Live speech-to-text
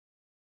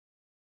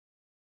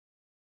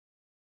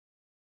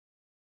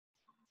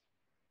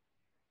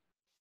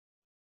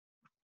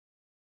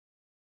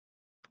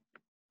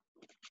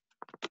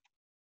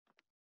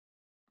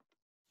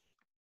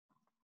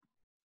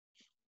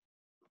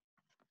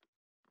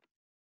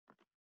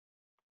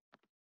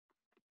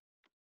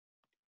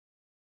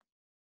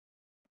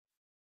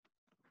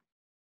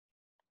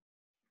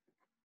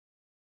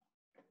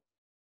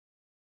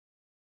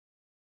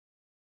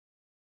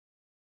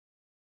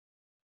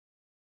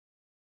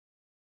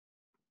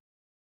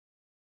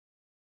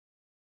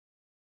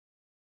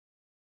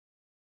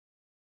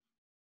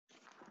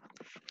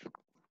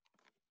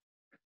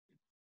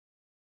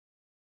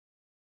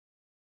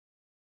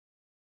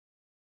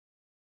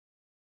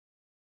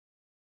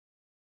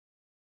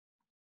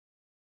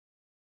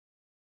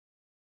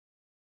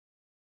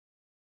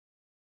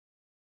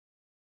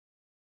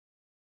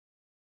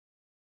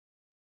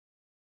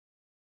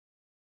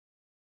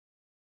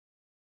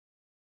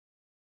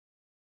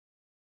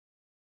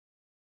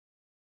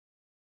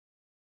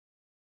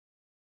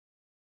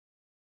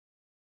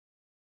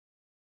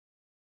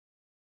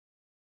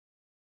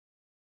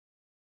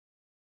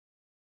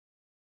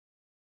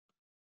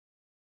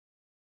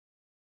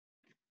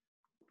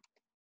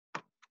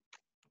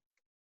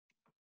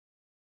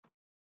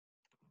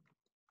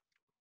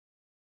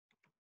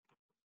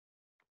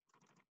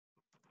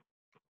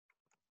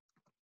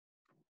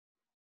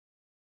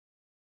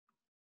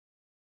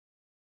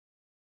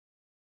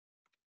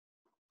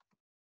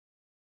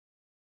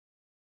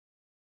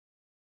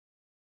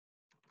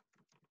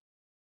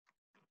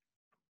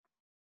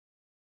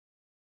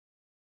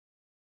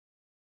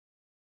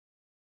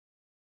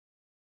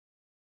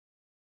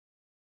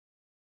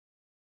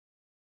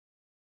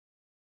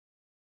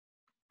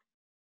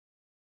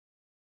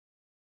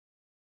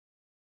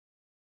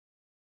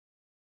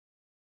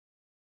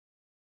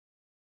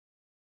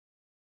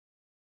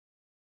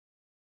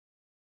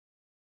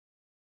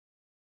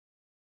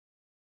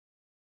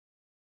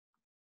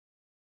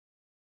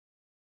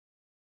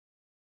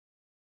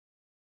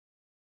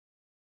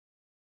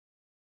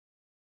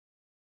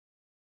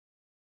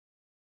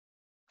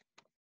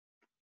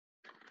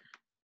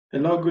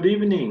Hello, good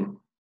evening.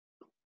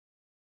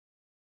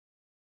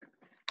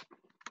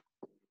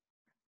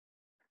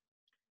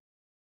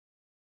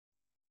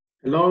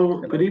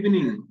 Hello, good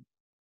evening.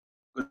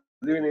 Good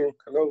evening.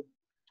 Hello.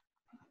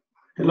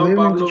 Hello, Good evening,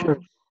 Pablo. teacher.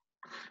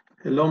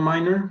 Hello,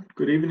 Minor.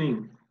 Good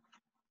evening.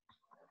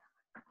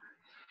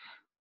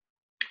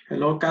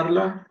 Hello,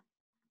 Carla.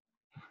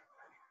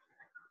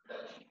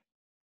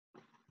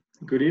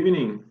 Good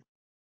evening.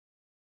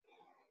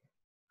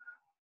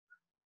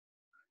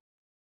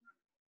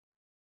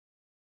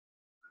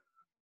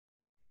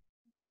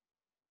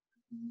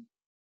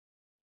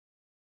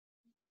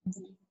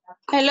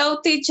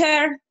 Hello,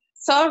 teacher.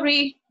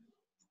 Sorry.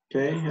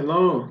 Okay,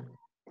 hello.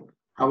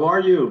 How are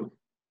you?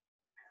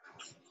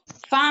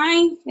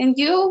 Fine. And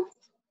you?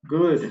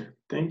 Good,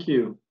 thank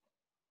you.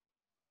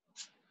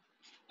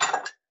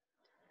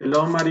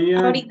 Hello, Maria.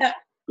 Ahorita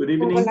Good pongo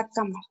evening. la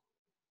cámara.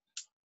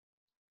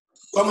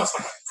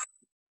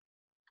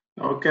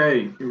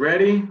 Okay, you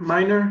ready,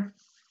 Minor?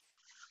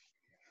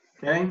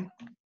 Okay,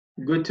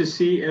 good to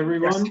see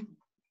everyone. Yes.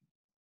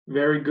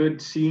 Very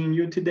good seeing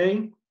you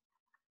today.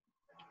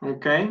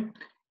 Okay,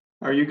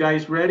 are you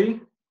guys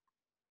ready?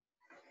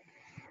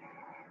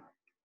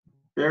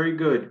 Very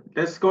good.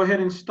 Let's go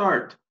ahead and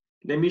start.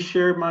 Let me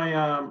share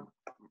my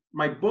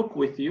my book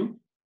with you.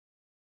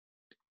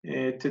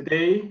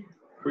 Today,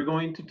 we're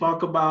going to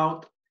talk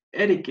about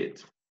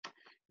etiquette.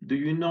 Do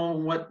you know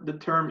what the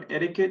term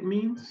etiquette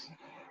means?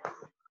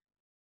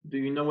 Do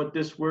you know what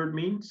this word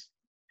means?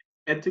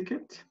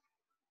 Etiquette?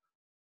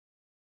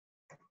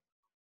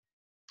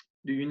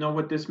 Do you know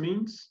what this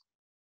means?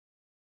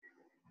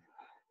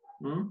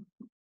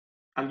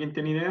 ¿Alguien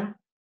tiene idea?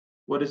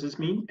 What does this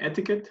mean?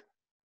 Etiquette?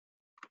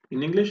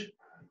 In English?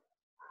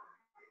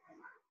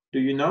 Do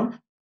you know?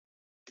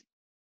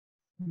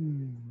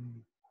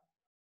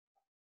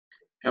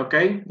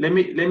 Okay, let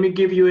me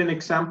give you an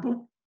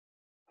example.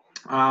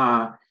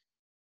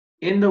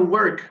 In the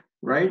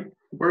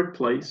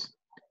workplace,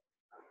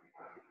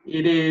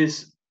 it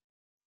is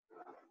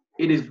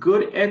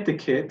good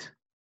etiquette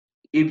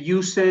if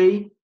you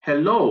say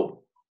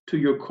hello to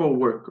your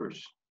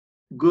coworkers.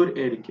 Good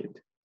etiquette.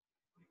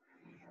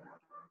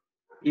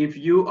 If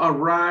you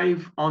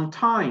arrive on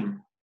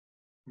time,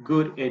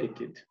 good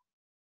etiquette.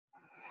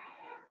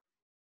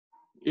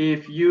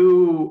 If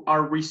you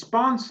are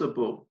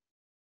responsible,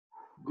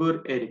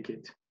 good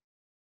etiquette.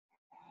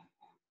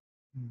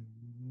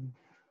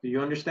 Do you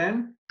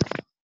understand?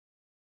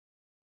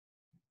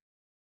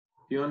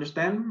 Do you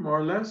understand more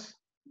or less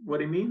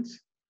what it means?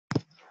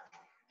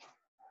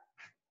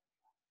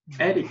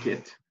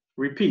 Etiquette.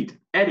 Repeat,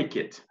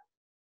 etiquette.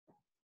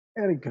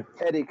 Etiquette.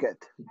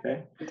 Etiquette.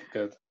 Okay.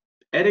 Etiquette.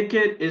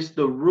 Etiquette is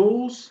the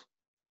rules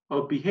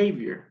of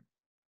behavior,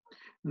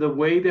 the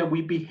way that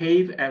we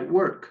behave at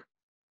work.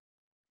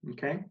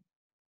 Okay.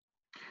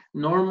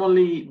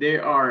 Normally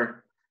there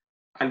are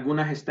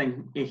algunas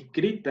están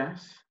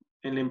escritas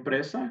en la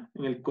empresa,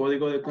 en el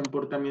código de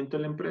comportamiento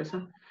de la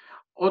empresa.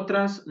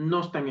 Otras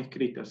no están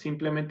escritas,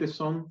 simplemente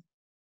son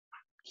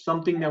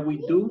something that we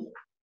do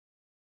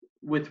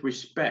with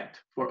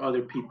respect for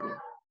other people.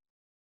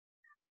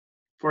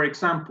 For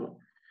example,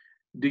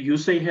 do you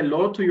say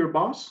hello to your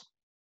boss?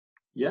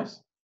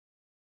 Yes?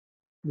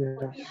 Yes.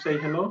 You say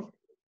hello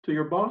to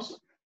your boss?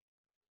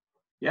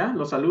 ¿Ya?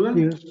 ¿Lo saludan?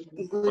 Yes.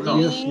 ¿O no?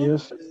 Yes.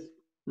 Yes.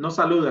 No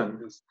saludan.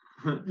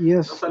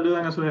 Yes. No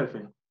saludan a su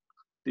jefe.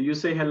 Do you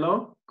say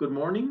hello? Good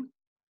morning?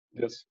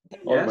 Yes.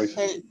 Yes. Always.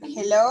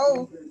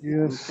 Hello.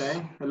 Yes.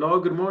 Okay. Hello.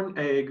 Good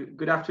morning.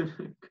 Good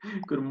afternoon.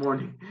 Good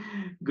morning.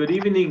 Good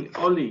evening,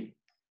 Oli.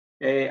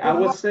 I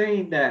was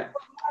saying that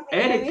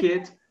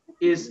etiquette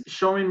is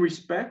showing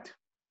respect.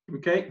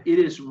 Okay. It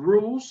is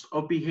rules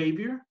of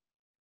behavior,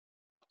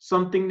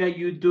 something that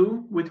you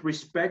do with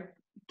respect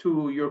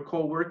to your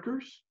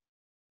coworkers.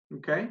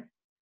 Okay.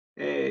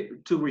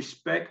 To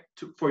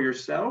respect for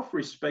yourself,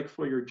 respect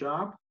for your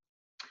job.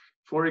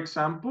 For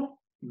example,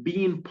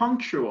 being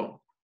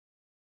punctual.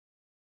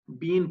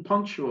 Being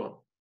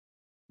punctual.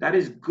 That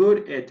is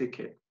good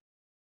etiquette.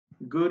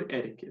 Good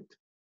etiquette.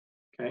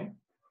 Okay.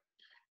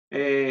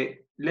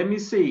 Let me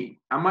see.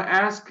 I'm going to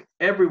ask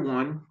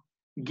everyone,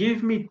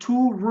 give me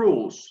 2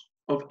 rules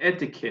of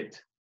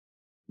etiquette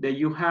that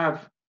you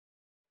have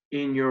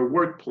in your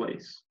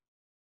workplace.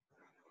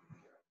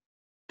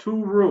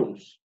 2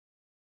 rules.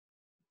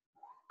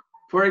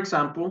 For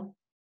example,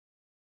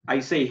 I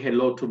say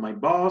hello to my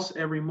boss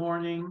every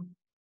morning.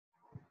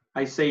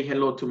 I say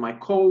hello to my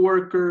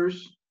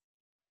coworkers.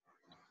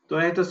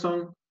 Todas estas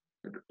son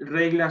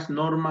reglas,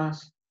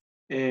 normas,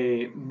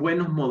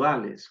 buenos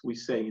modales, we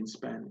say in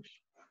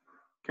Spanish.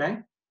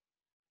 Okay?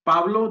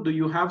 Pablo, do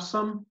you have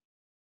some?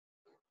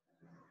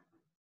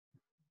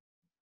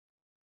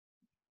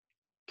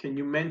 Can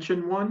you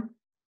mention one?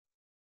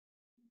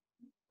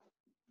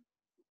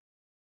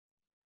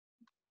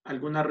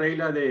 ¿Alguna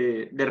regla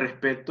de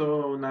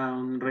respeto, una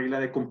regla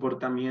de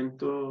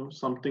comportamiento,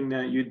 something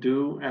that you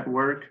do at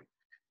work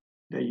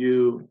that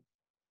you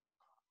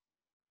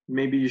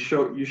maybe you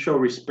show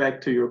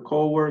respect to your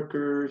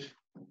coworkers?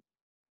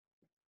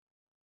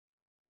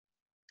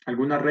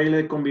 ¿Alguna regla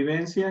de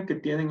convivencia que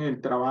tienen en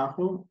el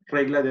trabajo?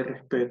 Regla de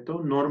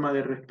respeto, norma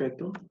de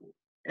respeto,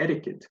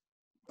 etiquette.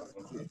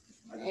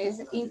 Es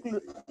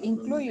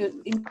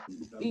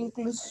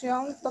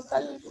inclusión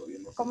total,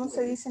 ¿cómo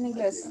se dice en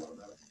inglés?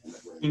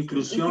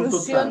 Inclusión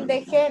Inclusión total.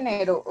 de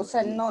género, o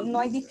sea, no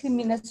hay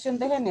discriminación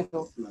de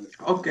género.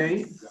 Ok,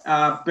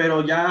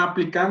 pero ya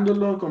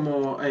aplicándolo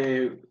como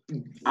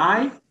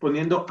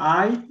poniendo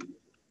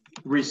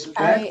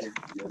respect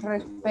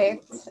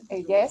Respect,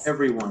 yes.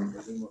 everyone.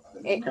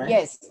 Okay.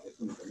 Yes.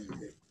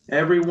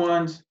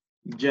 Everyone's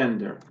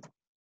gender.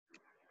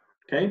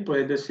 Ok,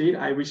 puedes decir,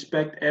 I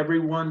respect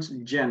everyone's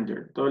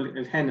gender. Todo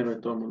el género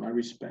de todo el mundo, I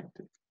respect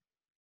it.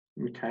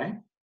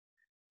 Okay,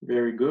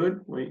 very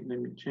good. Wait, let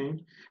me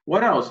change.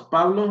 What else?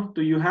 Pablo,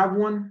 do you have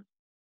one?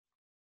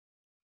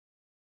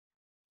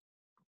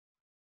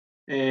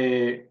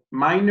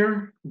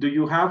 Minor, do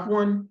you have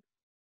one?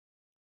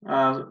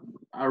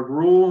 A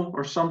rule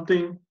or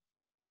something?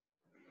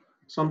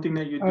 Something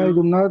that you do? I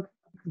do not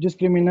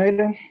discriminate.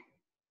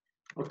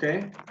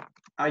 Okay,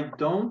 I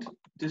don't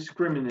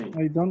discriminate.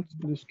 I don't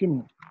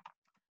discriminate.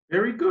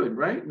 Very good,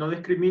 right? No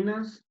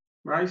discriminas,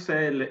 right?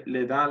 Say la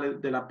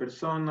edad de la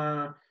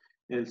persona,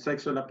 el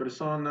sexo de la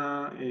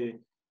persona,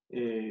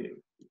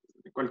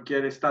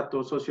 cualquier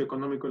estatus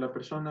socioeconómico de la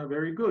persona.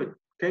 Very good.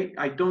 Okay,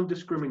 I don't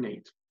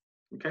discriminate.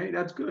 Okay,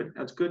 that's good.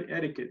 That's good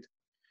etiquette.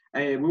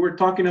 We were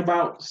talking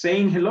about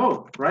saying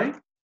hello, right?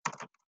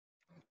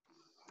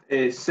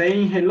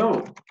 Saying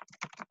hello,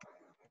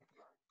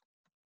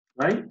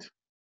 right?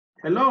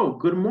 Hello,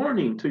 good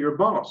morning to your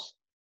boss.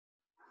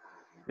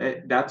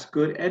 That's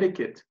good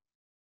etiquette.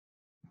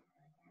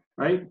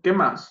 Right? ¿Qué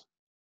más?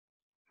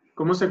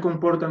 ¿Cómo se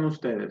comportan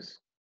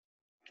ustedes?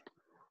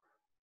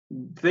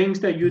 Things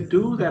that you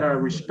do that are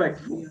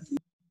respectful.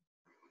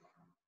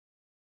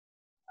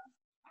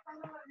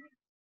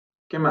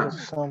 ¿Qué For más?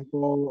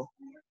 example,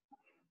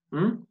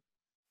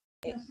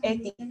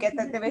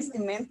 Etiquetas de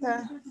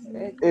vestimenta.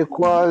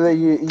 Equal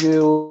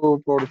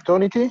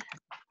opportunity.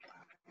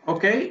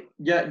 Ok,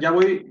 ya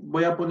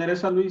voy a poner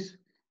esa, Luis.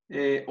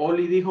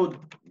 Oli dijo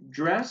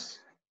dress.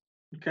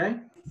 Ok.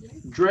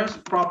 Dress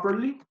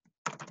properly.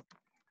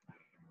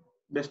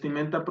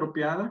 Vestimenta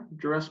apropiada.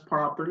 Dress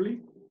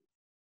properly.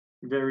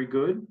 Very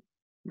good.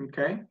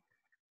 Okay.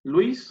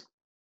 Luis,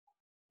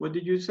 what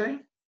did you say?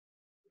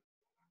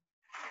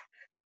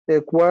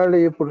 Equal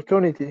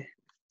opportunity.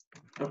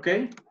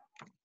 Okay.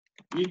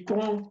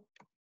 Equal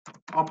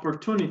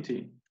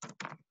opportunity.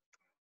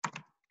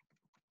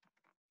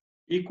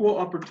 Equal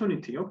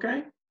opportunity.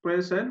 Okay.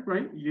 Puede ser,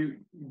 right? You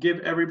give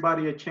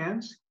everybody a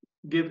chance.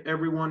 Give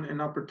everyone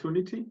an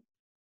opportunity.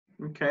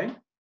 Okay.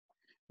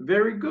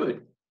 Very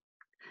good.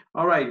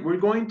 All right. We're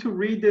going to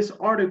read this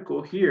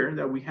article here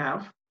that we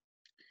have.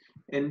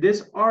 And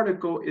this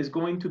article is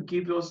going to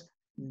give us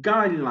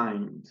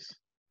guidelines.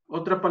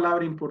 Otra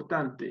palabra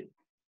importante.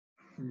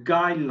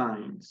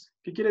 Guidelines.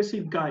 ¿Qué quiere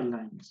decir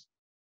guidelines?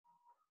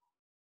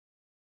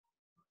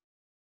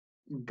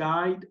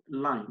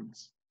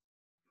 Guidelines.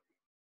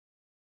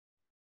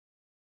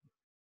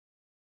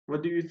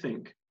 What do you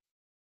think?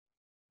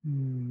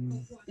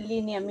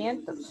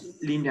 Lineamientos.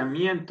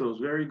 Lineamientos.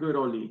 Very good,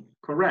 Oli.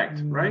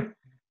 Correct, right?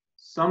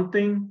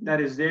 Something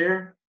that is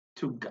there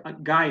to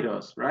guide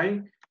us,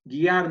 right?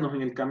 Guiarnos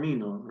en el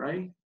camino,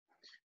 right?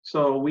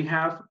 So we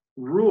have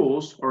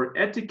rules or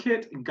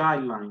etiquette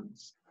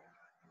guidelines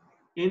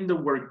in the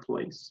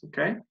workplace,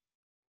 okay?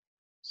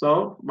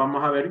 So,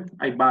 vamos a ver,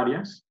 hay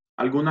varias.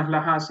 Algunas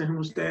las hacen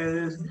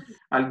ustedes,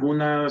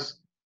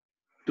 algunas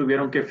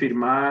tuvieron que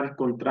firmar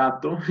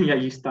contrato y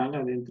allí están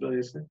adentro de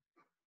ese.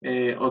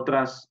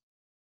 Otras,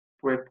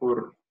 pues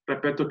por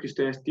respeto que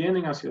ustedes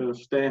tienen hacia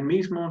ustedes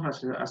mismos,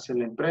 hacia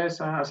la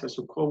empresa, hacia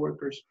sus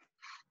coworkers,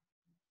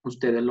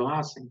 ustedes lo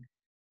hacen.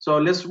 So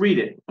let's read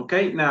it,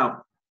 okay?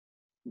 Now,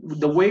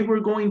 the way we're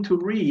going to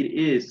read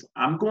is,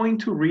 I'm going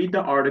to read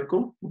the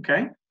article,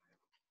 okay?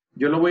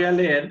 Yo lo voy a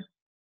leer.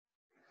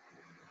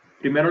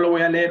 Primero lo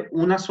voy a leer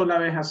una sola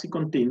vez así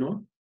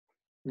continuo,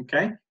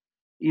 okay?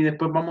 Y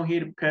después vamos a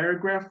ir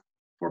paragraph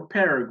for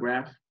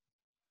paragraph,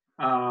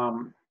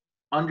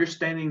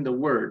 understanding the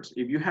words.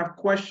 If you have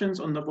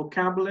questions on the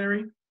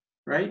vocabulary,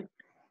 right?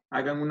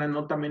 Hagan una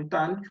nota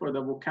mental for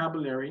the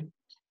vocabulary,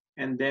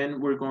 and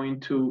then we're going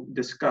to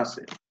discuss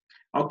it.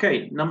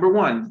 Okay, number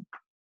one,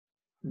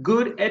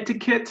 good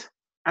etiquette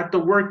at the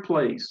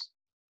workplace.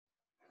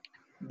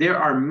 There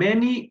are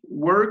many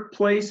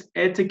workplace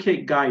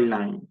etiquette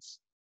guidelines,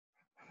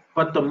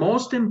 but the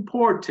most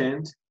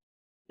important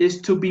is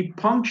to be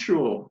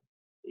punctual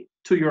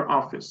to your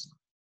office.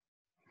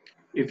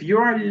 If you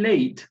are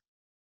late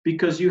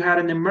because you had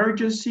an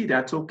emergency,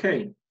 that's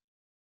okay.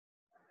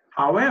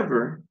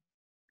 However,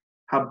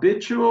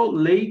 habitual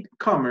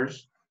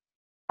latecomers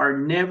are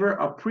never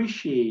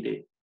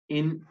appreciated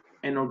in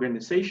an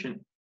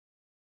organization.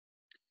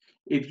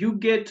 If you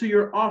get to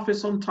your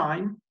office on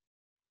time,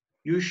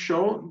 you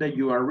show that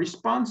you are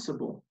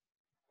responsible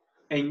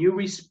and you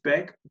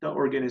respect the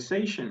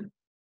organization.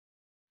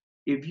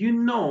 If you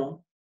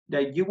know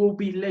that you will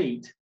be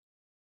late,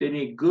 then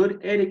a good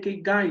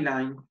etiquette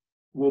guideline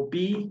will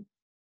be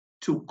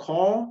to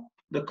call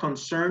the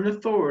concerned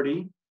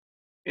authority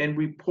and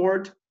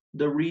report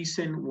the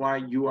reason why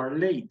you are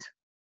late.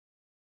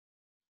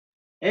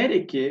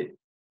 Etiquette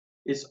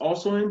is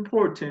also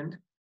important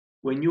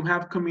when you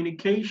have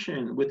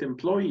communication with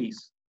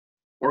employees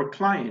or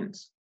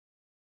clients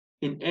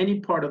in any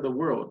part of the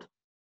world.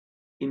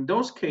 In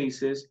those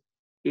cases,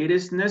 it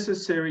is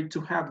necessary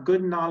to have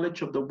good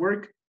knowledge of the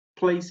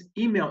workplace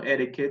email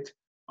etiquette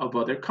of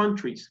other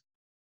countries.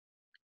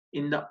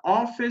 In the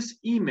office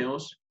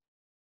emails,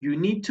 you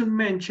need to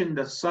mention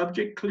the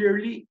subject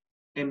clearly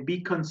and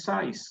be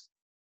concise.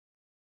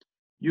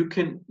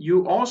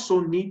 You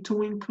also need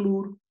to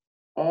include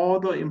all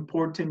the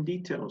important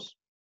details.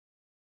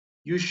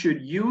 You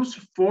should use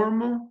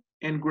formal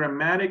and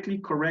grammatically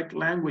correct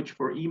language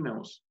for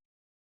emails.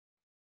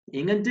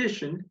 In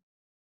addition,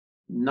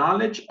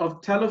 knowledge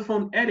of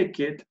telephone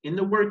etiquette in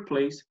the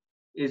workplace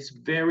is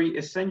very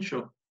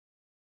essential.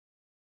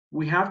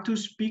 We have to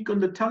speak on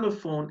the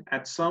telephone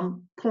at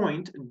some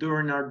point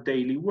during our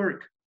daily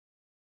work.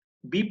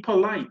 Be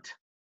polite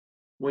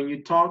when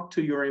you talk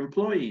to your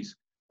employees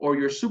or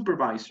your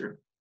supervisor.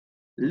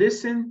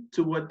 Listen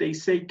to what they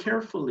say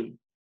carefully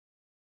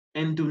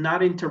and do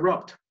not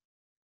interrupt.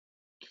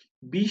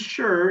 Be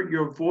sure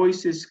your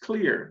voice is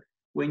clear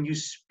when you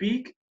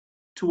speak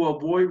to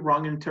avoid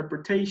wrong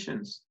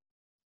interpretations.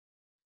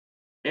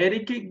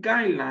 Etiquette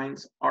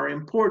guidelines are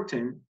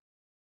important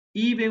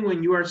even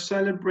when you are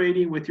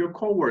celebrating with your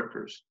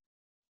coworkers.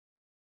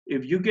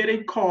 If you get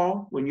a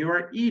call when you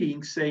are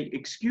eating, say,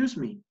 "Excuse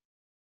me,"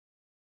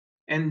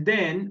 and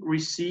then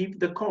receive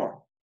the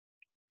call.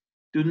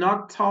 Do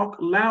not talk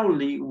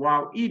loudly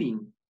while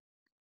eating,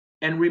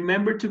 and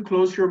remember to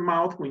close your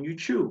mouth when you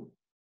chew.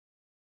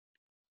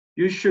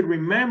 You should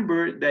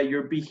remember that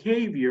your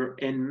behavior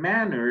and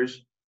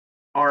manners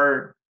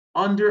are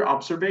under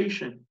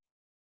observation.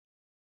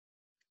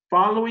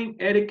 Following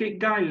etiquette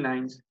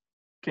guidelines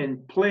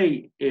can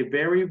play a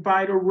very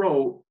vital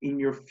role in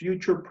your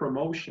future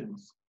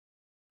promotions.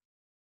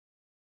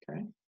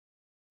 Okay,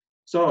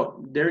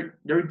 so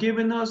they're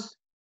giving us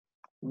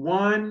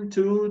 1,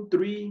 2,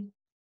 3,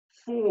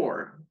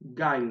 4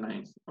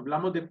 guidelines.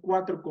 Hablamos de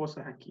 4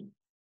 cosas aquí.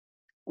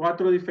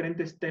 4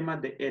 diferentes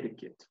temas de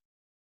etiquette.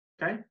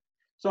 Okay,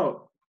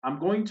 so I'm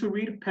going to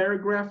read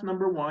paragraph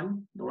number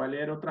 1. Lo voy a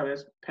leer otra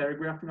vez,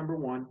 paragraph number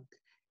 1.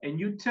 And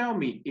you tell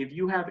me if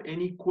you have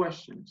any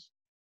questions.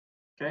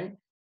 Okay,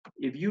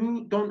 if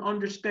you don't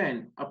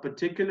understand a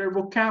particular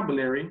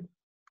vocabulary,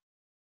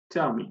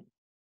 tell me.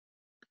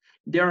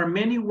 There are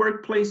many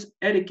workplace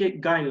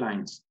etiquette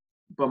guidelines,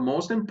 but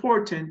most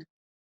important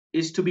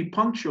is to be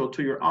punctual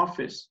to your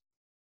office.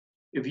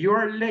 If you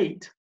are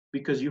late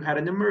because you had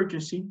an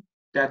emergency,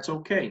 that's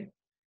okay.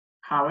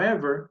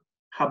 However,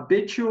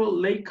 habitual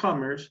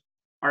latecomers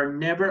are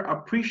never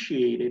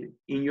appreciated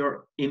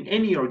in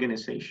any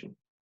organization.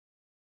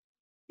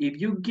 If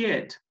you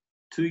get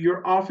to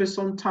your office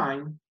on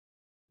time,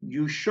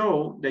 you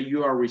show that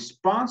you are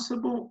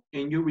responsible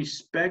and you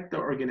respect the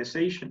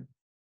organization.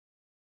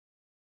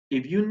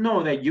 If you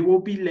know that you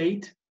will be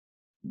late,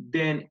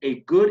 then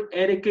a good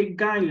etiquette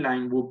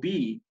guideline will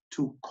be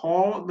to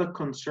call the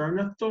concerned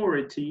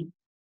authority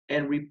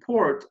and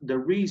report the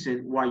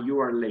reason why you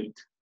are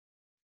late.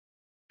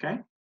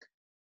 Okay?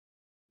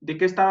 ¿De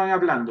qué estaban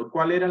hablando?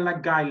 ¿Cuál era la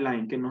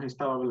guideline que nos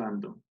estaba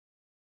hablando?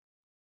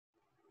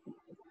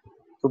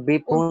 To be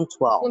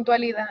punctual.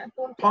 Puntualidad.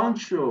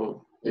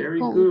 Punctual. Very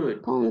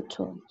good.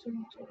 Punctual.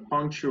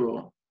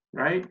 Punctual,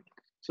 right?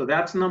 So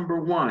that's number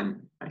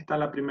one. Ahí está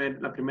la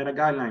primera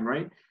guideline,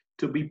 right?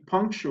 To be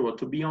punctual,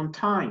 to be on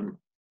time.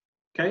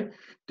 Okay.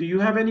 Do you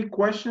have any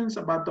questions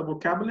about the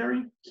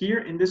vocabulary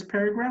here in this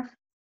paragraph?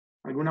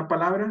 ¿Alguna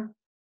palabra?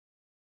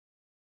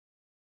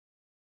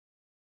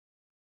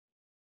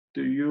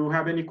 Do you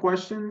have any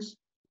questions?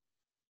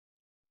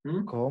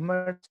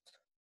 Commerce.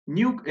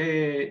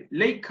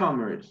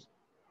 Latecomers.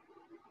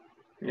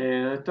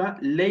 Está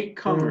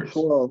latecomers.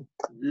 Punctual.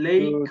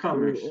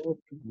 Latecomers.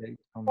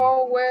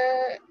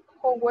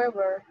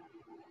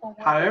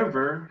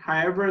 However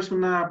es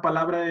una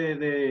palabra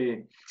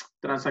de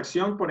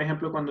transacción, por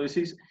ejemplo, cuando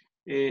decís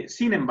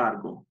sin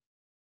embargo.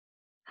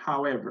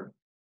 However,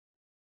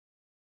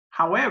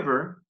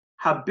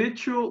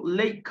 habitual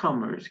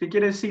latecomers. ¿Qué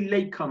quiere decir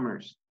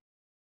latecomers?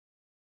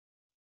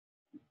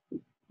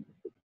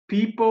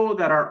 People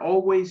that are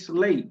always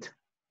late.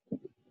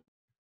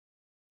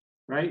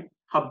 Right?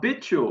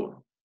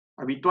 Habitual,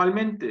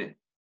 habitualmente.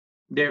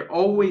 They're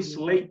always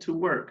late to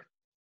work.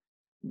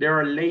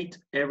 They're late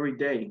every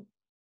day.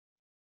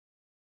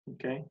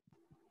 Okay.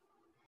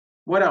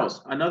 What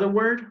else? Another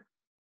word?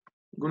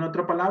 ¿Alguna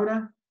otra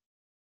palabra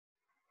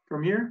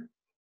from here?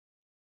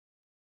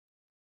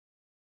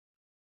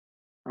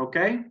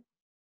 Okay.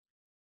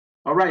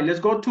 All right, let's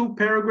go to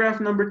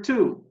paragraph number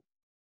 2.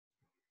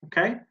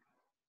 Okay.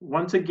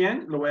 Once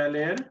again, lo voy a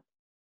leer.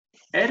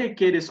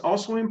 Etiquette is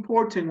also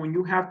important when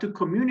you have to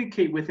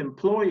communicate with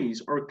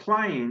employees or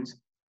clients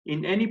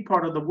in any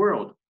part of the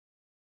world.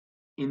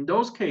 In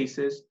those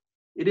cases,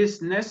 it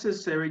is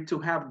necessary to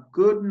have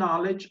good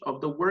knowledge of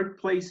the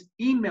workplace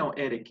email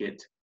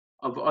etiquette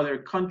of other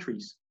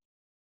countries.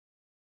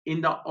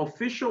 In the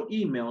official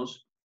emails,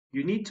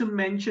 you need to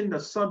mention the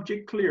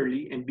subject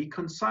clearly and be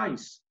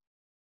concise.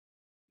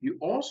 You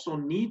also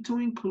need to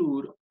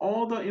include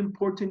all the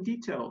important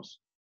details.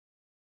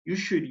 You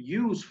should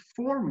use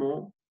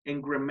formal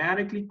and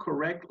grammatically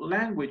correct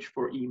language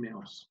for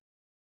emails.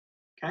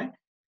 Okay?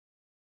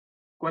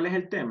 ¿Cuál es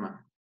el tema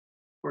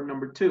for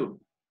number 2?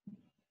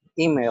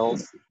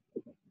 Emails.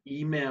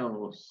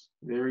 Emails.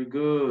 Very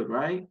good,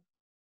 right?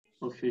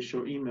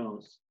 Official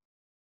emails.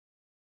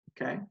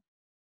 Okay.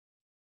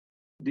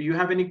 Do you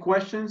have any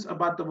questions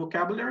about the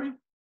vocabulary?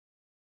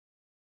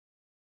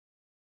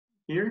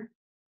 Here?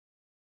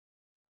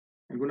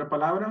 ¿Alguna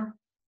palabra?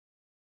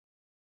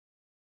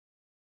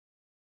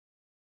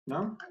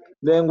 No?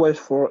 Language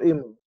for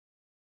email.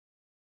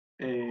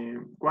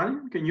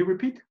 ¿Cuál? Can you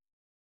repeat?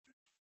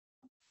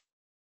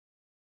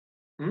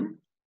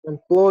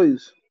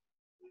 Employees.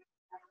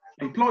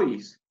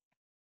 Employees.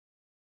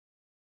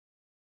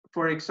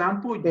 For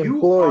example, you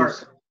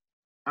Employees.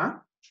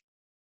 are...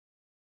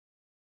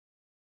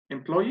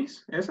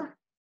 Employees, esa?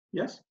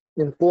 Yes?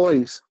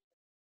 Employees.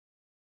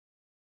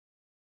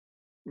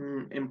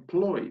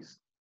 Employees.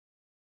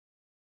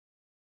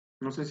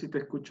 No sé si te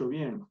escucho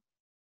bien.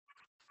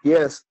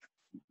 Yes.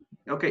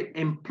 Okay,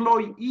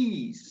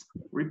 employees.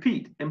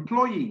 Repeat,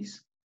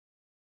 employees.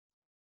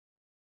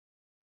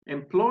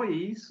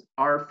 Employees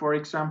are, for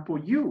example,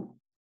 you.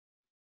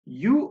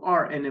 You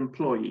are an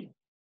employee.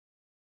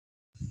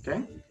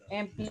 Okay?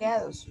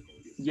 Empleados.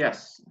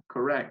 Yes,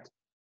 correct.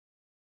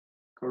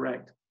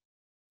 Correct.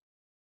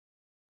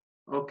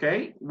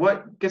 Okay,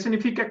 ¿qué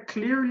significa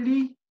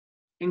clearly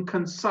and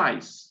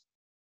concise?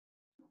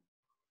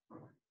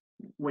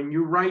 When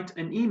you write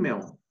an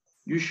email,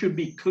 you should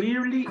be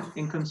clearly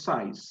and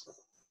concise.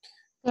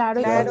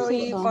 Claro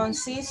y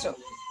conciso.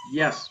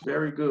 Yes,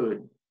 very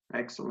good.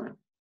 Excellent.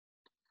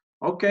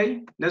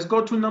 Okay, let's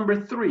go to number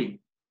 3.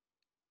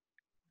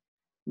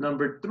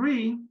 Number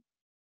 3,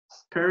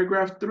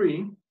 paragraph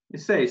 3,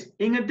 it says,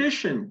 in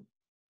addition,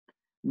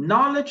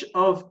 knowledge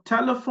of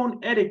telephone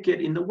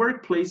etiquette in the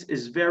workplace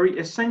is very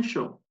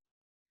essential.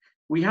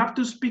 We have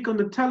to speak on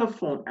the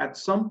telephone at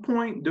some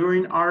point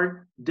during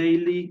our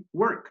daily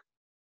work.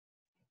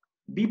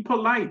 Be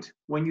polite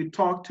when you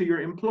talk to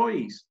your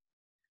employees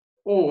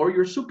or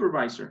your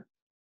supervisor.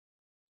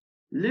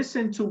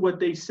 Listen to what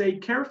they say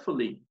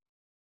carefully.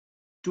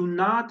 Do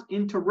not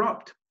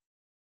interrupt.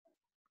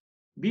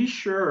 Be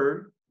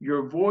sure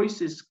your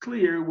voice is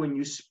clear when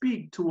you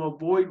speak to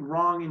avoid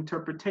wrong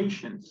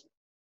interpretations.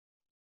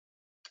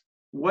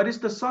 What is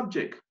the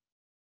subject?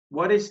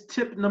 What is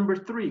tip number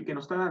 3 que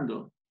nos está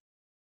dando?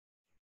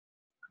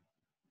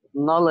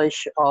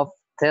 Knowledge of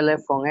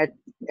telephone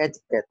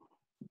etiquette.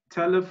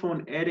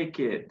 Telephone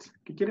etiquette.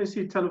 ¿Qué quiere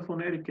decir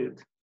telephone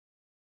etiquette?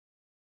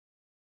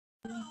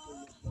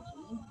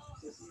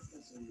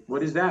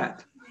 What is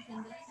that?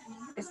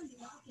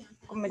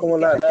 Como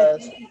las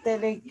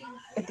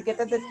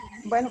etiquetas de...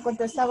 Bueno,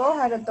 contesta vos,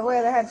 ahora te voy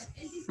a dejar.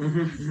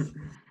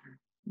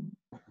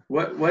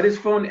 What is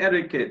phone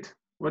etiquette?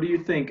 What do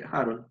you think,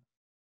 Harold?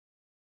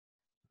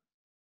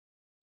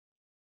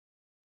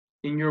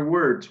 In your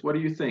words, what do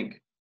you think?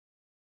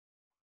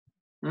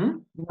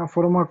 Una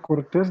forma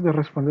cortés de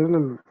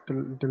responderle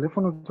el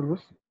teléfono, tal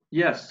vez.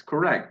 Yes,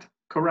 correct,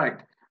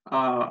 correct.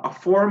 A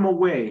formal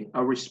way,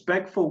 a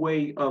respectful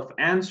way of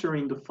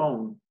answering the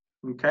phone,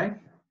 okay?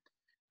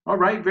 All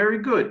right, very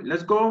good.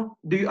 Let's go.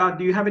 Do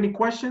you have any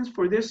questions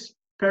for this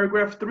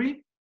paragraph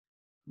 3?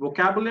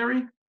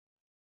 Vocabulary?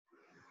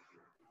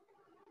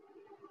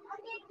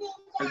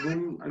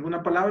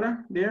 ¿Alguna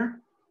palabra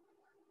there?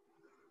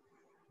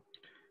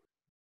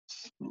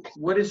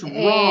 What is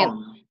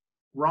wrong?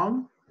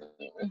 Wrong?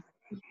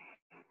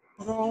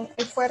 Wrong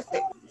es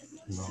fuerte.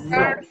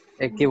 No.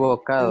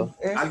 Equivocado.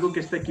 Algo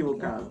que está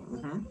equivocado.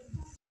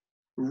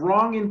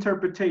 Wrong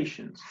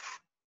interpretations.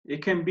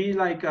 It can be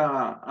like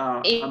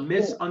a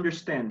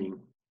misunderstanding.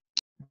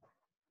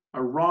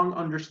 A wrong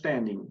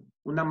understanding.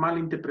 Una mala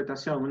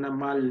interpretación,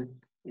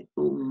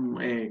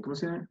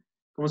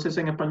 ¿cómo se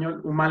dice en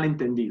español? Un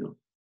malentendido.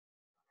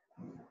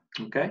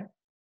 Okay.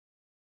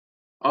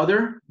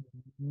 Other?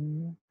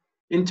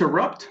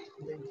 Interrupt?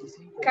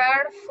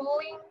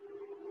 Carefully.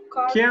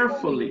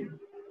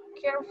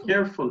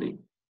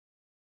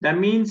 That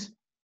means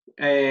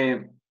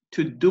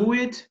to do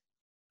it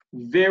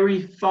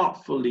very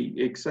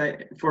thoughtfully.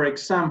 For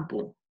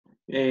example,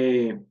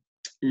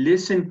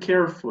 listen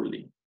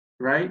carefully,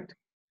 right?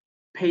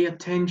 Pay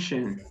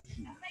attention.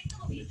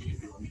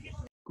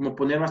 Como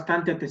poner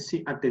bastante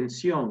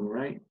atención,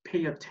 right?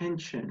 Pay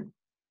attention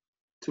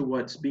to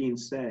what's being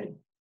said.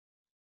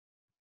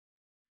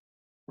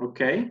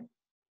 Okay.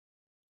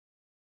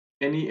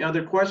 Any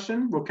other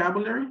question?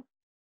 Vocabulary?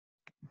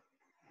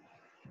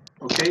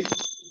 Okay.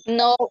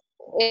 No,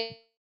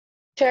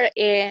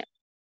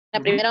 la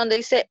primera donde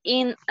dice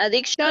in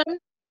addition,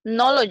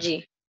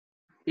 knowledge.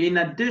 In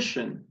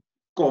addition,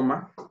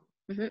 comma,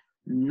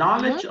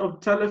 knowledge of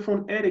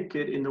telephone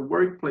etiquette in the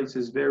workplace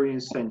is very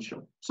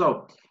essential.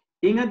 So,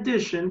 in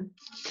addition,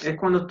 es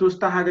cuando tú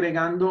estás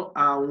agregando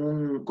a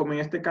como en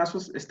este caso,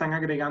 están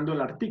agregando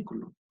el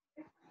artículo.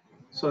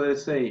 So they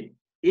say,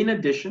 in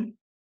addition.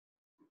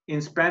 In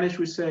Spanish,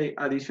 we say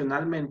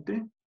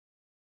adicionalmente.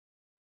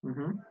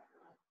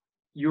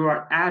 You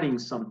are adding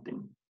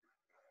something.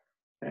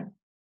 Okay.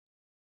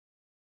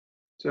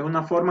 So es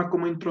una forma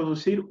como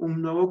introducir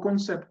un nuevo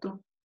concepto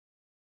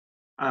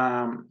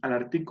al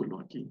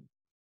artículo aquí.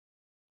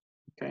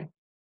 Okay.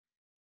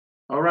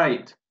 All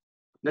right.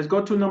 Let's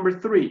go to number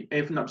 3.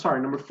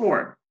 Number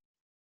 4.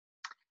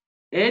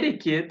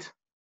 Etiquette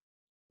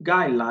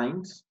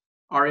guidelines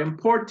are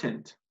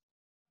important,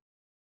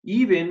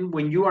 even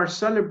when you are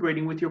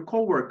celebrating with your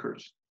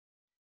coworkers.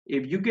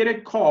 If you get a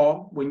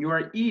call when you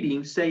are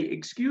eating, say,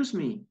 excuse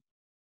me,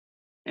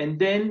 and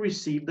then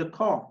receive the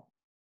call.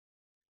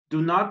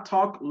 Do not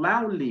talk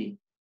loudly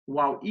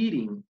while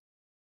eating,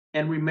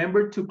 and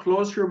remember to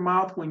close your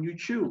mouth when you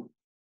chew.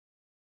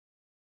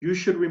 You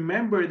should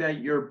remember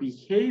that your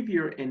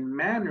behavior and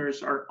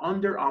manners are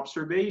under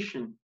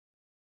observation.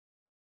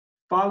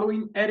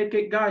 Following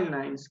etiquette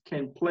guidelines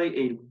can play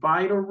a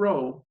vital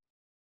role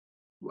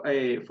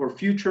for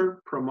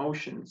future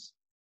promotions.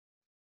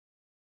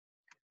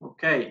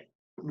 Okay,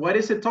 what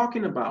is it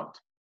talking about?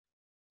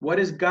 What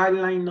is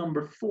guideline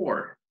number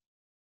 4?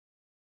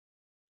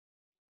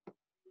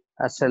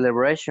 A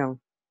celebration.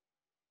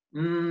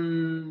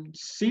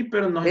 Sí,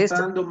 pero nos está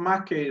dando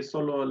más que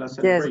solo la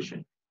celebration.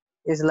 Yes,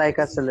 it's like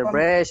a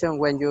celebration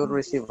when you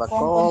receive a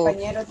call,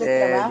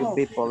 you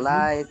be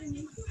polite.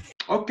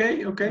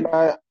 Okay.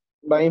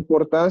 La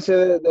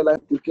importancia de las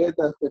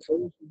etiquetas que se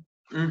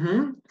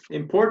usan.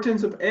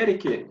 Importance of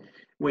etiquette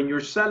when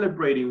you're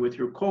celebrating with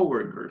your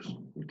coworkers,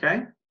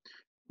 okay?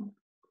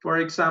 For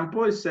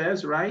example, it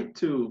says, right,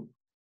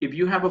 if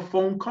you have a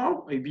phone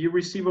call, if you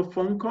receive a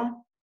phone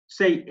call,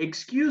 say,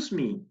 excuse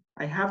me,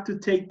 I have to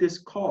take this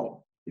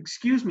call.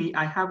 Excuse me,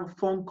 I have a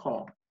phone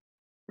call,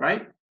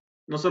 right?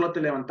 No solo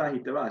te levantas y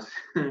te vas,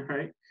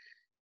 right?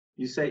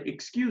 You say,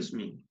 excuse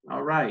me,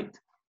 all right.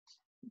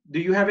 Do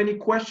you have any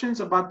questions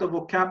about the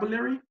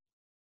vocabulary?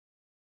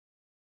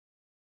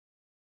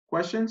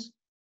 Questions?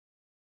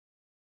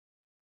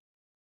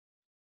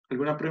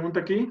 ¿Alguna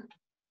pregunta aquí?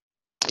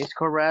 Is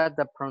correct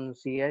the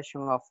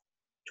pronunciation of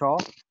cho?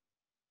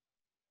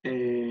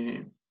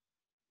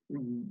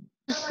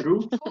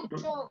 True?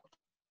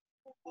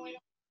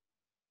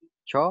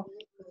 Cho?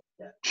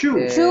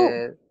 Chew.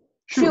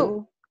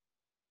 Chew.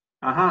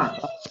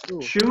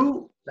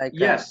 Chew. Like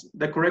yes,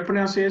 the correct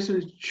pronunciation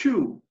is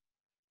chew.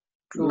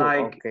 True.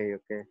 Like,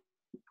 okay.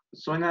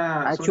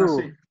 Suena chew.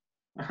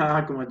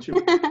 así. Como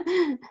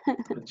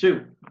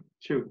chew.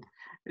 Chew.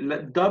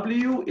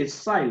 W is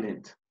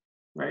silent,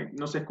 right?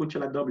 No se escucha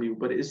la W,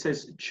 but it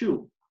says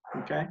chew,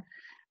 okay?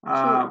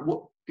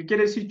 ¿Qué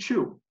quiere decir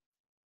chew?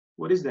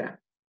 What is that?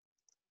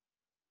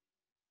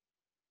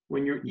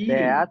 When you're eating.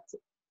 The act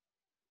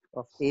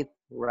of eat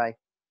right.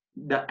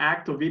 The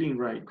act of eating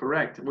right,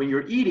 correct. When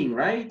you're eating,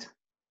 right?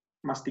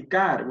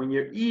 Masticar, when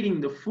you're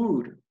eating the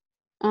food,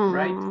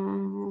 right?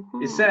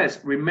 It says,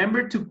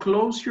 remember to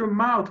close your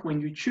mouth when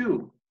you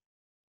chew,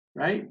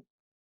 right?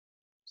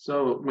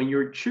 So when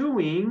you're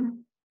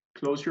chewing,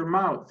 close your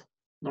mouth.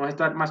 No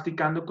estar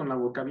masticando con la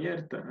boca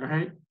abierta,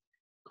 right?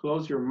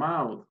 Close your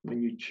mouth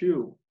when you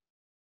chew.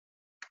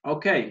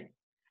 Okay,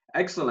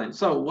 excellent.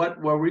 So what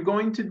we're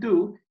going to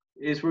do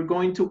is we're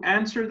going to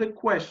answer the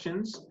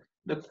questions.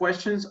 The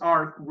questions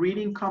are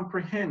reading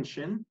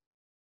comprehension,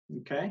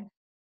 okay?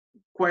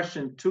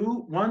 question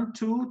 1,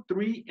 2,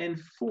 3, and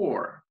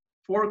 4.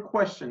 4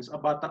 questions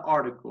about the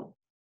article.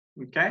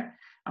 Okay?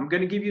 I'm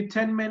going to give you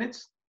 10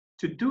 minutes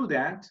to do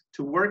that,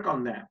 to work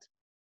on that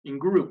in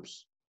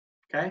groups.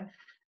 Okay?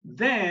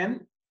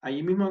 Then,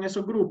 ahí mismo en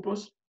esos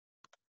grupos,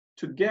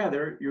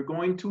 together, you're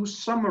going to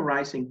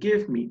summarize and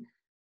give me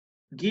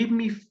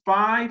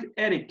 5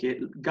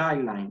 etiquette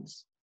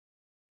guidelines.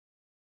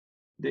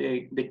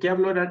 ¿De qué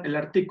habló el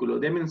artículo?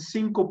 Deme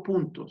 5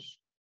 puntos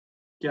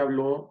que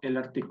habló el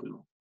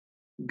artículo.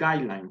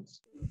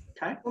 Guidelines.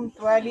 Okay?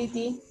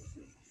 Punctuality.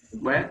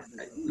 Bueno,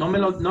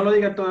 no lo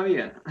diga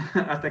todavía,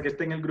 hasta que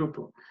esté en el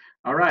grupo.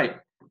 All right.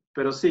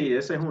 Pero sí,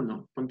 ese es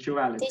uno.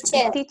 Punctuality.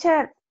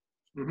 Teacher.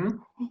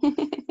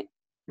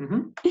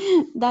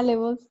 Dale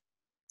vos.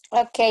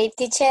 Ok,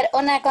 teacher,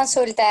 una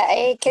consulta.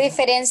 ¿Qué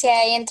diferencia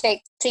hay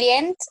entre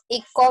client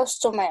y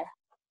customer?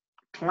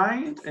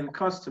 Client and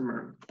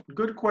customer.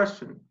 Good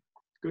question.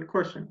 Good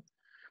question.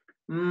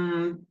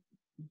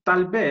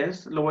 Tal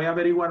vez lo voy a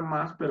averiguar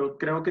más, pero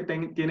creo que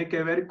tiene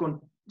que ver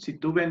con si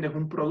tú vendes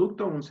un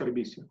producto o un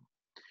servicio.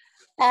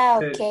 Ah,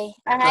 ok.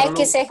 Ajá, es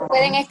que se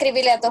pueden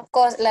escribir las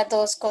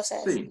dos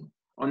cosas. Sí.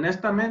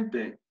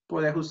 Honestamente,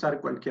 puedes usar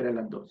cualquiera de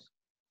las dos.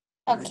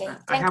 Ok,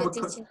 thank you,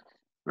 teacher.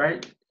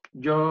 Right?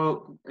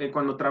 Yo,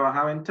 cuando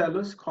trabajaba en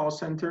TELUS, call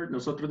center,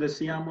 nosotros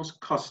decíamos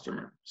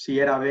customer. Si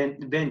era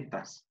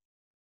ventas.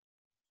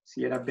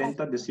 Si era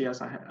ventas, decías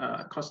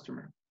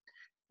customer.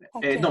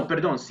 Okay. No,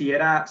 perdón, si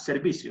era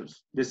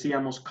servicios,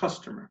 decíamos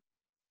customer.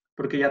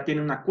 Porque ya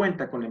tiene una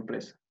cuenta con la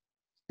empresa.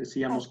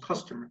 Decíamos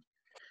customer.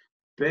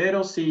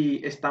 Pero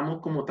si estamos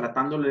como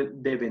tratando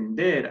de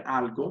vender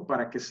algo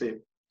para que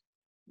se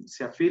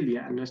afilie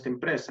a nuestra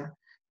empresa,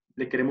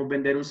 le queremos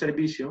vender un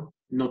servicio,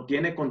 no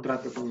tiene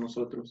contrato con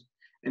nosotros,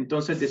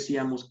 entonces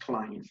decíamos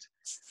client.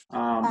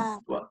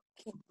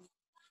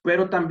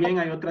 Pero también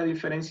hay otra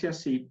diferencia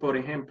si, por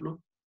ejemplo,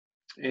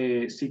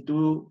 si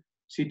tú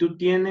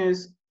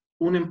tienes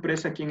una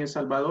empresa aquí en El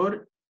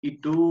Salvador y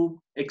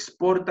tú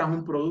exportas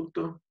un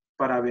producto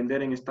para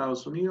vender en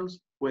Estados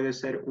Unidos, puede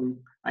ser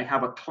I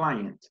have a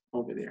client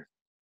over there.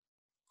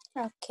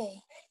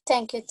 Ok,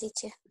 thank you,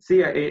 teacher.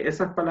 Sí,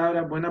 esas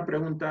palabras, buena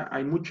pregunta,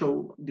 hay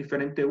mucho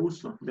diferente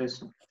uso de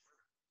eso.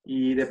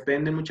 Y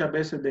depende muchas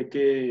veces de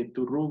que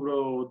tu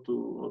rubro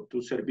o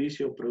tu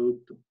servicio o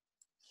producto.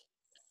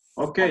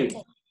 Okay,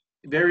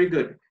 very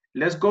good.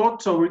 Let's go.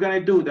 So we're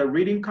going to do the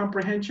reading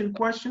comprehension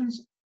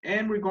questions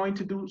and we're going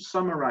to do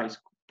summarize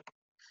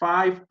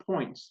 5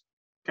 points.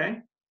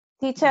 Okay?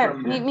 Teacher,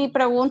 mi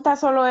pregunta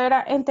solo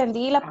era,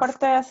 entendí la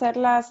parte de hacer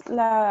las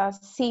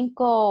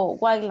 5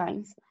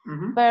 guidelines,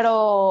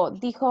 pero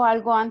dijo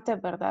algo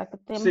antes, ¿verdad? Que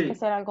tenemos que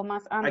hacer algo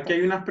más antes. Aquí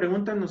hay unas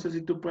preguntas, no sé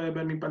si tú puedes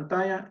ver mi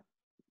pantalla.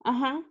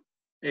 Ajá.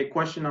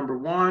 Question number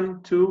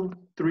 1, 2,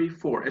 3,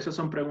 4. Esas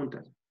son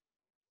preguntas.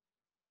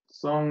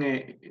 Son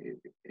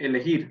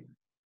elegir.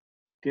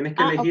 Tienes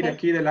que elegir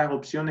aquí de las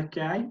opciones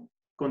que hay,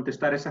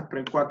 contestar esas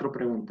 4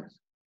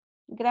 preguntas.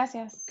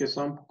 Gracias. Que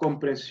son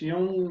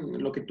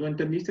comprensión, lo que tú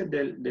entendiste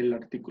del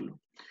artículo.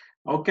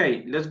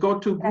 Okay, let's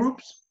go to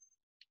groups.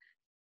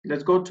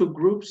 Let's go to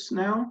groups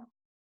now.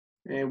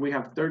 We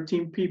have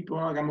 13 people.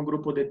 Hagamos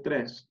grupos de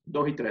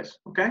 2 y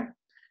 3. Okay,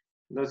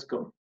 let's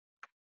go.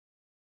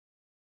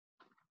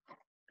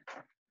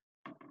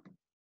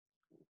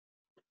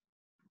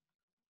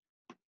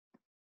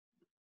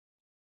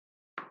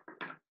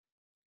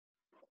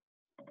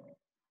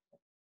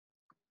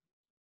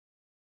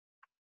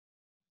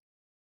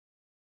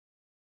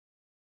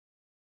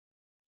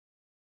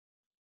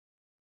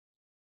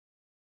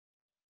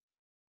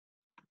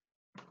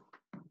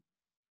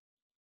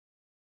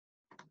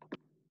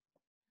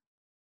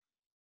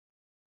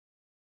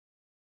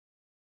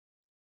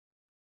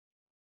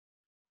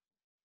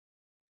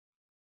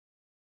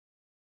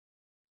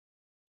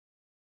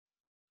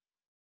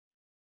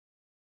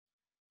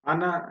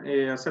 Ana,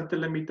 acepte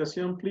la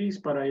invitación, please,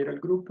 para ir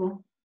al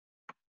grupo.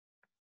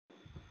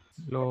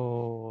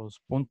 Los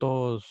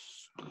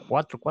puntos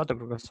 4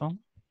 creo que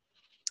son.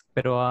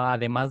 Pero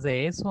además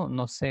de eso,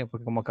 no sé,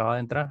 porque como acaba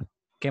de entrar,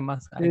 ¿qué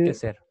más hay que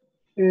hacer?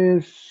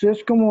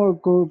 Es como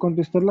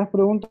contestar las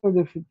preguntas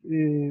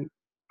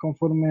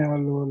conforme a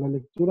la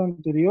lectura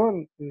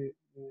anterior,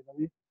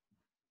 David,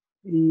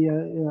 y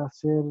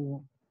hacer,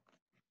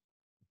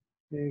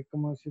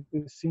 como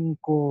decirte,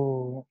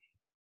 5,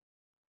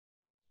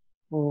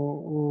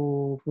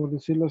 o por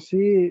decirlo así,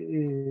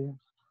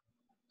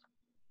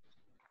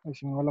 ahí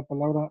se me va la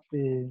palabra,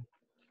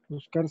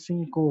 buscar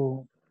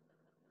 5.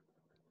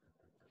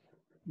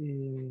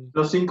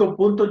 Los 5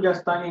 puntos ya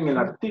están en el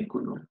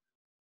artículo.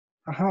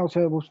 Ajá, o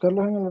sea,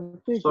 buscarlos en el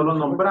artículo. Solo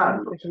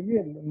nombrarlos.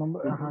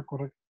 Ajá,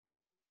 correcto.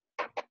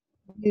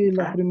 Y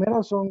las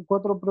primeras son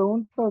 4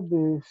 preguntas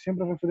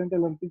siempre referente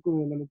al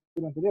artículo de la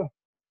lectura anterior.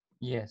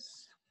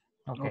 Yes.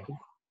 Okay.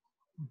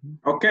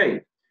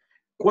 Okay.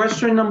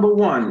 Question number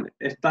 1.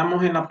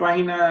 Estamos en la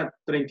página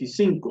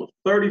 35,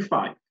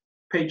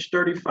 page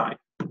 35.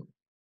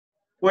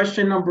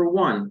 Question number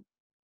 1.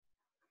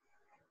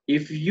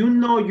 If you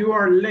know you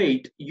are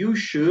late, you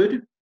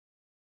should,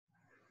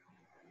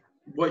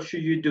 what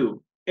should you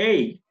do?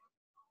 A,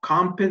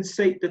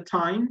 compensate the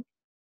time.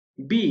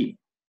 B,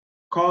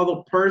 call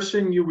the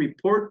person you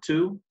report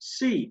to.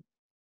 C,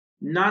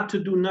 not to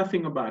do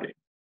nothing about it.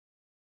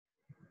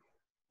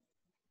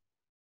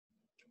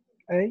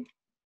 A.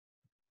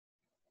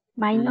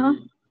 Minor.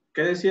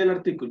 ¿Qué decía el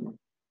artículo?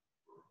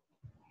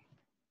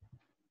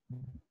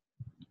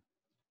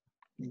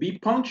 Be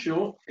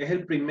punctual es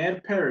el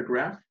primer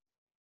paragraph,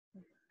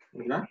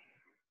 ¿verdad?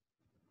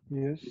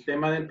 Yes. El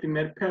tema del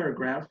primer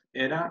paragraph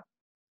era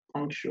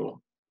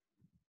punctual.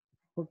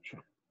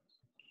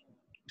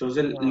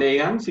 Entonces,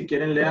 lean, si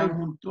quieren, lean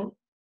junto.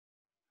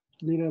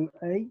 Little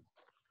A.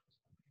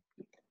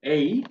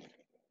 A.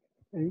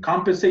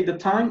 Compensate the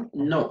time?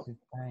 No.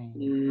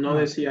 No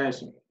decía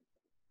eso.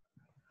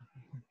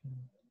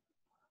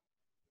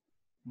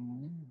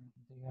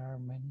 There are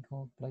many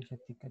complex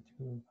etiquette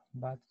rules,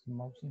 but the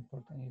most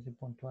important is the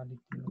punctuality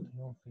of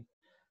the office.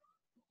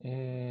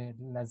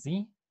 La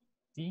Z,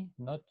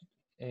 not,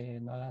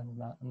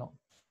 no.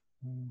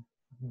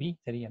 B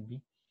sería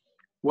B.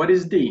 What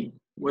is D?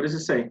 What does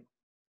it say?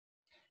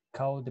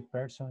 Call the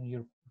person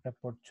you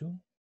report to.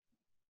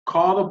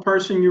 Call the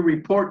person you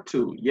report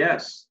to.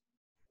 Yes.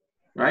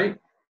 Right?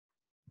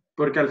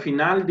 Porque al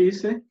final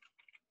dice,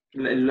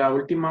 la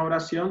última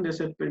oración de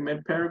ese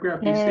primer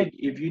paragraph dice,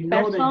 if you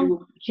know that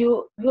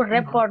you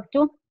report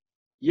to.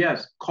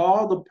 Yes,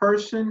 call the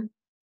person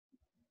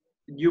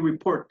you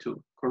report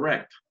to.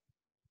 Correct.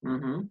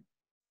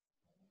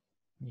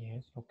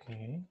 Yes,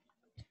 okay.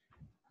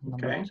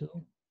 Okay. Number 2.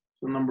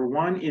 So number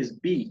 1 is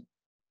B.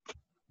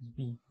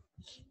 B.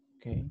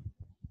 Okay.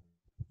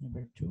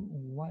 Number 2,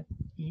 what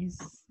is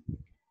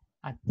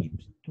a tip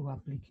to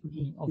apply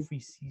in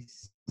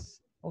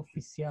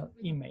official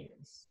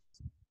emails?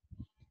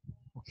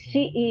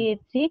 Okay.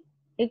 Sí,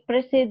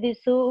 express the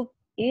sub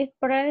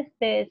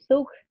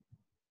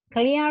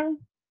clear.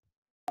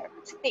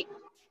 Sí.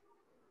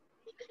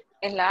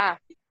 Es la A.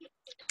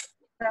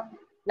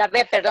 La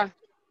B, perdón.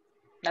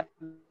 La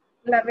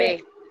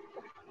B.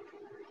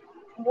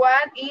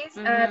 What is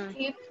a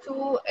tip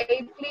to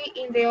apply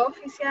in the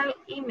official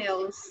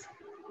emails?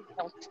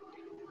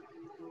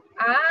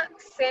 A,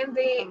 send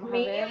the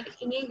mail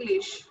in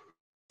English.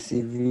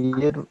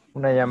 Recibir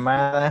una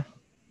llamada.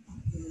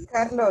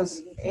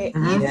 Carlos, if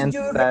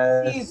you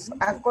receive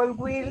a call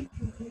will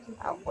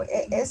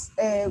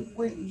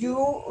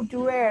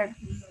you are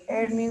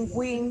earning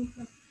win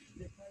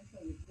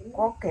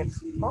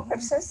cockers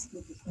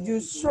you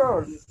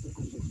sure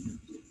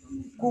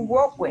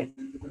work with.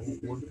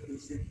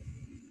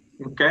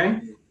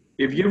 Okay.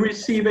 If you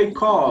receive a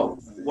call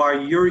while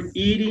you're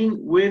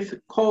eating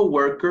with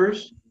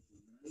co-workers,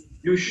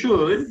 you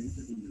should.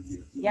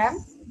 Yeah.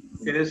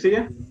 ¿Qué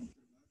decía?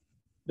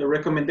 The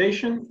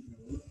recommendation?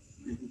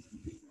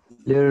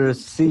 Letter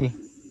C.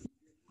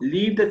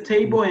 Leave the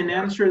table and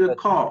answer the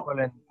call.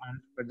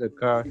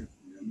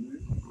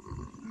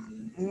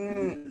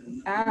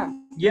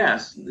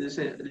 Yes,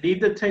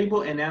 leave the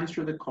table and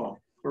answer the call.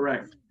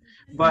 Correct.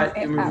 But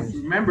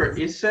remember,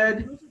 it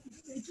said,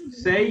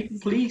 say,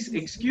 please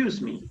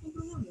excuse me.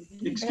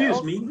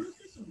 Excuse me.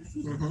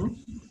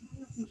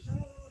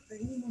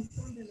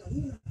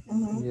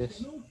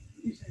 Yes.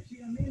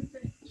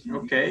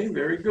 Okay,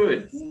 very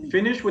good.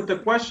 Finish with the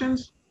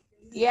questions?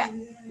 Yeah.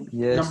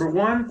 Yes. Number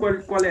 1,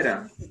 ¿cuál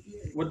era?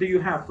 What do you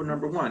have for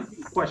number 1?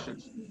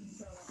 Questions.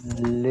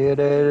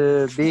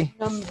 Letter B.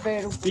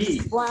 Number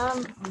B.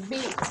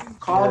 1B.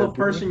 Call the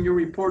person you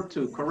report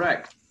to.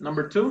 Correct.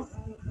 Number 2?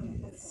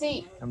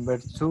 C. Number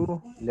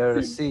 2,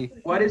 letter C.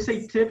 What is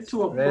a tip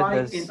to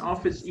apply in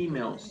office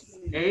emails?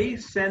 A,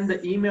 send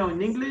the email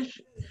in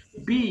English.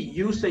 B,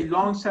 use a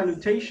long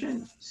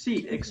salutation.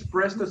 C,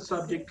 express the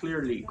subject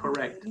clearly.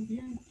 Correct.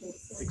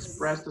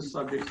 Express the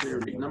subject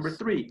clearly. Number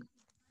 3,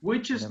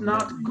 which is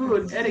not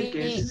good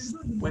etiquette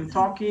when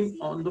talking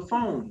on the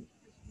phone?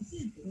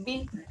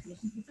 B.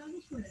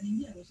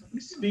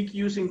 Speak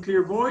using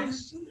clear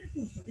voice.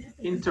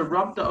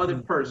 Interrupt the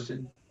other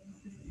person.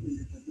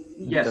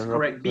 Yes,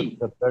 correct. B.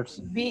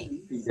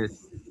 B.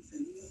 Yes.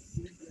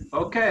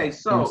 Okay,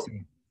 so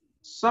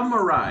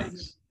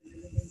summarize.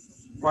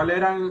 ¿Cuál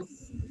eran?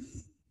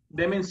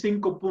 Deme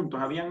 5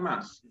 puntos. Habían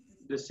más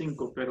de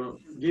 5, pero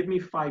give me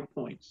 5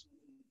 points.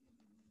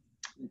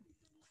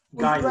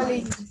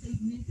 Guidelines.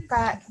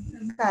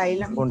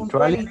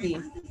 Punctuality.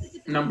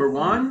 Number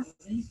 1.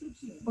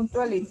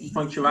 Punctuality.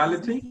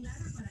 Punctuality.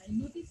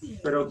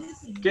 Pero,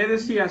 ¿qué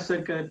decía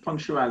acerca de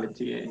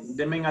punctuality?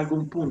 Deme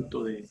algún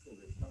punto de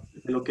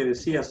lo que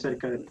decía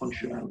acerca de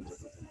punctuality.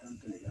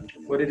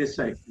 What did it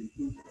say?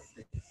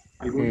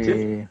 ¿Algún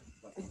tip?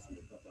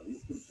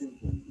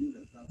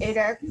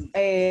 Era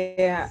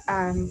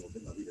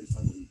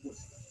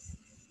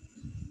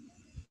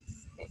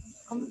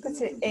 ¿cómo que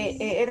se,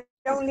 era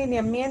un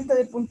lineamiento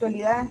de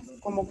puntualidad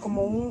como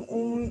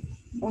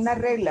una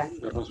regla.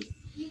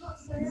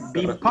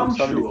 Be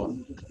punctual.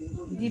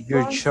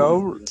 You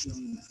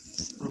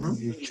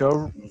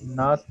should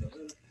not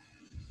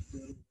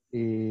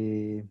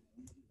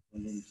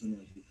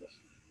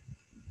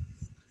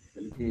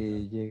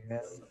Y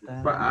llegar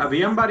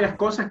Habían varias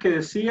cosas que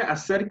decía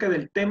acerca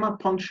del tema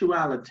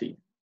punctuality,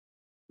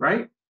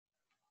 right?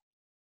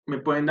 ¿Me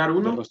pueden dar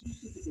uno?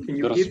 Can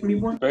you give me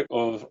one?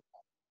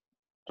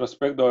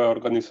 Respect the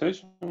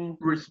organization.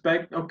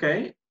 Respect,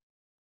 okay.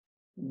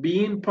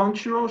 Being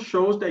punctual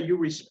shows that you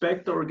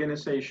respect the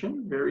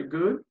organization. Very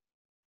good.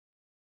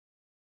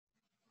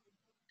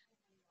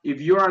 If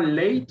you are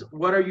late,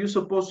 what are you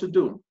supposed to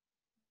do?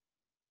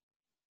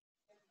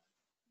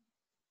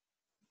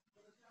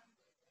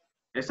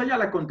 Esa ya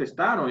la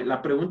contestaron.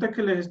 La pregunta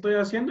que les estoy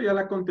haciendo ya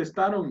la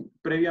contestaron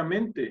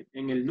previamente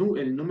en el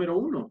número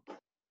 1.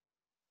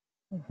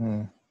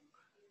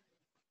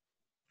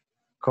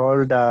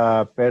 Call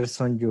the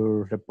person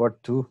you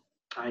report to.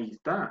 Ahí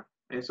está.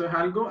 Eso es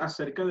algo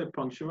acerca de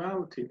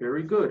punctuality.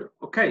 Very good.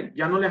 Okay,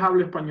 ya no les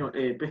hablo español,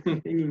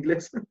 en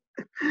inglés.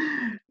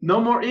 No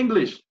more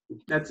English.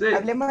 That's it.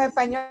 Hablemos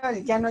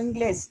español, ya no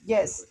inglés.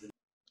 Yes.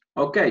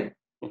 Okay.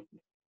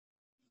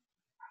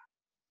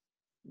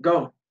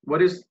 Go.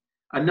 What is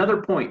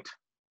another point?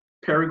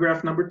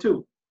 Paragraph number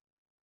 2.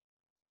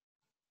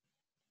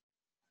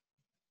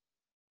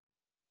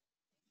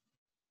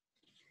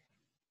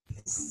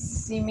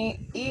 Si me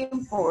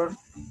import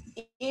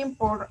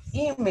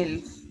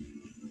emails.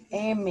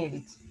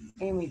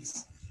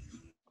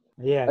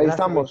 Yeah, Ahí gracias,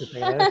 estamos. Vicky,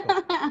 te agradezco.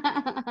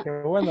 Qué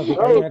bueno que Qué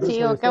también aquí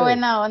chivo, con qué ustedes.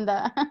 buena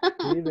onda.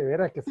 Sí, de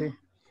veras que sí.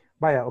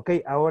 Vaya, ok,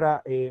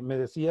 ahora me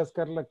decías,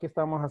 Carla, ¿qué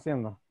estamos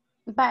haciendo?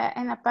 Vaya,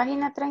 en la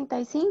página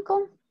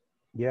 35.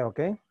 Yeah, ok.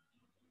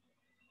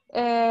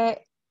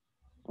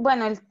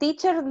 Bueno, el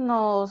teacher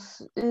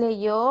nos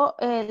leyó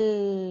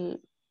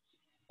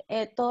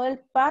todo el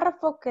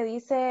párrafo que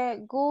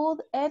dice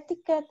good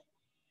etiquette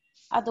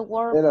at the El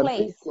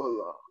workplace.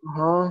 artículo.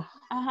 Ajá.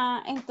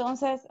 Ajá,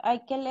 entonces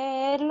hay que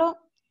leerlo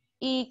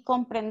y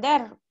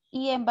comprender.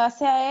 Y en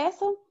base a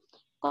eso,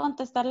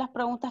 contestar las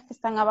preguntas que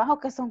están abajo,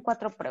 que son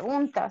 4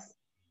 preguntas.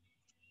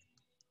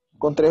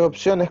 Con 3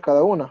 opciones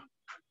cada una.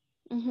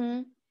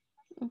 Ujú.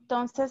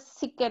 Entonces,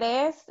 si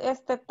querés,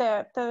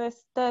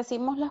 te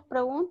decimos las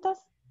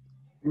preguntas.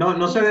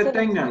 No se Y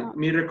detengan.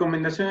 Mi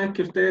recomendación es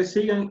que ustedes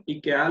sigan y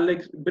que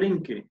Alex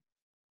brinque.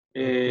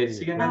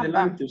 Sigan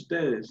adelante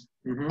ustedes.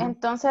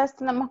 Entonces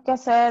tenemos que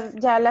hacer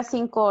ya las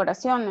 5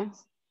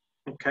 oraciones.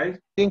 Okay.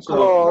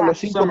 Los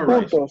 5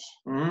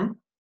 puntos.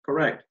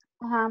 Correct.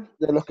 Ajá.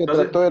 De los que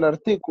Entonces, trató el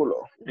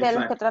artículo. De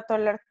los que trató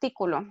el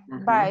artículo.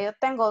 Vale, yo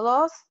tengo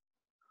 2.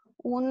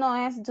 Uno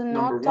es do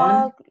not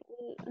talk.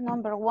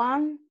 Number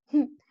 1.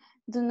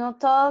 Do not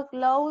talk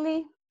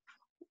loudly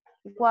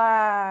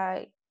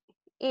while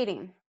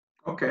eating.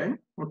 Okay.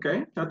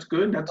 That's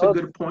good. That's a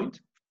good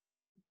point.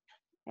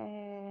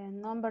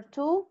 Number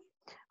 2.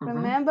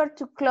 Remember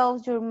to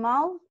close your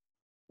mouth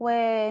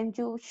when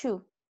you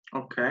chew.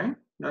 Okay.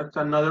 That's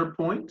another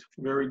point.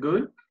 Very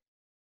good.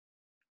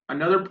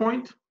 Another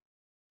point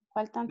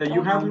that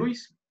you have,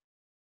 Luis?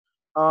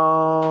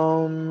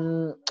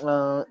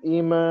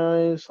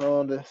 Emails,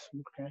 all this.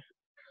 Okay.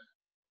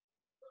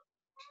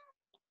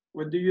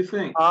 What do you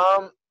think?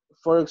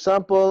 For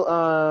example,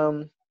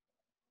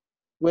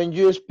 when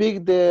you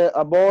speak,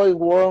 avoid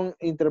wrong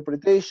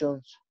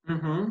interpretations.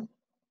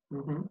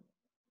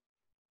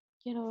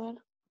 Quiero ver.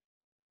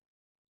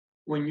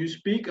 When you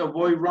speak,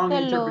 avoid wrong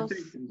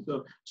interpretations.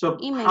 So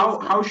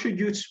how should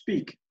you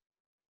speak?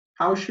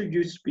 How should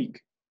you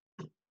speak?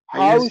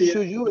 How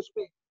should you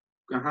speak?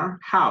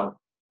 How?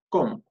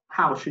 ¿Cómo?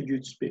 How should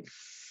you speak?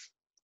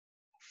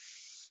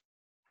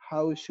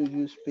 How should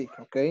you speak?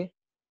 Okay.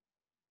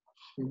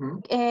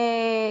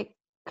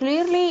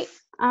 Clearly,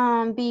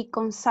 be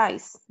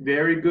concise.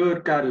 Very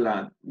good,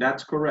 Carla.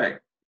 That's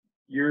correct.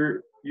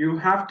 You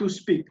have to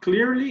speak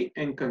clearly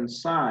and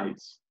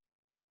concise.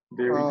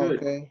 Very good.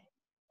 Okay.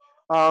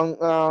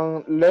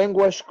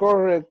 Language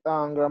correct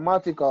and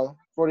grammatical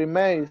for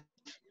emails.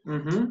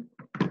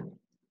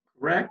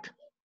 Correct.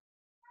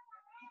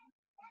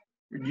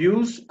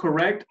 Use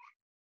correct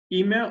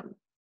email,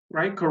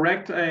 right?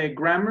 Correct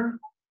grammar.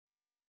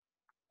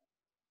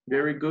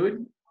 Very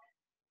good.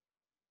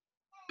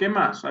 ¿Qué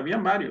más?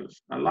 Habían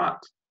varios, a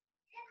lot.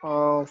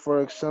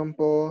 For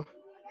example,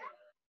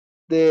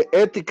 the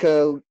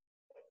etiquette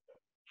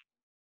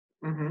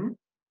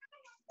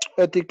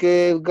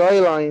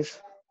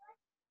guidelines.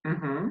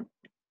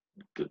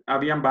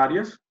 Habían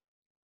varias.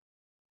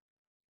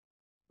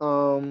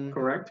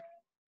 Correct.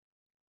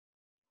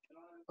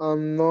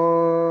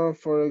 No,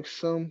 for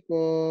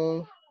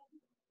example,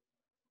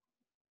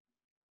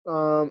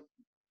 se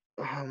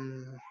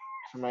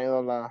me ha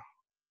ido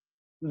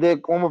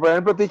como por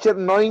ejemplo, teacher,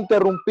 no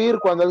interrumpir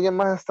cuando alguien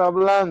más está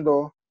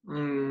hablando,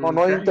 o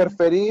no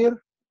interferir.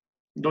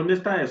 ¿Dónde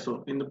está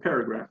eso? In the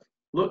paragraph.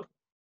 Look.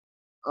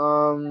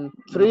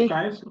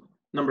 3.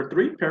 Number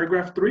 3,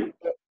 paragraph 3.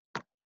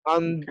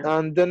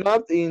 And do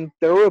not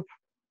interrupt.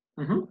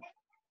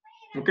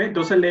 Okay,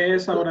 entonces lee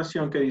esa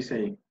oración que dice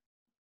ahí.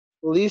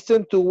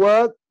 Listen to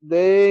what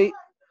they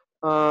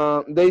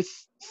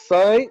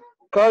say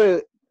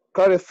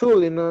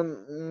carefully,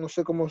 no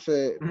sé cómo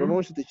se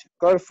pronuncia, teacher.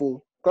 Carefully.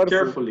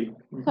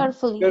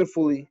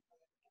 Carefully.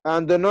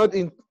 And do not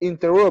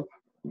interrupt.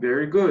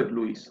 Very good,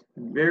 Luis.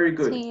 Very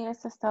good. Sí,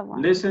 esa está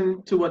buena.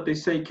 Listen to what they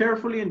say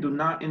carefully and do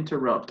not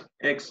interrupt.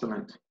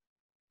 Excellent.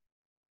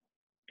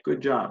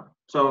 Good job.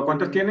 So,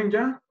 ¿cuántas tienen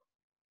ya?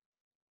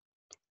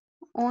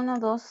 1,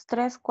 2,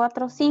 3,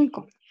 4, 5.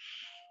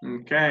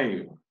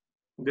 Okay.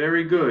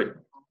 Very good.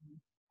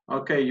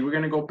 Okay, we're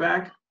going to go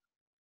back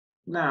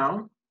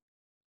now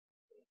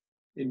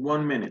in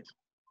 1 minute.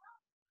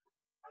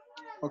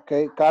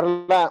 Okay,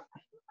 Carla.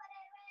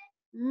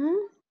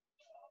 ¿Mm?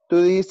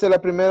 Tú dijiste la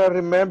primera,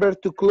 remember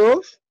to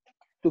close.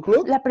 To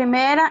close? La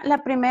primera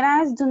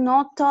es do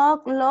not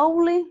talk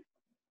loudly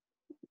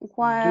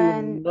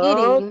when do not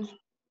eating.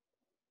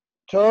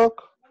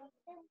 Talk.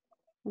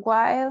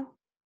 While.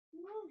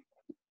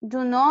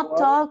 Do not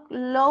talk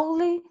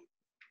loudly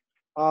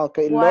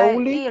Okay, while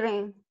lowly.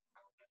 eating.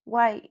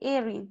 While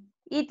eating.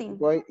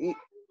 While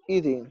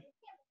eating.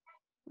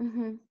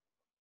 Uh-huh.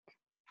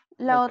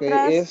 La Okay,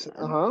 otra es,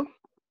 ajá.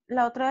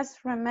 la otra es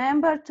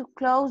remember to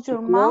close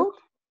your To mouth.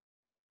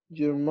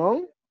 Your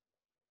mouth.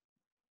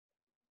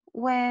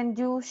 When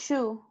you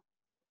chew.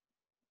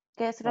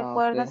 Que es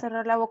recuerda Okay.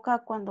 cerrar la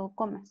boca cuando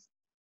comes.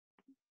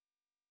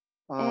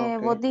 Okay.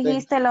 Vos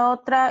dijiste la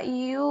otra,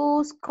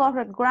 use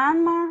correct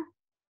grammar.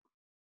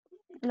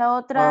 La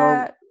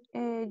otra,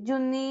 you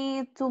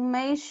need to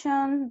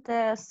mention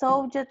the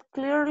subject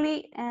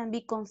clearly and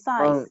be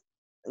concise.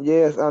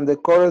 Yes, and the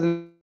correct.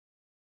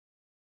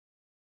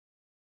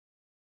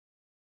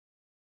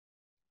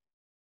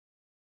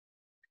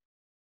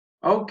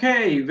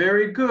 Okay,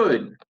 very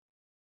good.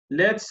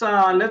 Let's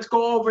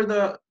go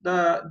over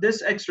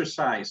this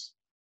exercise.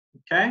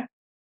 Okay.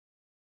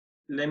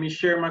 Let me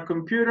share my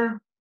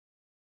computer.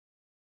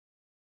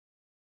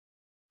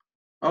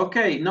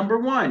 Okay, number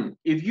 1,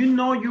 if you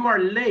know you are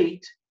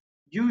late,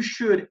 you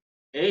should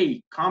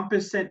A,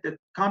 compensate the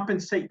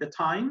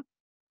time,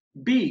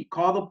 B,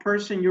 call the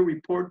person you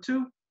report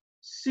to,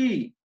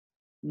 C,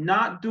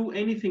 not do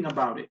anything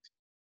about it.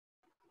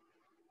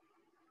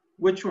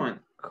 Which one?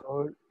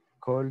 Call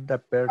the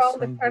person, Call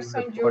the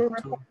person you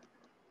report to.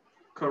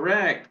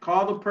 Correct.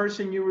 Call the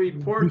person you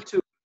report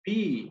to.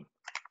 B.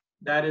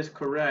 That is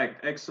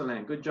correct.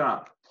 Excellent. Good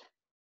job.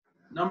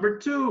 Number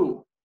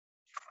 2.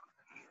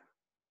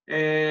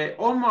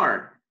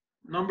 Omar.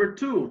 Number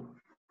 2.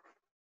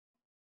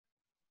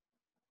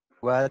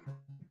 What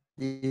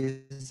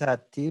is a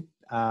tip?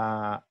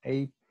 A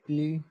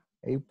play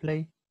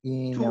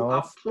in To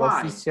of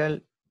apply. official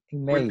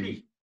email.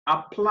 Repeat.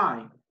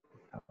 Apply.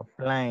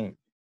 Applying.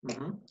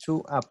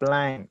 To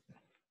apply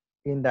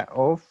in the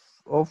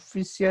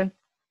official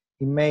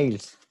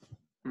emails.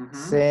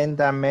 Send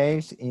the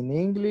mails in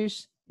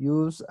English.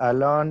 Use a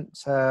long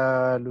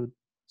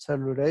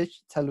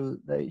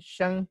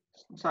salutation.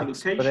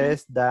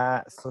 Express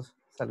the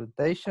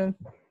salutation.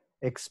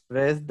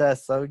 Express the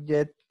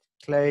subject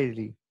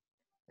clearly.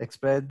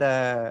 Express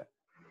the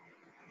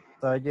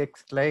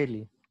subject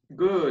clearly.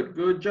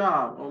 Good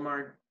job,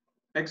 Omar.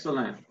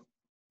 Excellent.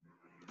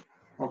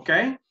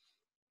 Okay.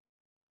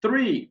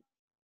 3.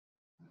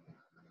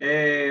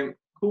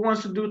 Who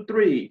wants to do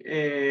 3?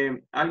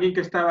 Alguien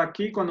que estaba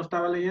aquí cuando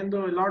estaba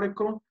leyendo el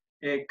article.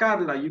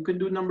 Carla, you can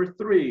do number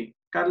 3.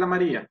 Carla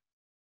María.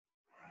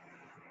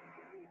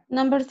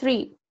 Number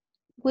 3,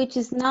 which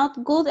is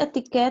not good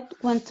etiquette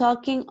when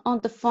talking on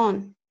the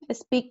phone.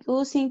 Speak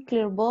using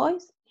clear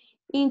voice.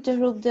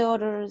 Interrupt the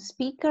other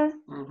speaker.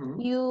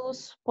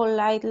 Use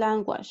polite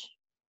language.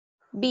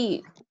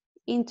 B,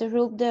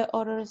 interrupt the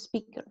other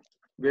speaker.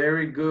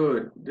 Very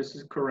good. This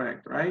is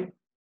correct, right?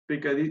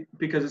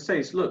 Because it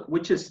says, look,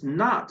 which is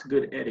not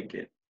good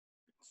etiquette.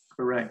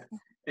 Correct.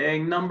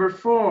 And number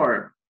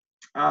 4,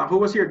 who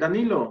was here?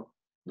 Danilo.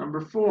 Number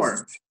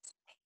 4.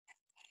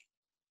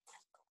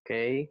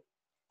 Okay.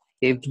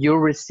 If you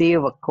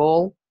receive a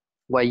call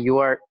while you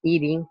are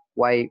eating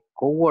by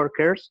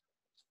coworkers,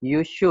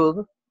 you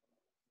should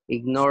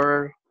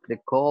ignore the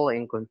call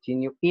and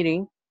continue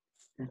eating.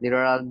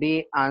 Literal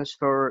B,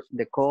 answer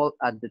the call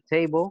at the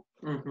table.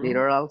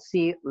 Literal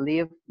C,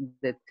 leave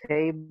the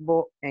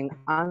table and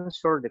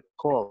answer the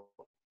call.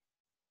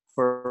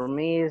 For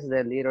me, is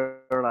the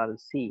literal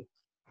C.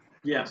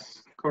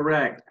 Yes,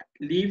 correct.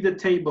 Leave the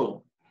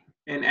table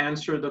and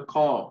answer the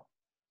call.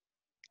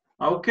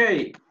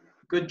 Okay,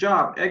 good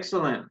job.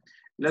 Excellent.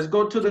 Let's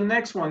go to the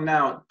next one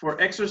now. For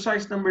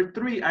exercise number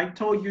 3, I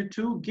told you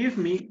to give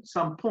me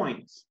some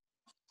points.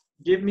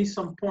 Give me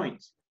some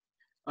points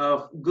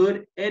of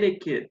good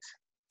etiquette.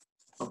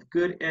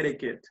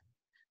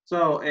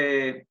 So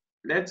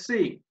let's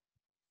see.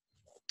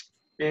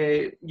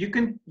 You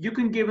can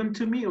give them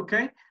to me,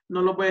 okay?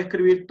 No lo voy a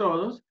escribir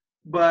todos,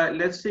 but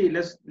let's see.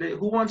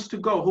 Who wants to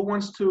go? Who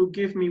wants to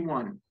give me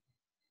one?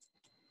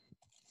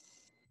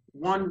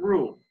 One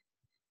rule.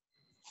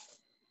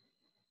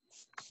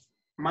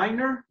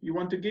 Minor, you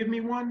want to give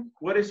me one?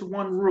 What is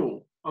one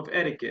rule of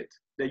etiquette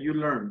that you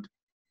learned?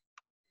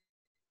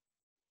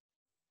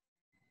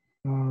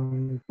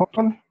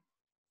 Punctual.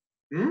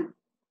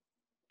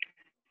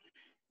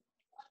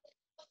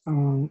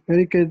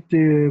 Etiquette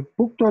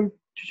punctual.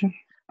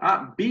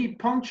 Be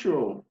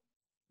punctual.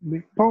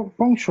 Be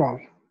punctual.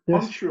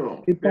 Yes.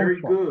 Punctual. Be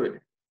Very punctual.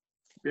 good.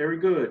 Very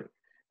good.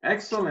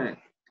 Excellent.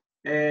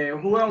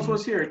 Who else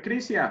was here?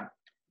 Crisia,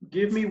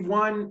 give me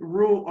one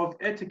rule of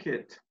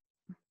etiquette.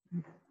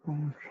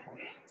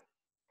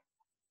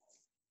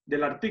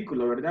 Del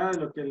artículo, ¿verdad?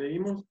 Lo que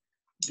leímos.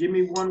 Give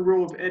me one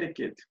rule of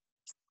etiquette.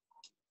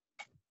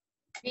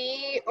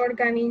 Be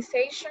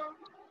organization.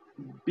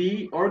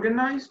 Be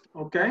organized,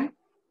 okay.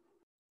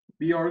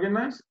 Be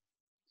organized.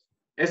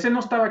 Ese no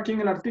estaba aquí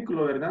en el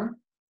artículo, ¿verdad?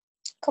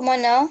 ¿Cómo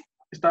no?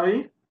 ¿Estaba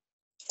ahí?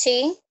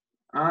 Sí.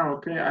 Ah,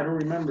 okay, I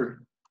don't remember.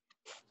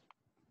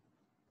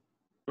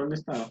 ¿Dónde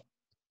estaba?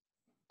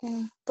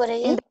 Por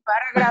ahí. In the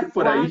paragraph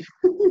Por ahí.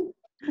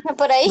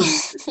 Por ahí.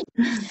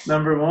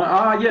 Number one.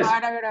 Ah, yes.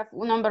 Paragraph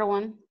number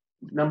one.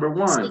 Number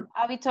one.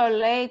 Habitual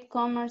late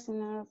commerce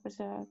in any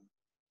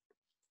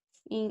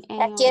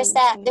Aquí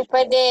está,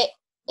 después de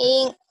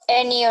in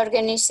any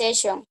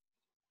organization.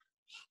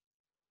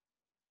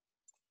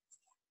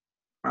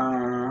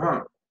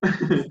 Uh-huh.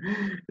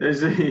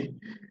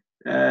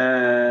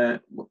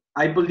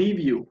 I believe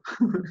you.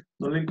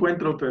 No lo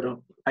encuentro,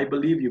 pero I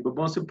believe you. But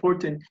most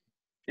important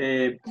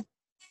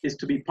is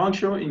to be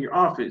punctual in your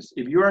office.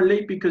 If you are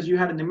late because you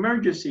had an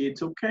emergency,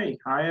 it's okay.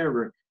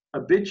 However,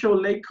 habitual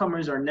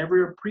latecomers are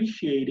never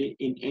appreciated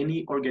in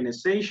any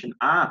organization.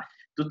 Ah,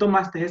 tú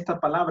tomaste esta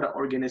palabra,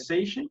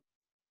 organization,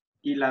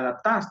 y la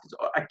adaptaste.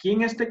 Aquí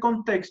en este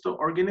contexto,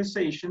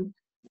 organization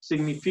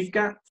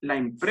significa la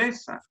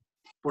empresa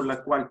por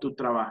la cual tú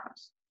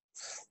trabajas.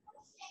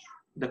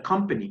 The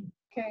company.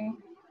 Okay.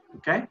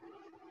 Okay?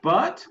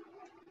 But,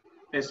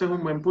 ese es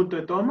un buen punto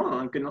de todo modo,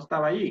 aunque no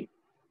estaba allí.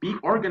 Be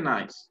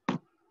organized,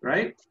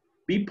 right?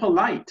 Be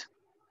polite.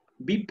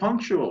 Be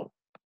punctual.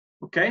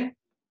 Okay?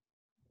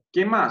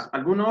 ¿Quién más?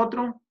 ¿Algún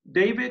otro?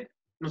 David,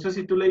 no sé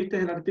si tú leíste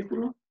el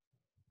artículo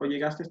o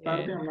llegaste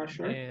tarde, I'm not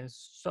sure.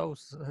 So,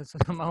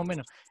 más o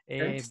menos.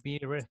 Okay. Be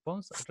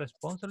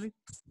responsible.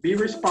 Be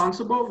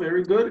responsible,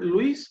 very good.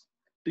 Luis,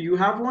 do you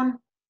have one?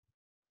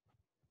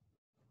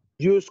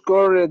 Use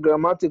correct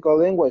grammatical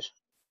language.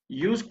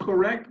 Use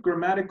correct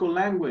grammatical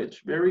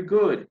language, very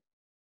good.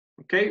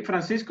 Okay,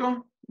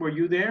 Francisco, were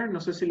you there? No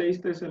sé si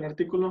leíste el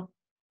artículo.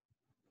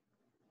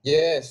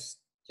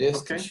 Yes, yes,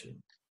 okay. teacher.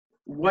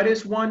 What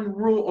is one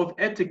rule of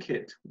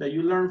etiquette that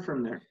you learned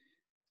from there?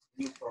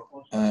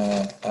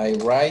 I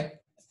write,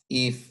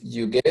 if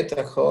you get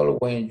a call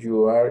when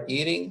you are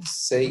eating,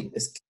 say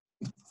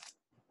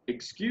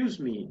excuse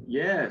me.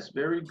 Yes,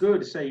 very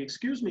good. Say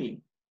excuse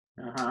me.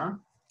 Uh-huh.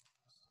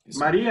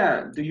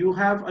 Maria, do you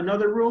have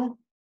another rule?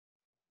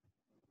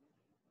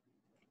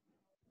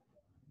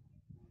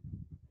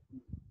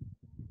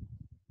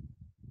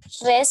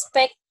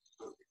 Respect.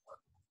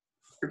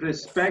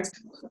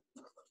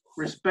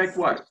 Respect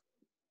what?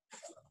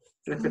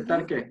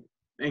 Respetar qué?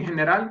 En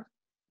general,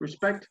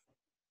 respect.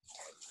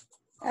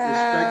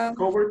 Respect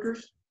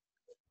coworkers.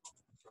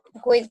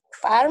 With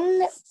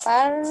partner,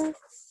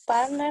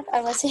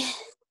 algo así.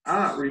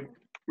 Ah,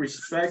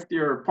 respect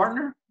your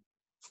partner.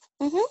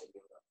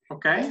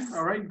 Okay,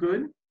 all right,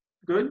 good,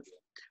 good.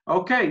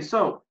 Okay,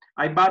 so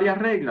hay varias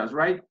reglas,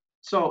 right?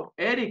 So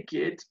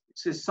etiquette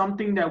is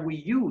something that we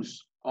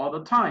use all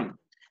the time.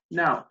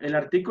 Now, el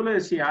artículo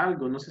decía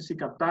algo, no sé si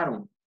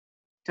captaron.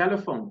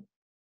 Telephone.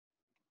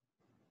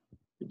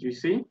 Did you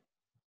see?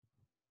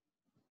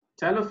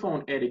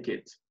 Telephone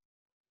etiquette.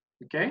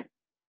 Okay?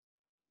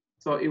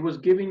 So it was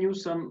giving you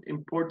some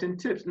important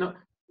tips. No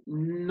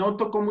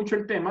tocó mucho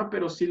el tema,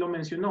 pero sí lo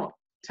mencionó.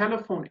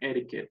 Telephone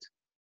etiquette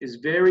is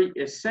very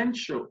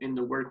essential in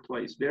the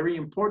workplace, very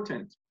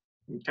important.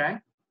 Okay?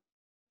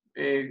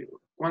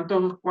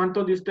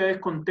 ¿Cuántos de ustedes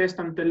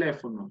contestan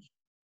teléfonos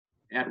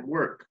at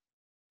work?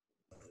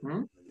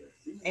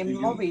 En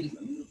móvil.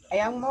 I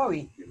am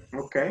móvil.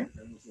 Okay.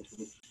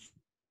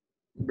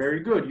 Very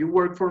good. You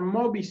work for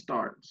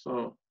Movistar,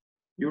 so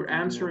you're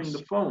answering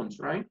the phones,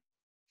 right?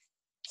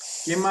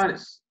 ¿Quién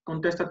más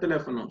contesta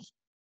teléfonos?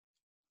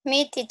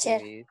 Me, teacher.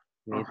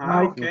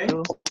 Ajá, okay.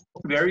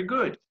 Very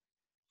good.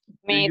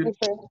 Me,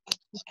 teacher.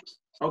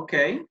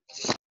 Okay.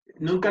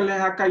 ¿Nunca les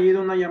ha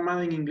caído una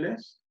llamada en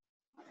inglés?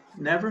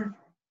 Never?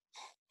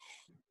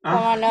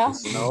 ¿Cómo no?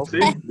 No. ¿Sí?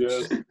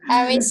 Yes.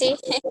 A mí sí.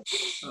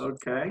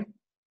 Okay.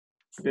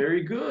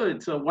 Very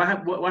good. So what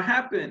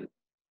happened?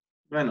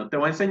 Bueno, te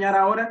voy a enseñar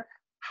ahora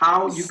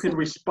how you can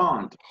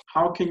respond.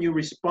 How can you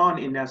respond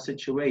in that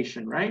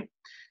situation, right?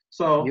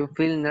 So you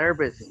feel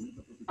nervous.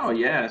 Oh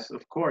yes,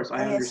 of course,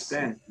 I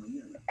understand.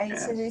 Ahí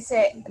se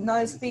dice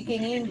no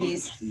speaking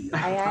English.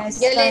 I am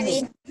Yo le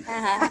di,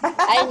 Spanish.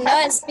 I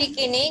know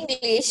speaking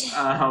English.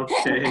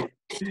 Okay.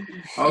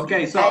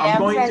 Okay, so I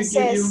I'm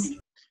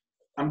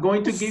am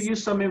going to give you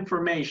some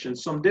information,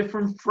 some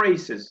different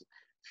phrases,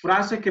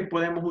 frases que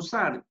podemos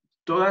usar.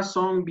 Todas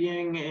son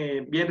bien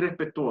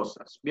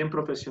respetuosas, bien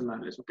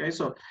profesionales. Okay,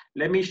 so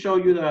let me show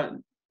you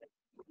the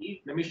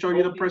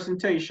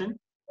presentation.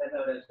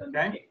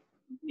 Okay.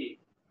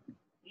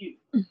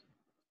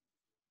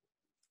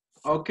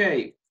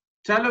 Okay,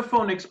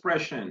 telephone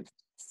expression.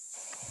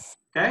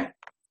 Okay,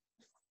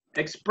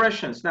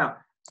 expressions. Now,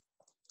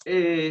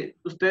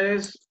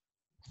 ustedes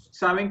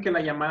saben que la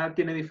llamada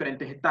tiene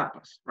diferentes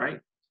etapas, right?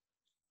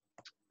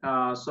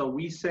 So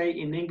we say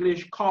in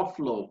English, call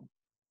flow.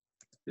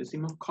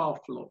 Decimos call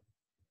flow.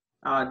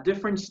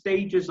 Different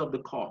stages of the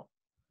call.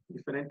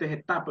 Diferentes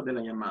etapas de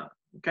la llamada,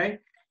 okay?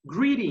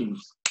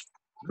 Greetings,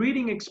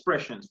 greeting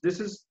expressions. This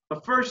is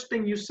the first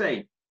thing you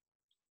say.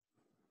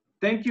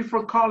 Thank you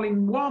for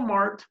calling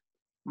Walmart.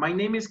 My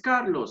name is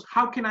Carlos.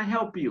 How can I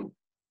help you?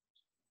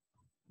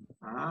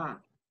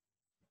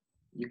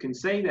 You can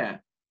say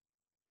that,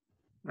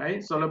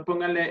 right? Solo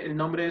póngale el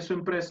nombre de su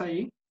empresa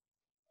ahí.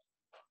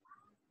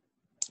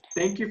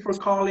 Thank you for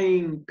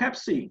calling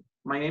Pepsi.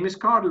 My name is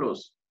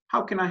Carlos.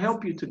 How can I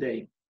help you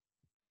today?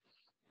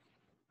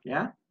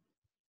 Yeah?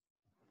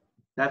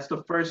 That's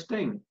the first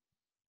thing.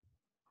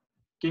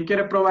 ¿Quién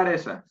quiere probar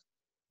esa?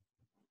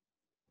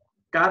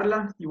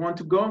 Carla, you want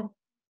to go?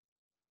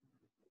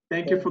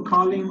 Thank you for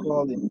calling.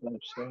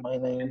 My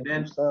name And is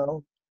then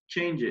Gustavo.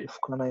 change it. How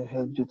can I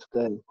help you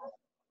today?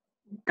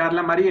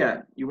 Carla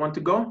Maria, you want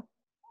to go?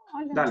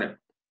 Dale.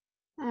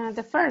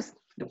 The first.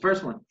 The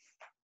first one.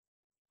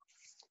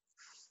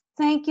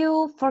 Thank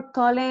you for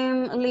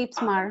calling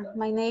Lipsmar.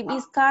 My name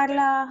is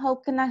Carla. How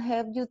can I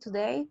help you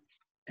today?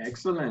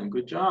 Excellent.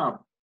 Good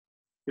job.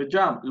 Good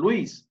job.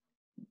 Luis,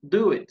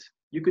 do it.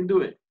 You can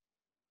do it.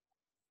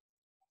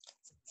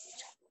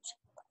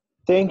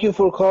 Thank you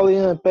for calling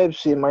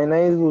Pepsi. My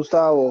name is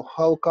Gustavo.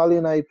 How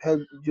can I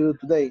help you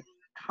today?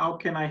 How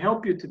can I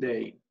help you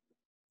today?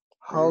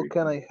 How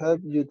can I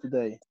help you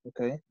today?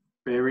 Okay.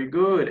 Very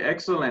good.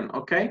 Excellent.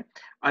 Okay.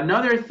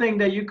 Another thing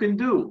that you can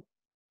do.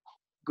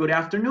 Good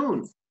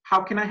afternoon.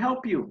 How can I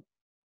help you?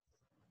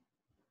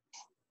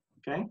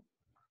 Okay.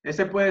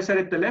 Ese puede ser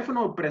el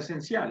teléfono o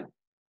presencial.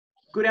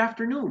 Good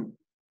afternoon.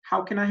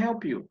 How can I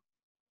help you?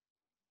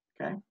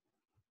 Okay.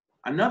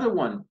 Another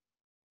one.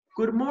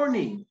 Good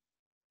morning.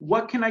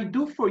 What can I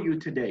do for you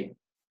today?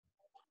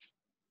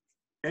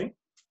 Okay.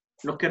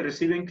 Los que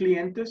reciben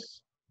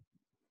clientes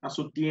a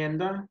su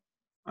tienda,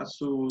 a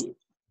su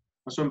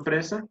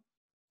empresa,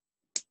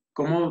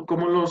 ¿cómo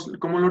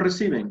lo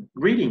reciben?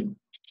 Greeting.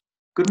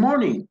 Good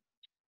morning.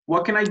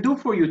 What can I do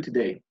for you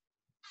today?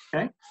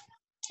 Okay.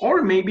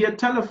 Or maybe a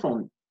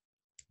telephone.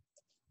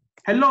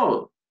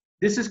 Hello,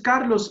 this is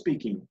Carlos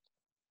speaking.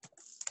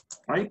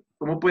 Right?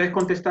 ¿Cómo puedes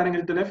contestar en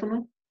el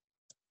teléfono?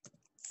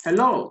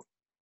 Hello,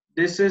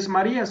 this is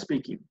Maria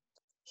speaking.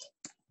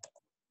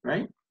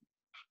 Right?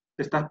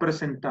 Te estás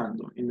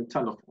presentando en el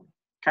teléfono.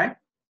 Okay.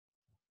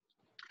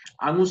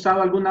 ¿Han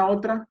usado alguna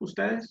otra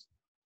ustedes?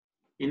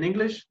 ¿En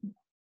English?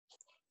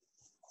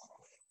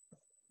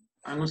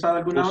 ¿Han usado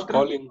alguna Who's otra?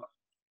 calling?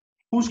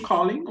 Who's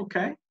calling?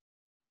 Okay.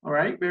 All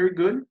right, very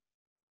good.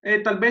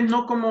 Tal vez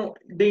no como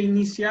de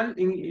inicial,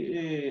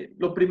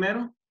 lo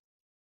primero,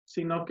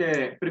 sino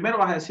que primero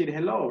vas a decir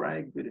hello,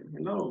 right?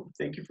 Hello,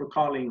 thank you for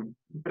calling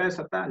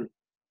empresa tal.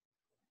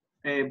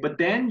 But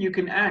then you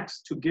can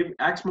ask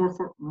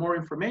more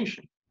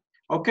information.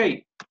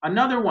 Okay,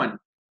 another one,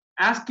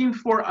 asking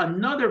for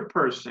another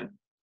person.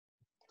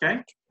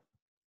 Okay.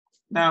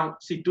 Now,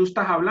 si tú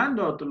estás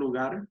hablando a otro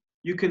lugar,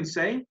 you can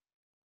say,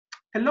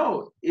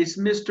 hello, is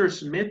Mr.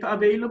 Smith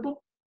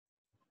available?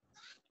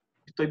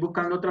 Estoy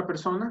buscando otra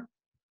persona.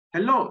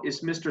 Hello,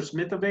 is Mr.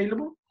 Smith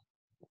available?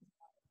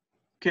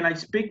 Can I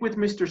speak with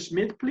Mr.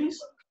 Smith,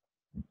 please?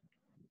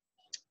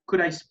 Could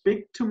I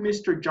speak to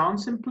Mr.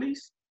 Johnson,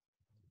 please?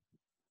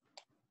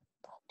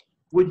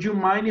 Would you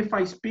mind if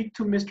I speak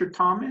to Mr.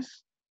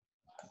 Thomas?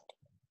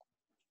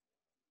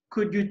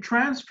 Could you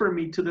transfer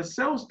me to the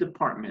sales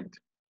department?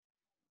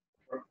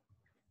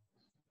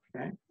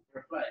 Okay.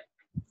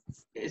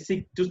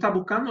 Si tú estás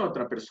buscando a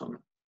otra persona.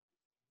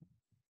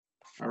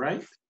 All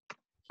right.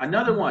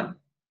 Another one,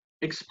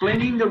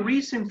 explaining the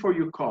reason for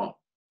your call.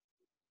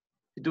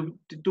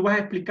 Tú vas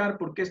a explicar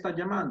por qué estás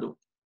llamando.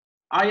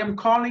 I am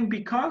calling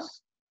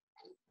because.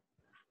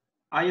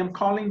 I am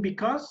calling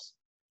because.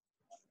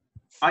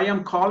 I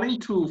am calling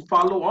to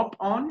follow up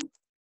on.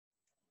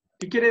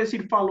 ¿Qué quiere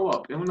decir follow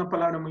up? Es una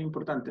palabra muy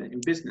importante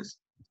en business.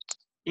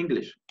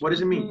 English. What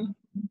does it mean?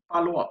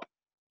 Follow up.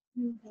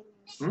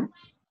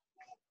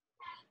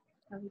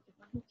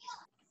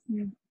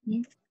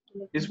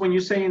 It's when you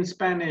say in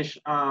Spanish,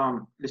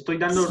 le estoy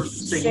dando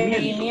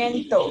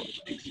seguimiento.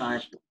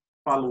 Exacto.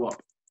 Follow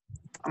up.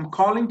 I'm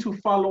calling to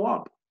follow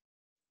up.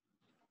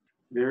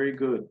 Very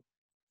good.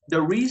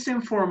 The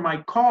reason for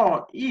my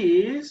call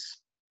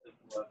is,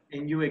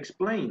 and you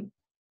explain.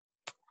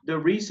 The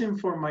reason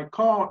for my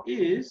call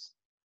is,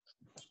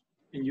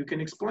 and you can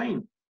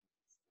explain.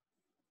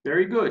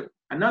 Very good.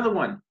 Another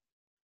one.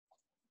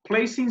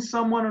 Placing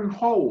someone on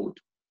hold.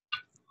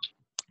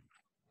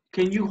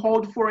 Can you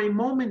hold for a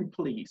moment,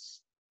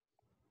 please?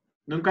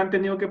 ¿Nunca han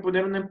tenido que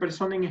poner una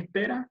persona en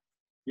espera?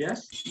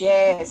 Yes?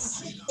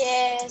 Yes.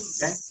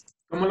 Yes. Okay.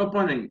 ¿Cómo lo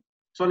ponen?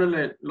 Solo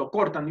lo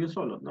cortan de un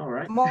solo, no,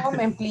 right?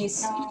 Moment,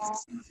 please.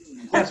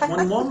 Yes,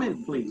 one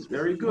moment, please.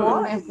 Very good.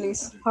 Moment,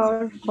 please.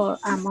 Hold for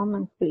a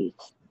moment, please.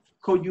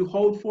 Could you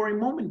hold for a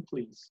moment,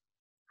 please?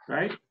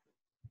 Right?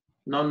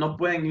 No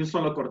pueden ni un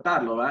solo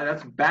cortarlo, right?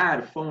 That's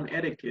bad phone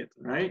etiquette,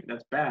 right?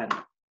 That's bad.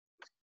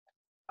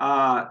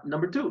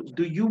 Number 2,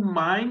 do you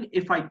mind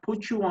if I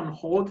put you on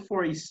hold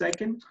for a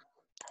second?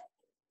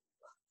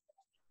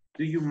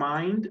 Do you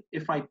mind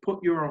if I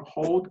put you on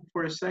hold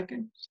for a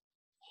second?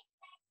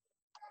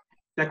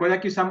 ¿Te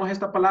acuerdas que usamos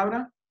esta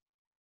palabra?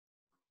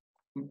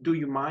 Do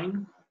you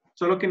mind?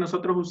 Solo que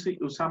nosotros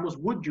usamos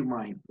would you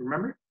mind,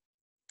 remember?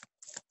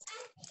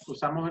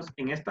 Usamos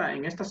en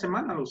esta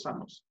semana lo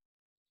usamos.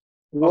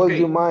 Would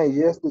you mind?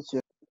 Yes,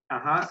 teacher.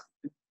 Ajá.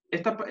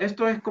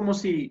 Esto es como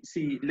si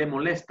le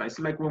molesta. It's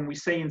like when we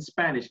say in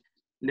Spanish,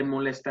 ¿le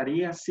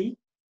molestaría si?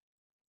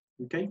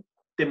 Okay.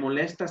 ¿Te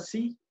molesta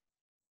si?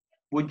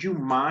 Would you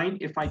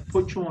mind if I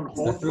put you on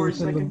hold for a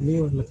second?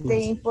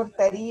 ¿Te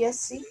importaría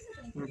si?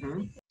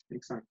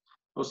 Exacto.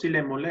 O si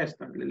le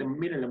molesta.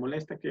 Mire, le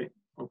molesta que.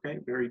 Okay,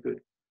 very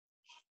good.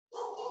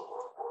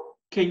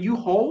 Can you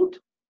hold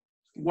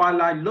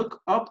while I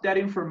look up that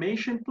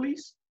information,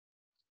 please?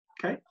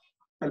 Okay.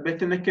 Tal vez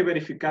tenés que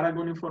verificar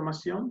alguna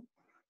información.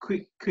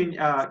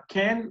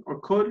 Can or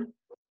could.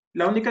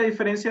 La única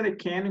diferencia de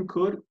can and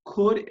could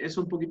es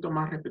un poquito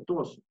más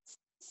respetuoso.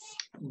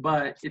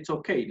 But it's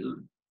okay.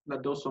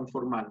 Las dos son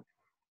formales.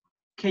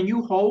 Can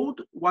you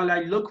hold while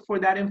I look for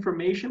that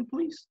information,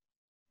 please?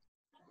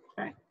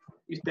 Okay.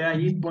 Y usted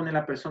ahí pone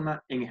la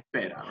persona en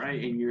espera,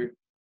 right? And you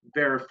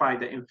verify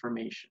the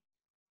information.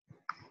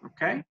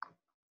 Okay.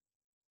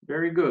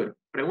 Very good.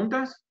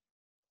 ¿Preguntas?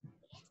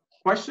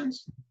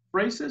 Questions?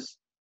 Phrases?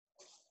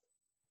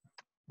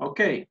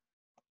 Okay.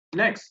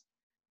 Next.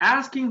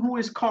 Asking who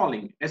is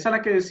calling. Esa es la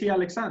que decía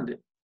Alexander.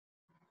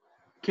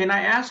 Can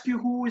I ask you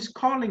who is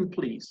calling,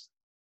 please?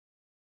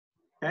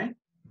 Okay.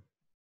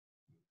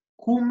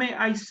 Who may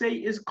I say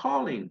is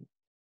calling?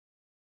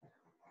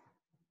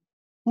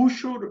 Who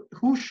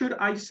should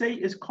I say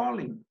is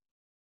calling?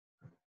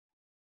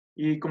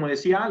 Y como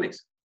decía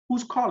Alex,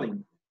 who's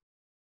calling?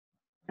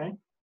 Okay.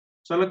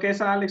 Solo que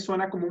esa Alex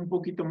suena como un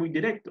poquito muy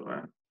directo.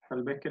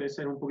 Tal vez quiere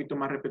ser un poquito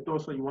más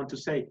respetuoso. You want to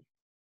say,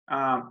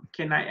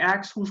 can I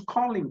ask who's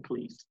calling,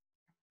 please?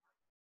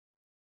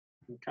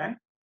 Okay.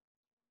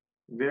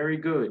 Very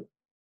good.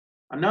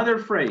 Another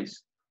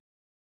phrase.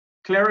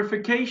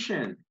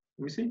 Clarification.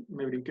 Let me see.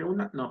 Me brinqué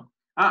una. No.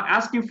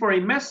 Asking for a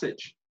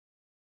message.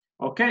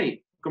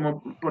 Okay.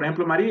 Como por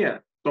ejemplo,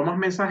 María, ¿tomas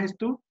mensajes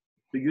tú?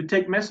 Do you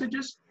take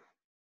messages?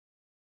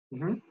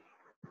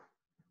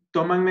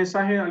 ¿Toman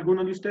mensaje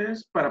alguno de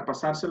ustedes para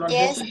pasárselo al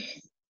jefe?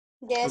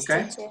 Yes,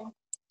 okay. teacher.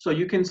 So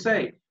you can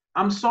say,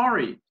 I'm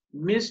sorry,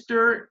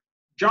 Mr.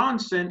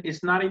 Johnson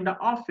is not in the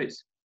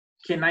office.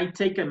 Can I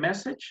take a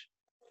message?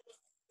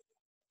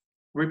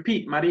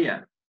 Repeat,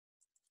 María.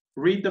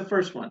 Read the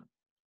first one.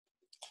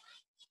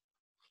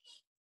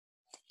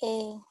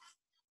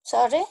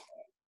 Sorry.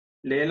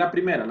 Lee la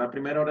primera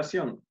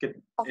oración, que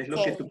es lo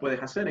que tú puedes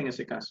hacer en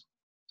ese caso.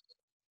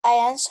 I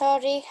am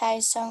sorry,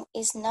 Harrison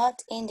is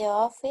not in the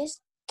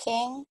office.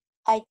 Can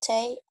I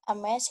take a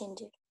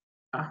messenger?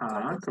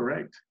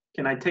 Correct.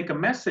 Can I take a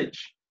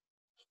message?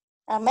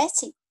 A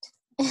message.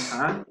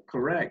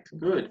 Correct.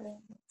 Good.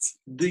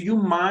 Do you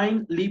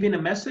mind leaving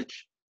a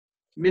message?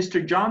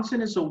 Mr.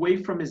 Johnson is away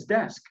from his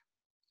desk.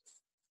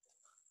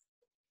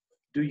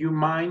 Do you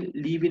mind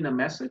leaving a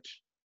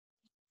message?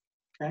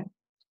 Okay.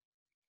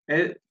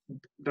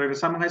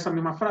 Regresamos a esa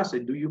misma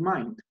frase. Do you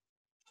mind?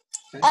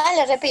 Okay.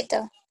 Le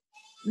repito.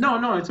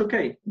 No, it's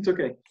okay. It's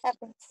okay.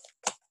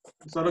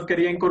 Solo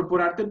quería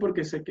incorporarte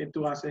porque sé que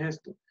tú haces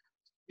esto.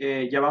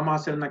 Ya vamos a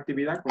hacer una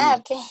actividad.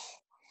 Okay.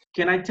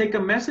 Can I take a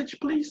message,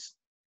 please?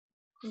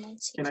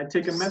 Can I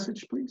take a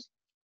message, please?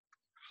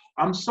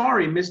 I'm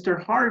sorry,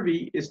 Mr.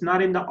 Harvey is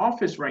not in the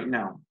office right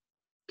now.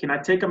 Can I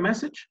take a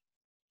message?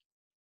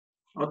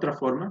 Otra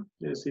forma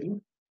de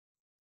decirlo.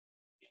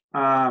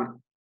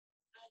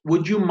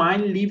 Would you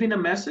mind leaving a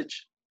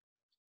message?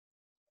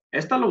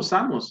 Esta lo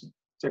usamos.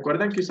 ¿Se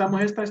acuerdan que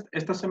usamos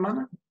esta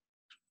semana?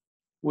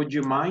 Would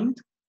you mind?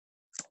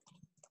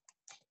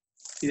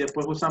 Y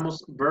después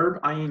usamos verb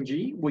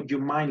ing. Would you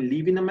mind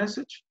leaving a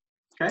message?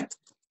 Okay.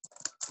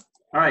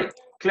 All right.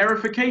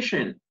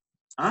 Clarification.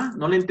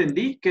 No le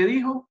entendí. ¿Qué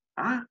dijo?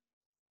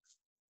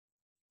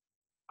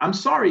 I'm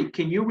sorry.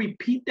 Can you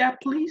repeat that,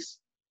 please?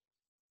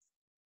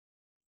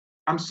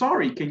 I'm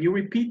sorry. Can you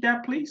repeat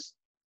that, please?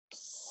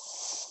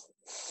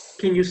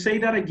 Can you say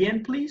that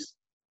again, please?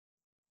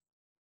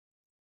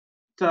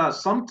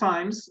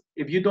 Sometimes,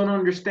 if you don't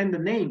understand the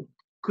name,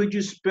 could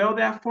you spell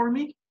that for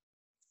me?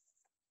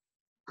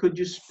 Could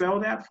you spell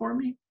that for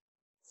me?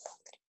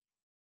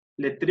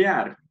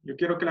 Letrear. Yo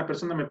quiero que la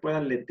persona me pueda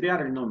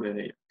letrear el nombre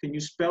de ella. Can you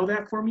spell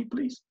that for me,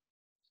 please?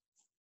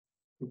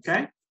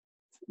 Okay.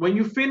 When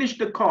you finish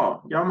the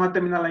call, ya vamos a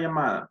terminar la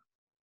llamada.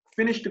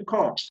 Finish the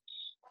call.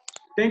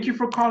 Thank you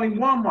for calling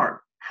Walmart.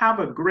 Have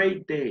a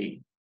great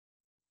day.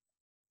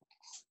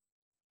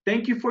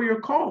 Thank you for your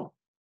call.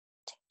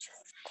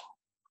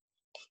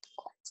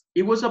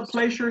 It was a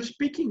pleasure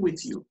speaking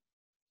with you.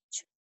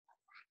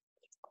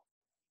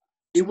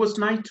 It was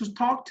nice to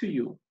talk to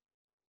you.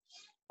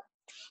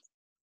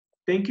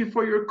 Thank you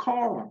for your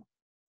call.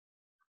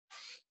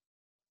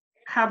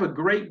 Have a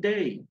great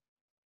day.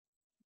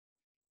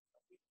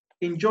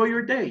 Enjoy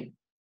your day.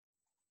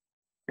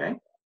 Okay?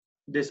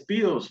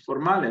 despidos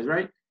formales,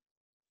 right?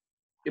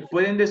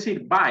 Pueden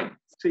decir bye,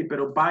 sí,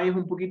 pero bye es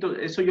un poquito,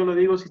 eso yo lo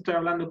digo si estoy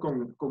hablando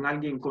con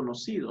alguien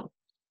conocido.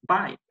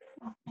 Bye.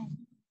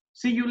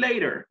 See you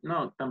later.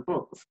 No,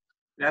 tampoco.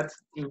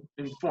 That's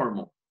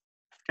informal.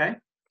 Okay?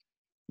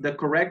 The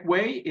correct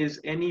way is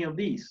any of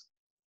these.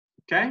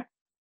 Okay?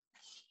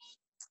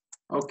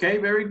 Okay,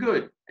 very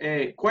good.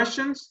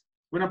 Questions?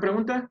 ¿Una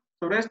pregunta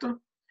sobre esto?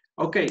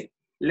 Okay,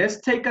 let's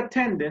take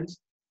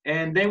attendance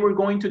and then we're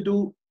going to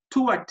do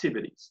 2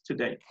 activities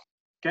today.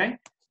 Okay?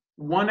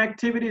 One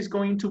activity is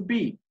going to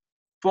be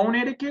phone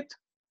etiquette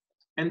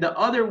and the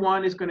other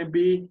one is going to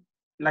be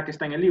la que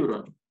está en el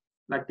libro,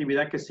 la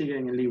actividad que sigue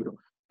en el libro.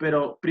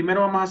 Pero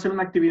primero vamos a hacer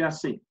una actividad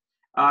así.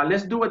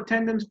 Let's do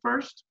attendance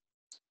first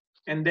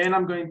and then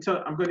I'm going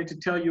to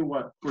tell you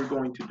what we're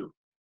going to do.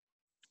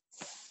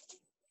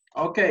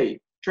 Okay,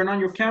 turn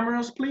on your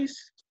cameras, please.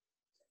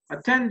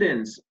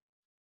 Attendance.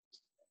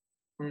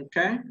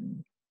 Okay.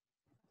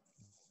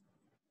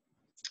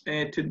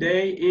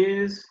 Today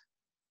is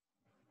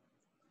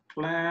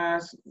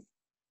class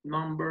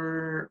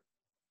number,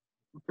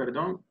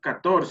 14.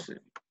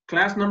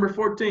 Class number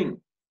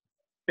 14.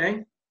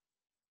 Okay.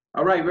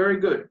 All right, very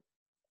good.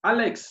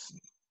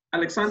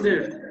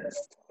 Alexander.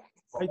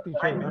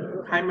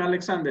 Jaime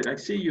Alexander, I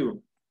see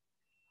you.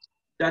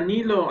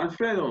 Danilo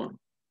Alfredo.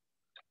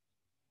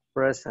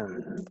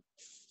 Present.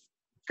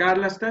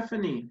 Carla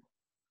Stephanie.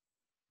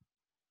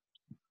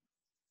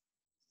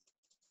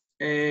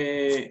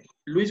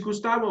 Luis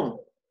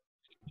Gustavo.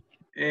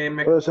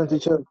 Present,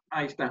 teacher.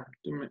 Ahí está.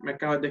 Tú me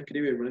acabas de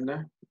escribir,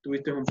 ¿verdad?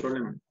 Tuviste un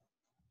problema.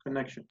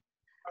 Connection.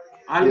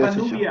 Alba Yes,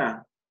 teacher.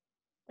 Nubia.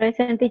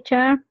 Present,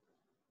 teacher.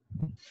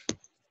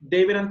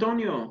 David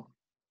Antonio.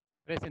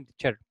 Present,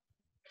 teacher.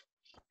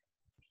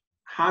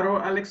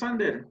 Harold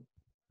Alexander.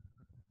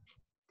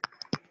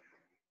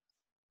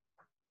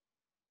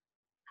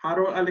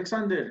 Harold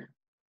Alexander.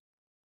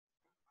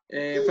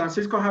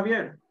 Francisco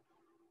Javier.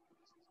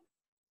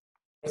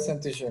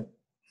 Present, teacher.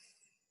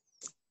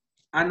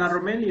 Ana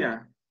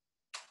Romelia.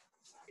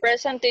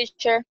 Present,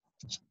 teacher.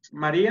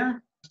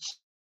 María.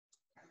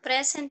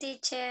 Present,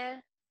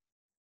 teacher.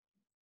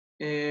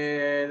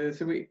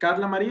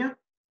 Carla María.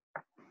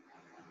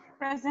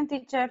 Present,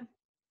 teacher.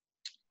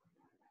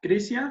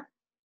 Crisia.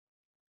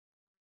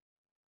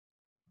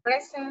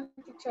 Present,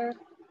 teacher.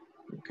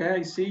 Okay,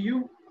 I see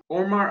you.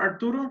 Omar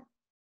Arturo.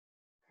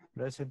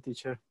 Present,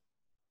 teacher.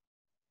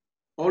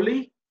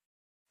 Oli.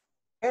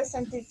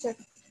 Present, teacher.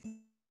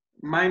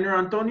 Minor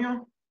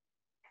Antonio.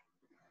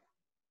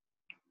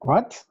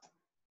 What?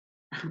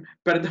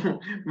 Perdón,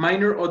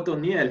 Minor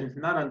Otoniel,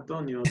 not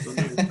Antonio.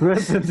 Otoniel.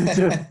 Present,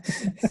 teacher.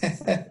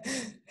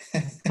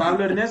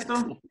 Pablo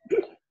Ernesto.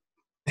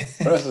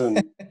 Present.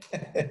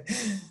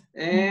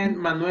 And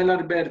Manuel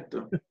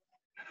Alberto.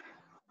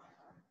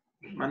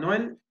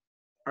 Manuel,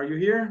 are you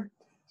here?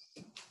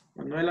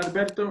 Manuel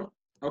Alberto.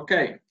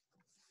 Okay.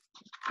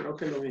 Creo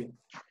que lo vi.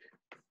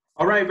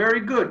 All right,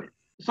 very good.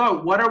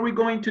 So, what are we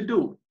going to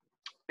do?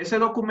 Ese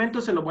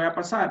documento se lo voy a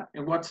pasar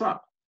en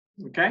WhatsApp.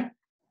 Okay.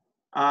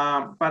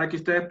 Para que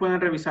ustedes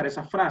puedan revisar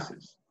esas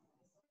frases.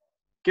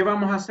 ¿Qué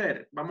vamos a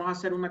hacer? Vamos a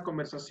hacer una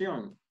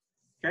conversación.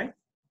 Okay.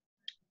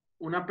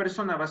 Una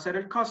persona va a ser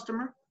el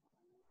customer.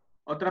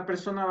 Otra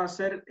persona va a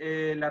ser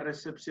la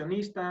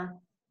recepcionista.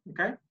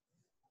 Okay.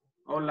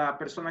 O la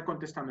persona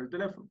contestando el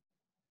teléfono.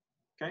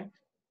 Okay.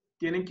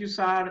 Tienen que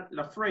usar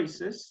las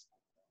phrases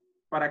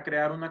para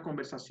crear una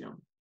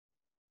conversación.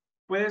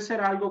 Puede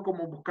ser algo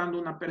como buscando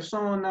una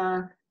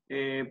persona,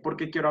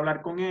 porque quiero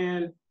hablar con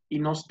él y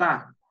no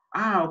está.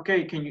 Ah, ok,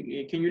 can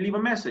you leave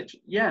a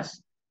message?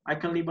 Yes, I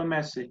can leave a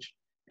message.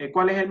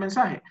 ¿Cuál es el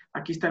mensaje?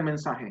 Aquí está el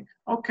mensaje.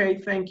 Ok,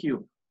 thank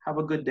you. Have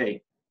a good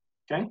day.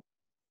 Ok.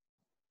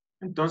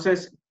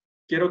 Entonces,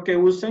 quiero que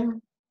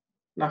usen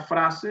las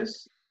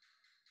frases.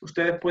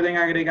 Ustedes pueden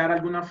agregar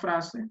alguna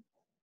frase.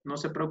 No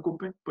se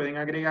preocupen, pueden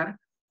agregar.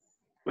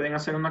 Pueden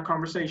hacer una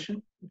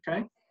conversation. Ok.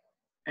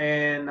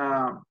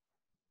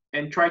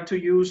 And try to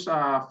use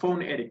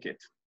phone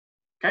etiquette.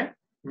 Okay.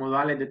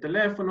 Modales de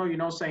teléfono, you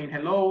know, saying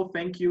hello,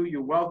 thank you,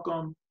 you're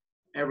welcome,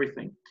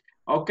 everything.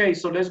 Okay,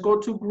 so let's go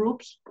to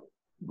groups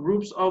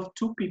of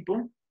 2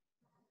 people.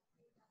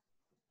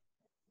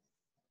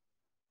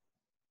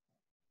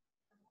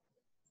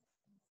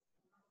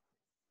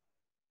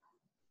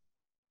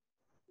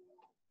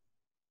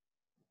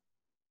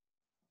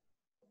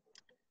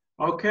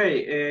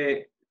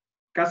 Okay,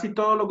 casi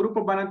todos los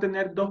grupos van a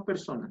tener 2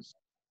 personas.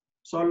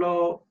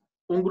 Solo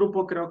un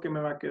grupo creo que me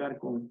va a quedar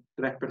con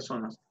 3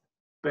 personas.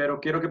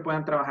 Pero quiero que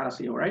puedan trabajar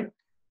así, all right?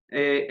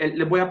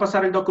 Les voy a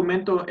pasar el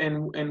documento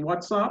en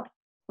WhatsApp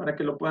para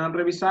que lo puedan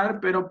revisar,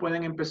 pero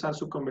pueden empezar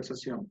su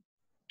conversación.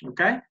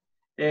 Okay?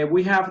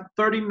 We have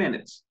 30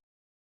 minutes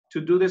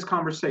to do this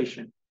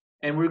conversation,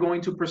 and we're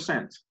going to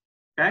present.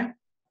 Okay?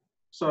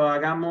 So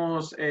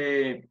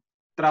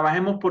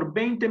trabajemos por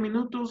 20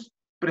 minutos,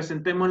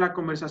 presentemos la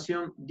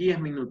conversación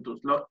 10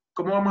 minutos.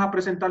 ¿Cómo vamos a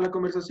presentar la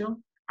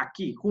conversación?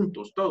 Aquí,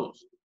 juntos,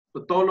 todos.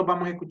 Todos los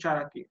vamos a escuchar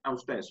aquí, a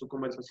ustedes, su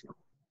conversación.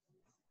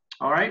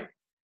 All right.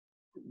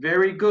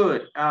 Very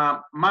good.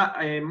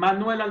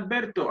 Manuel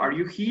Alberto, are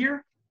you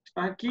here?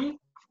 ¿Estás aquí?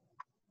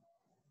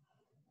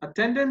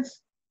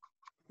 Attendance?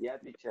 Yeah,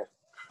 teacher.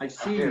 I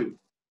see you.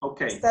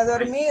 Okay. Está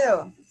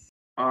dormido.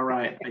 All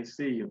right, I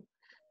see you.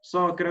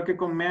 So creo que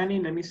con Manny,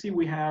 let me see,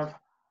 we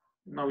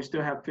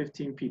still have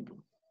 15 people.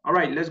 All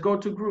right, let's go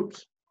to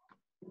groups.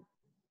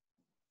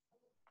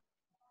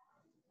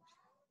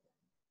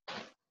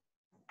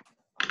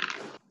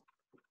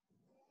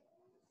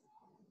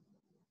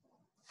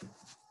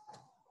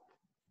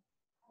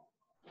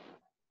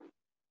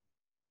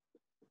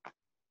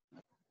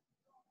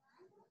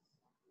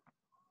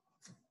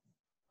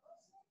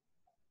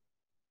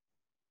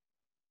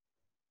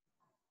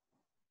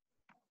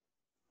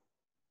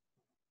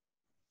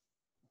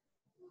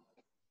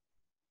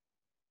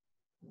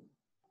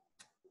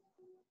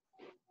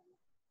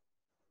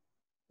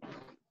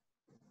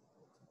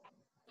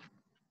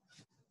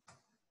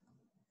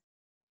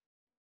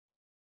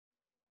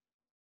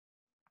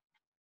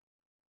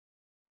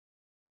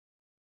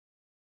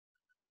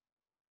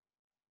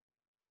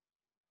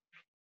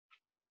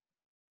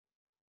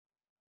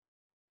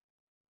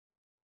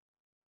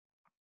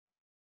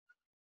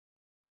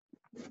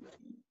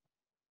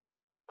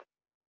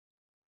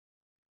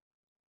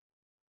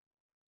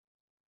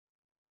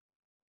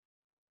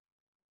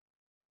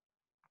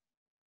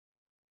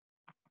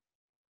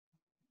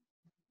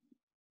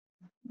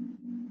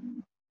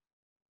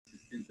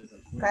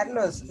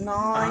 Carlos,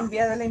 no ha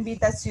enviado la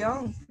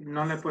invitación.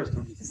 No le he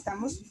puesto.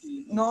 Estamos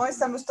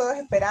todos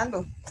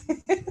esperando.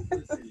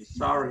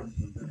 Sorry.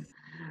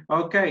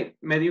 Ok,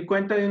 me di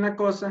cuenta de una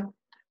cosa.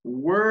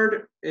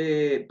 Word,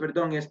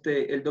 perdón,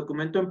 el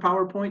documento en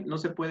PowerPoint no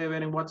se puede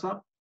ver en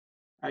WhatsApp.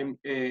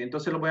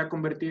 Entonces lo voy a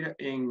convertir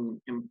en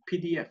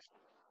PDF.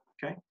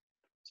 Ok.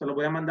 Se lo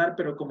voy a mandar,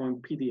 pero como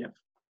en PDF.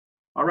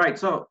 All right,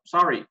 so,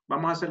 sorry.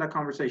 Vamos a hacer la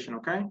conversation,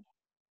 ok?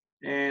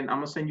 And I'm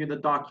going to send you the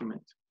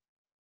document.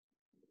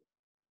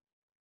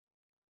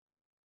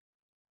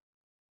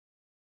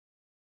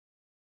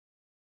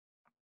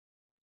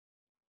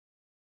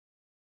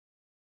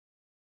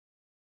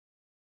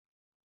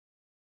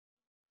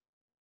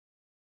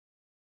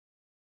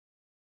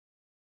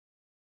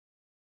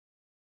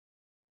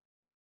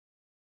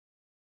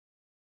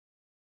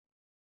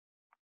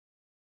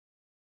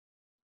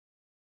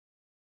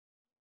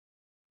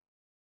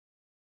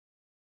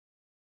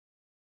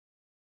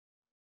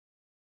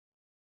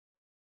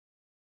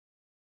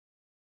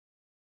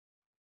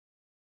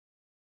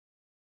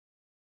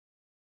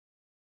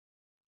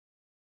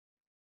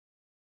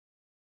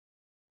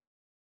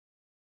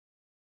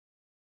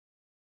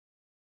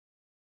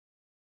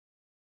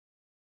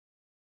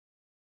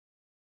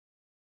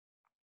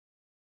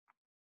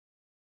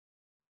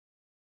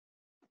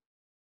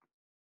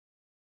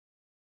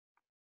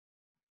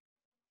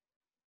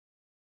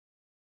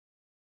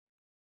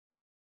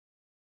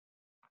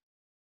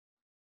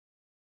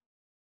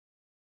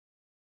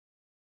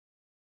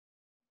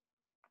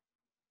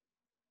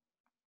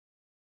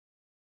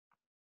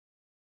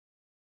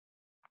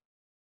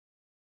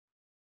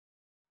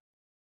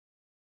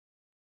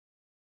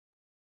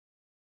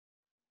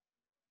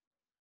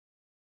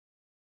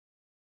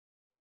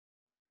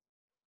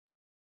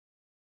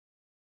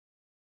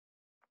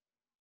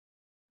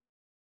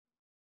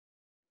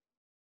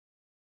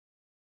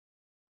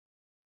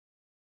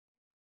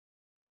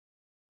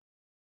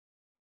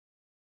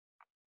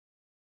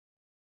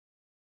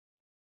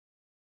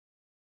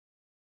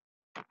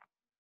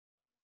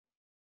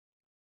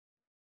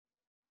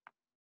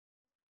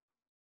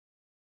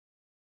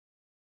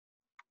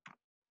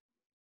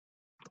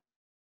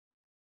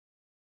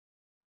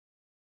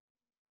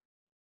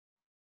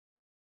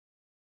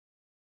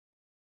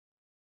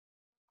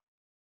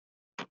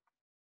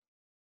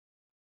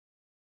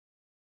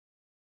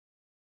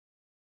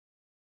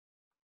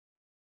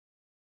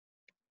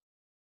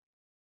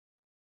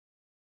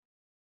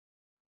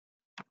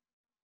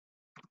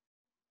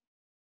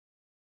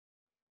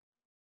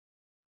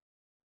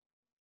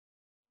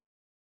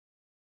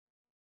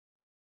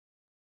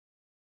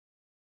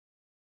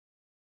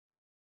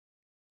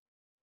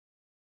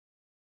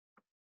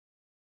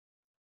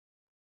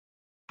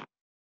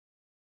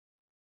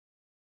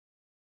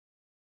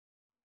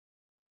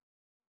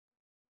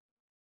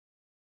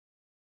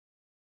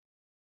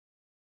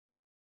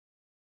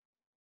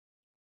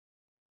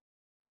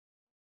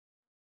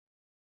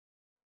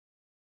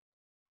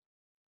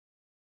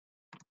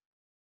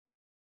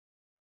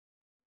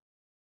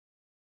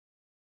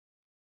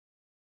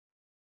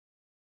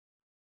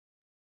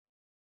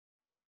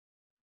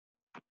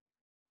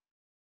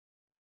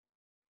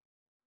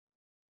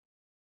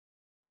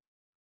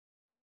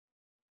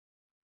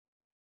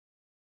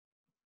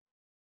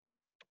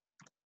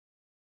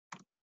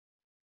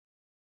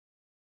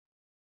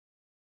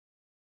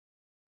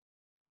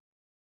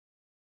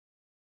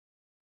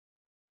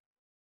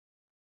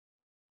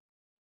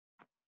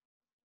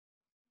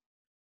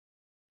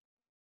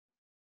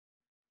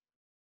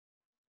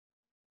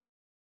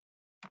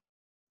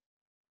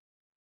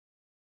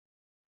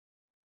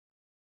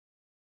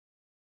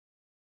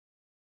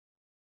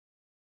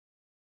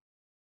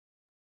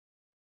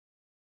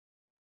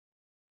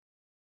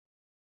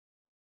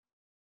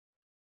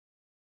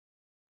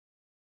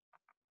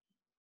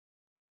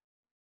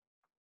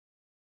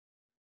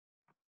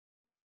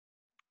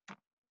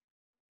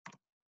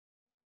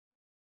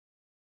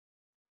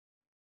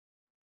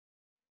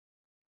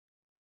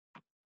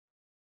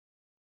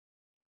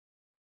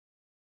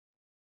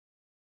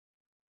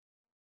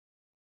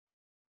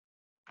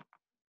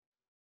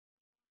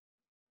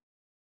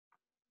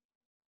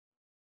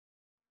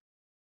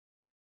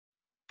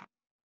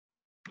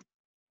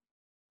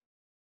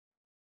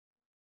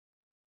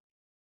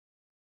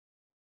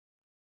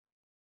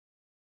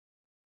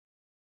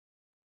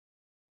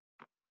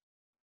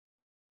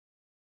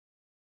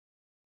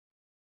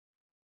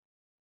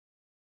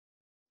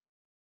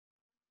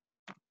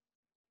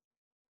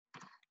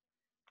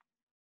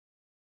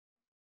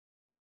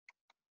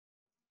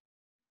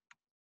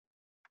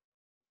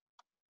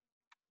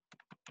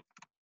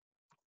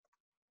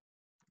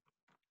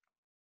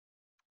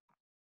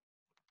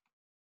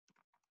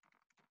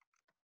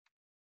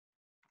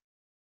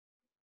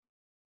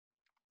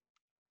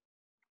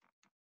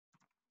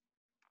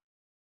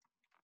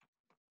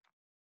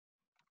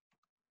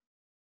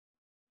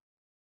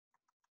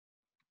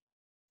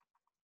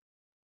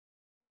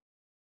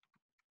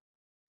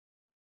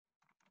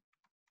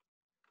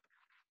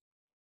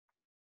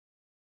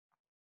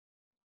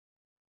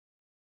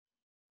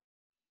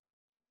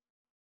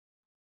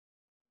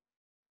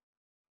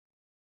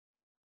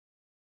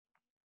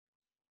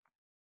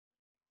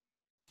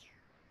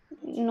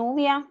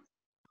 Nubia.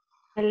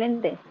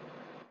 Meléndez.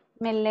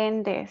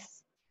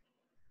 Meléndez.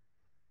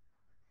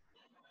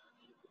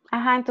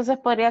 Ajá, entonces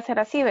podría ser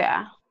así,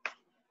 vea.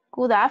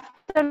 Good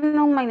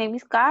afternoon, my name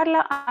is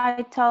Carla.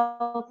 I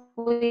talk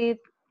with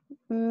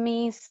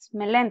Miss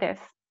Meléndez.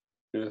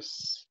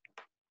 Yes.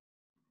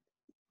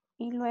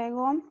 Y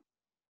luego,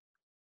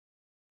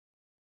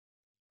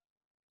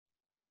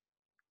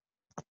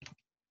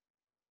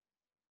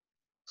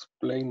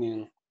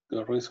 Explaining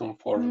the reason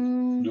for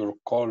your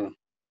call.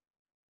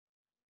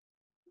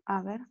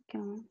 a ver, ¿qué?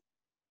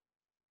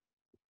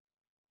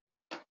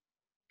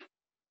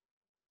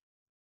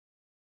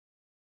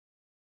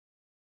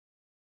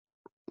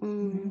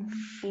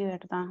 Sí,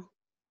 verdad.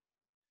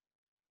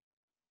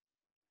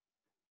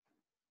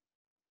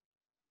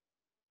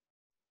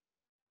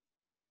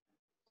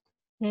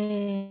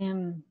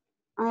 I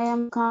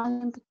am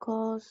calling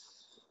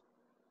because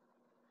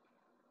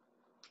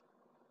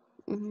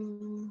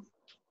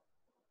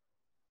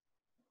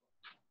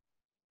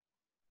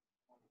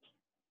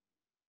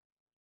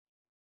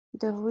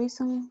the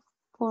reason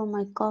for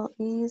my call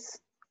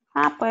is...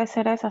 puede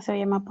ser esa, se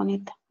oye más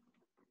bonita.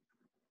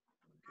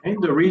 Okay,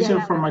 the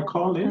reason for my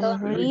call is? The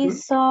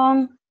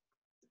reason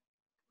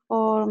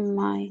for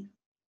my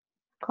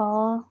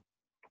call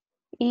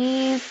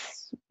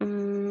is...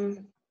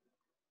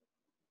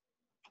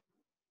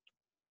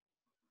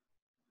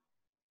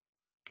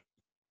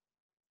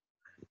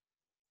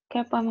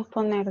 ¿qué podemos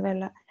poner de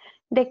la...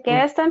 ¿De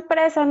qué esta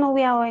empresa,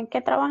 Nubia, o en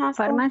qué trabajas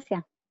tú?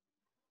 Farmacia.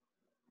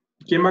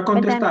 ¿Quién va a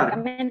contestar?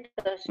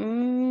 Medicamentos.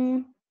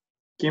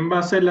 ¿Quién va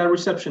a ser la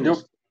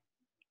receptionist?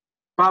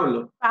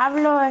 Pablo.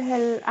 Pablo es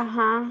el...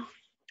 Ajá.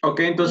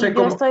 Ok, entonces y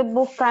yo estoy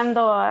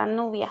buscando a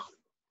Nubia.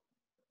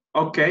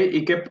 Ok,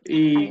 ¿y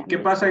qué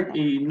pasa?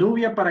 ¿Y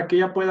Nubia, para que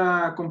ella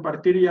pueda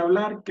compartir y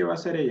hablar, qué va a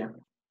hacer ella?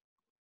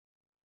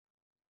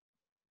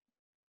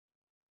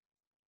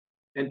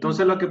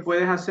 Entonces lo que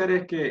puedes hacer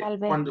es que Tal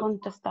vez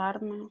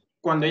contestarme.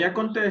 Cuando ella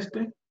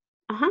conteste,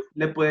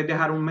 le puedes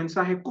dejar un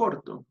mensaje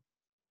corto,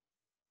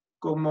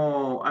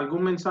 como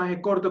algún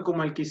mensaje corto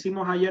como el que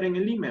hicimos ayer en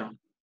el email.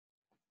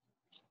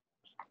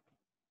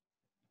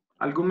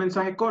 Algún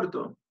mensaje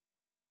corto.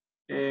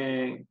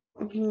 Hello,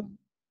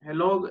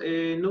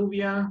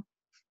 Nubia.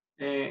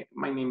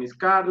 My name is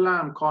Carla.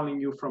 I'm calling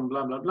you from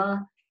blah, blah,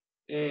 blah.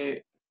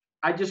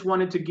 I just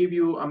wanted to give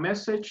you a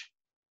message.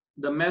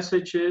 The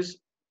message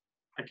is,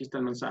 aquí está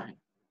el mensaje.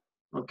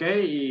 Ok,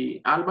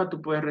 y Alba,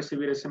 tú puedes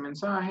recibir ese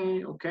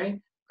mensaje, ok,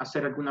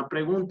 hacer alguna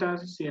pregunta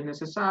si es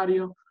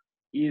necesario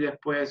y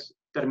después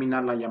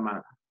terminar la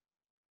llamada.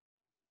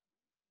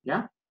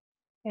 ¿Ya?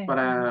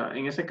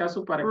 En ese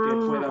caso, para que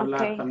pueda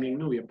hablar también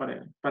Nubia,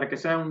 para que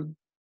sea un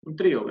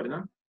trío,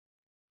 ¿verdad?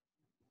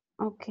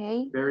 Ok.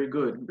 Very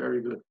good,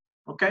 very good.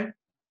 Ok.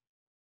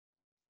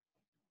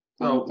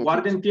 So,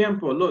 guarden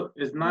tiempo. Look,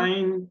 it's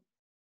 9.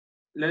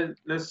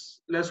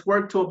 Let's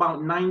work to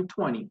about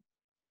 9:20.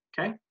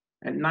 Okay.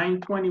 At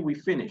 9:20 we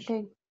finish.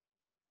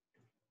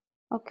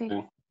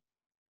 Okay.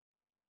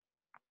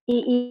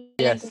 Y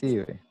así,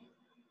 ve.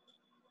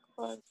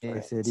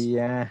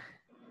 Sería...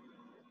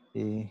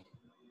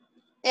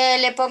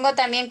 le pongo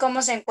también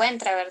cómo se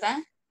encuentra, ¿verdad?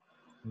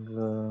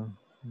 Good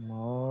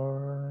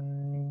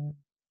morning.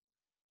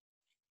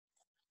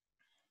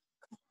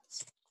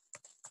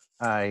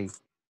 I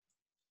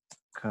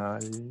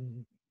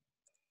calling.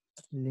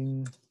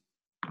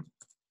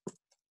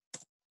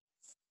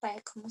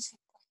 ¿Cómo se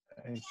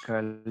I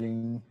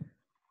calling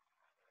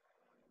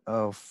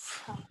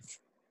of.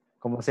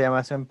 ¿Cómo se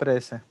llama su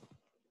empresa?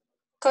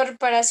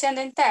 Corporación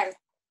Dental.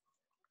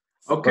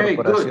 Ok,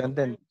 Corporación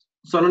good.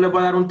 Solo les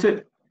voy a dar un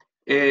tip.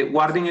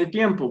 Guarden el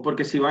tiempo,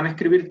 porque si van a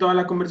escribir toda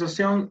la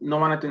conversación,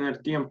 no van a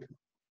tener tiempo.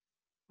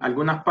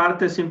 Algunas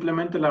partes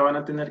simplemente la van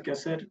a tener que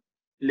hacer.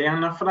 Lean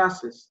las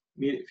frases,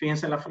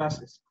 fíjense en las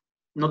frases.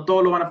 No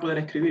todo lo van a poder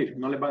escribir,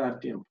 no les va a dar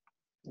tiempo.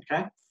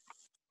 Ok.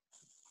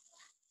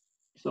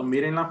 So,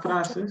 miren las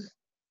frases.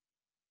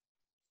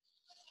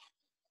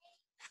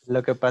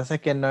 Lo que pasa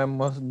es que no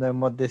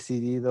hemos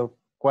decidido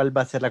cuál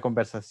va a ser la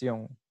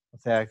conversación. O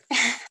sea,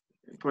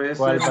 puede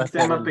ser un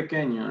tema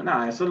pequeño.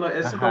 No, eso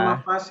es lo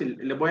más fácil.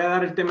 Les voy a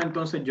dar el tema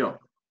entonces yo.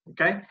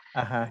 ¿Ok?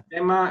 Ajá.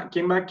 Tema,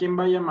 ¿quién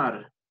va a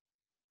llamar?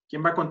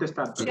 ¿Quién va a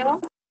contestar? Yo.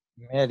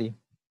 Mary.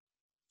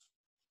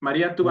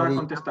 María, tú vas a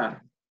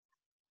contestar.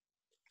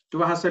 Tú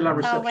vas a hacer la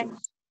reception.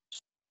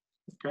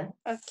 Okay.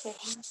 Okay.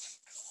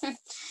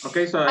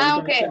 Okay, so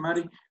okay.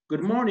 Mari,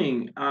 good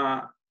morning.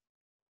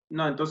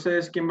 No,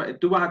 entonces,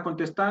 tú vas a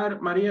contestar,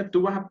 María,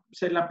 tú vas a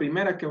ser la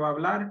primera que va a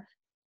hablar.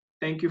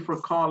 Thank you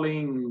for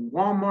calling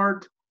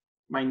Walmart.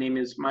 My name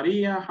is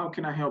Maria. How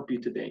can I help you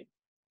today?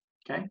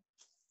 Okay.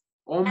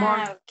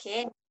 Omar,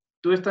 okay.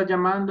 Tú estás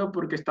llamando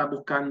porque estás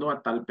buscando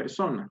a tal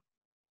persona.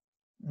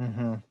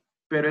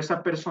 Pero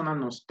esa persona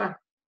no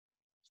está.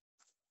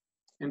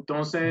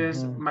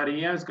 Entonces,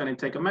 María is going to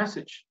take a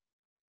message.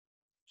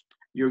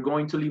 You're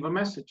going to leave a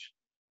message.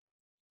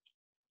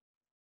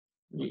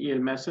 Y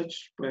el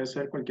message puede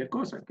ser cualquier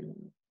cosa,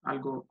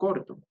 algo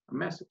corto, a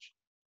message.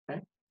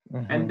 Okay?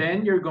 And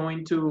then you're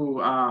going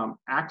to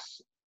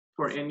ask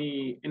for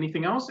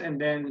anything else, and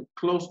then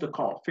close the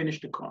call, finish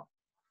the call.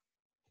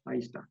 Ahí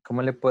está.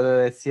 ¿Cómo le puedo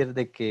decir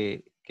de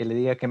que le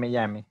diga que me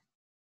llame?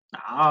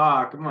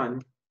 Ah, come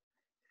on.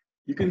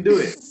 You can do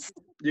it.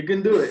 You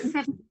can do it.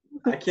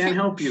 I can't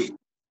help you.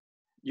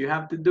 You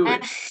have to do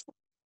it.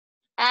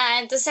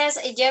 Entonces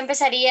yo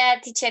empezaría,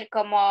 teacher,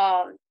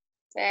 como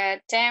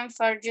 10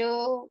 for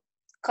you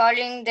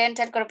calling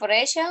Dental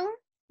Corporation.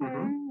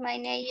 My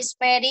name is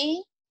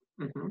Mary.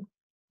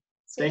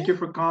 ¿Sí? Thank you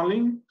for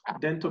calling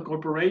Dental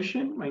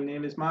Corporation. My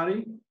name is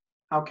Mari.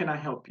 How can I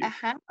help you?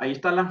 Ahí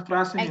están las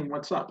frases en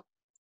WhatsApp.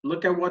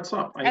 Look at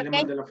WhatsApp. Ahí le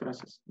mandé las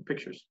frases,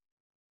 pictures.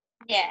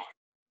 Yeah.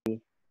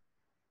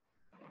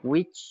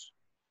 Which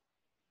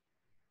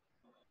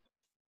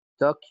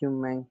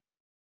document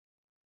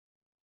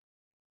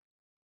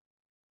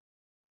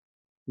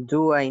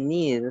do I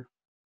need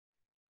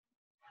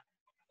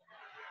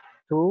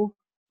to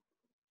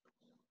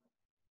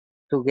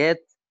get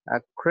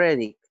a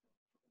credit?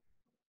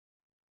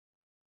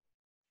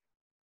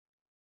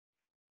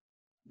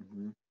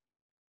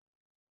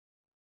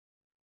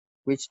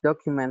 Which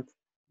document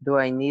do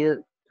I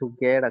need to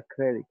get a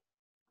credit?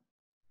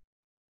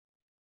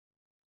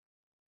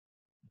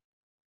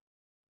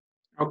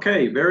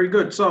 Okay, very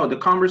good. So the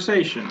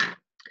conversation.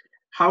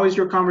 How is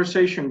your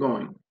conversation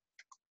going?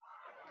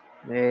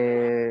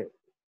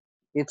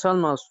 It's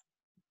almost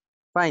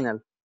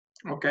final.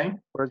 Okay.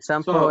 For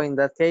example, in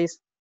that case,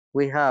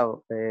 we have,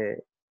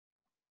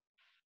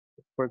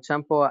 for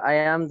example, I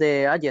am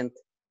the agent.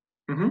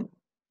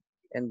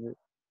 And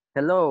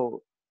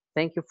hello,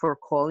 thank you for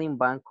calling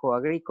Banco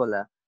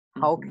Agrícola.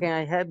 How can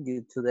I help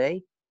you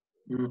today?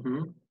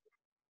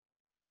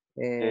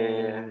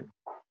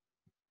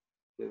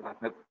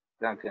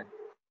 Okay.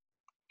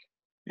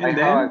 And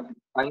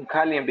I'm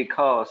calling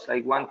because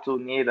I want to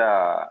need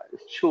a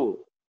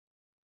shoe.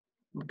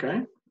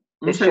 Okay.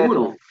 Un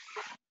seguro.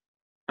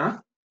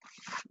 ¿Ah?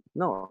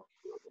 No.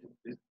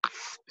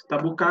 ¿Está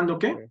buscando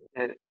qué?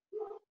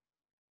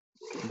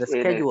 The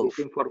schedule.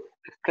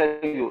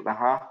 Schedule.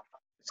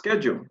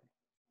 Schedule.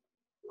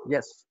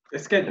 Yes.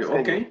 Schedule.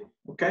 Okay.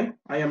 Okay.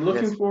 I am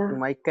looking for. In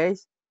my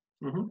case.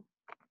 In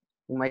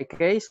my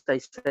case, I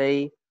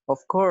say,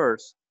 of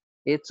course,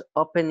 it's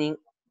opening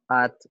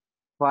at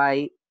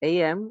 5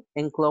 a.m.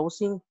 and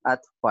closing at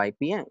 5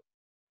 p.m.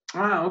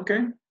 Ah,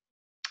 okay.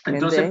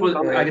 Entonces, pues,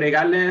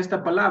 agregarle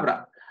esta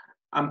palabra.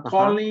 I'm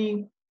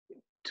calling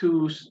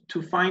to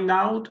find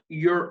out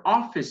your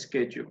office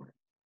schedule.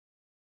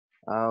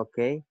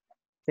 Okay.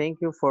 Thank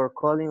you for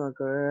calling.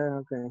 Okay,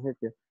 how can I help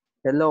you?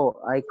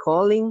 Hello, I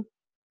calling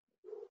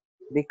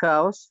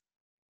because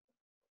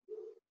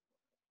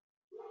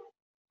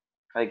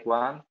I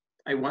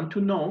want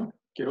to know.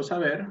 Quiero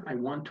saber. I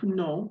want to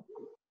know.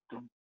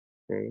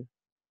 Okay.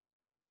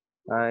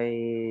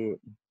 I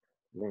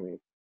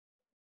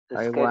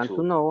want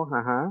to know.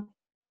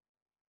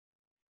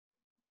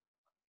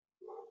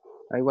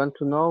 I want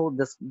to know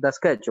the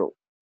schedule.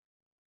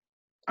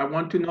 I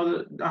want to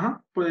know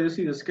puede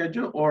decir the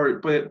schedule,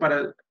 or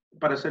para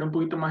ser un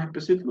poquito más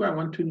específico, I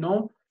want to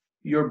know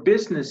your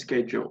business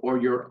schedule or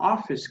your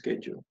office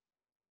schedule.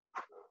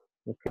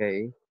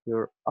 Okay,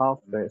 your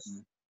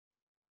office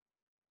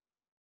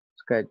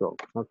schedule.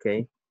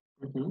 Okay.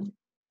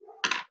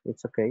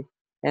 It's okay.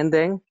 And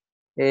then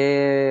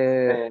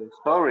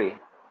sorry,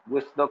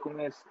 which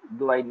documents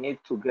do I need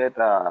to get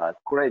a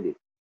credit?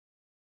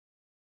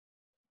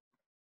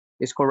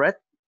 Is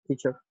correct,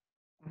 teacher?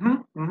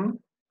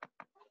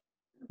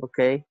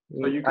 Okay.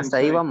 So you can hasta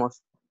ahí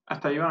vamos.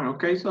 Hasta ahí vamos.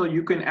 Okay, so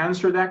you can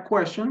answer that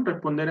question,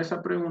 responder esa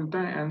pregunta,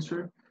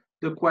 answer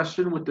the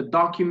question with the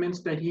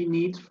documents that he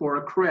needs for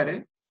a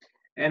credit.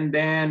 And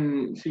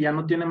then, si ya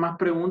no tiene más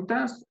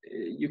preguntas,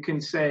 you can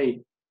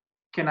say,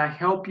 can I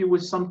help you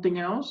with something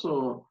else?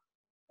 Or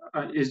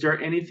is there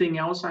anything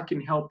else I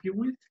can help you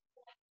with?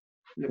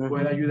 ¿Le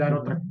puedo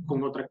ayudar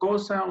con otra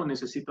cosa o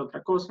necesita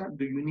otra cosa?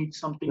 Do you need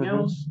something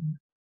else?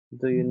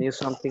 Do you need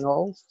something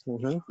else?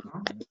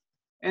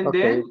 And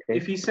then,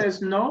 if he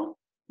says no,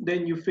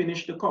 then you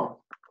finish the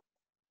call.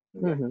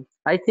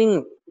 I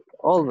think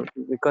all,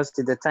 because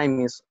the time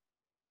is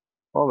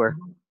over.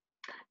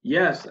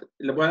 Yes,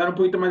 le voy a dar un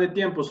poquito más de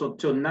tiempo. So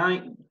till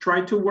 9,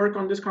 try to work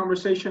on this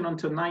conversation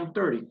until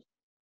 9:30.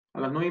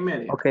 A las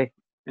 9:30. Okay.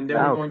 And then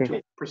we're going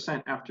to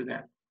present after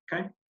that.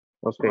 Okay?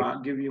 Okay. So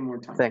I'll give you more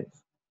time.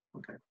 Thanks.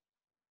 Okay.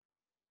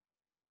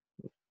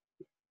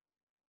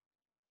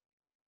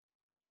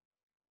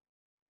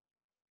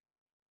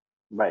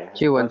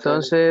 Chivo,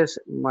 entonces,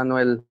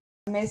 Manuel.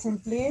 Mason,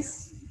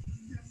 please.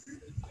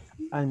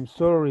 I'm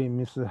sorry,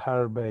 Mrs.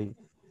 Harvey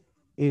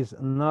is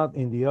not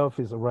in the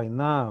office right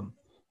now.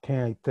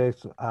 Can I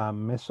text a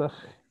message?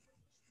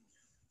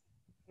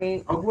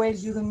 What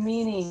do you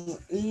mean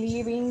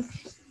leaving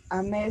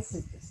a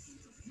message?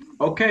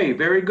 Okay,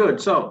 very good.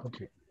 So,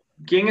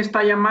 ¿quién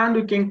está llamando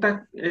y quién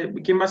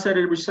va a ser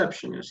el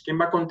receptionist? ¿Quién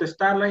va a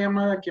contestar la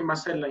llamada? ¿Quién va a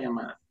hacer la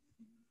llamada?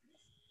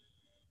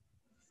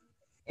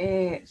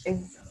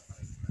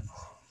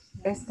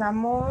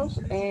 Estamos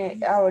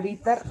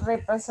ahorita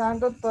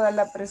repasando toda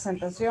la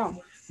presentación.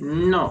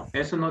 No,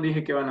 eso no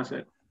dije que van a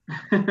hacer.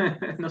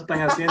 No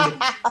están haciendo.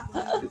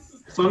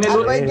 Son el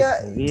pues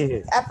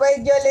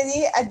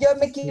yo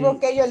me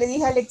equivoqué, yo le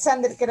dije a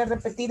Alexander que era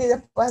repetir y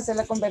después hacer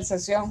la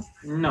conversación.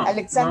 No.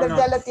 Alexander no.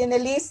 ya la tiene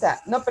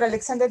lista. No, pero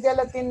Alexander ya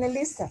la tiene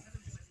lista.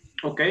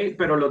 Ok,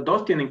 pero los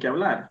dos tienen que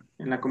hablar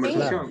en la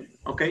conversación. Sí.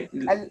 Ok,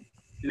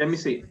 let me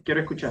see.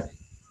 Quiero escuchar.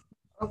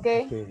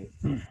 Okay.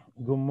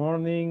 Good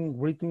morning,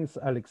 greetings,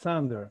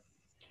 Alexander.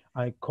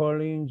 I'm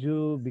calling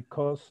you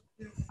because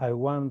I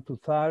want to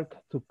talk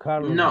to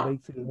Carlos. No,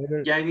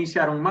 ya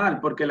iniciaron mal,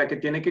 porque la que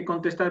tiene que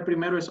contestar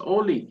primero es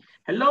Oli.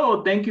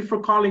 Hello, thank you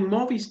for calling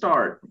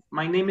Movistar.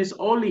 My name is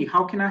Oli.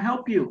 How can I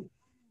help you?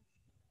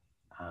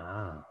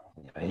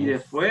 Y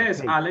después,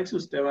 okay. Alex,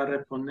 usted va a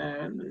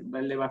responder,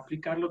 le va a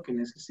explicar lo que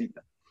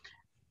necesita.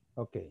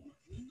 Ok.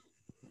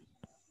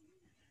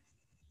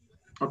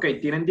 Ok,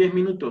 tienen 10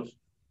 minutos.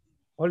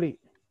 Oli.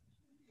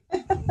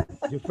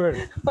 You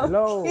first.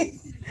 Hello.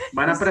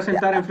 Van a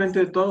presentar enfrente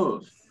de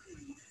todos.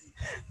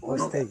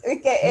 Usted,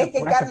 es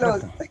que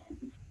Carlos.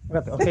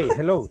 Okay,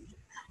 hello.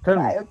 Tell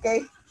me.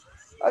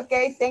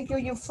 Okay, thank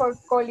you for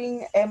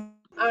calling.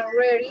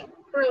 Already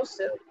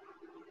processed.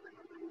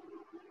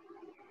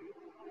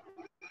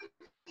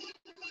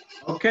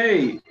 Ok,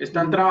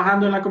 ¿están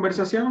trabajando en la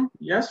conversación?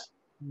 Yes?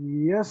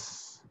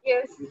 Yes.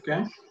 Yes.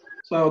 Okay.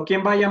 So,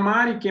 ¿quién va a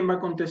llamar y quién va a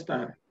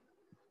contestar?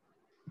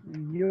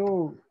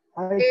 Yo.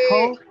 Call.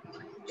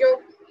 Yo.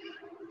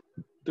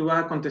 Tú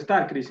vas a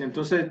contestar, Cris.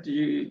 Entonces,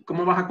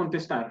 ¿cómo vas a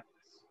contestar?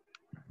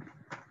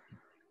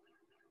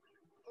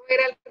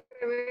 Era al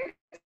revés.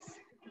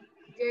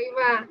 Yo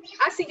iba...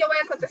 sí, yo voy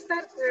a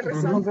contestar. Tienes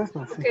razón.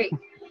 Okay.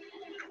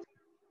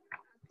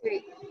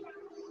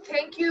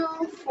 Thank you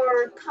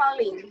for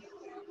calling.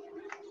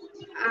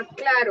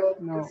 Claro,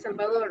 El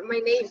Salvador. My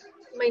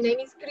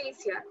name is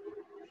Crisia.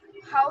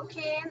 How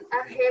can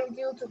I help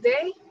you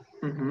today?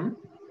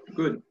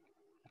 Good.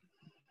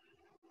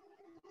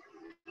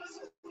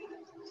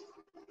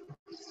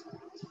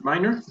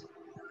 Minor?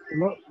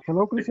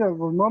 Hello, Crisia.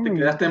 Good morning. ¿Te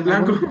quedaste en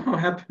blanco? What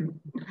happened?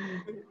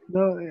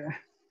 No,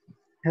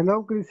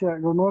 hello, Crisia.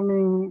 Good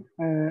morning.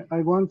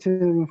 I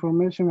wanted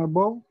information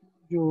about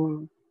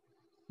your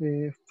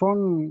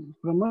phone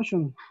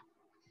promotion.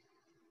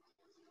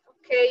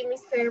 Okay,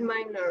 Mr.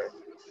 Minor.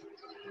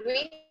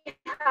 We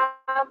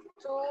have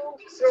two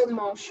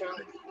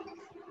promotions.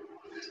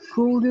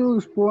 Could you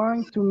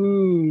explain to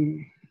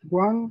me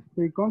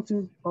the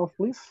concept of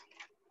this?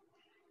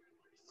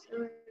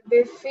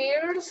 The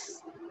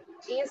first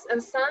is a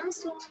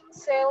Samsung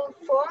cell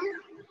phone,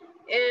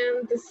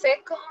 and the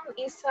second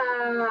is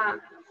a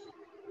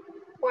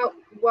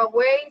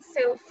Huawei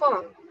cell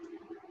phone.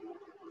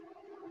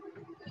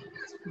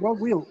 Well,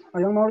 Will,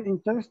 I am more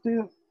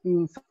interested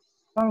in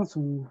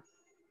Samsung.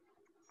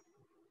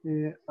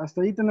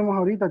 Hasta ahí tenemos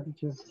ahorita,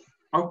 teacher.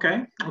 Ok.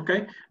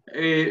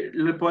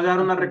 Le puedo dar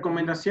una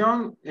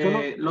recomendación.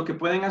 Lo que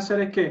pueden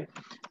hacer es que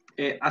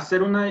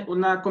hacer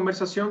una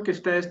conversación que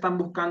ustedes están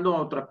buscando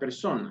a otra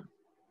persona.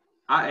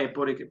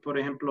 Por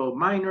ejemplo,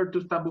 Minor, tú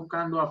estás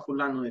buscando a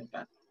fulano de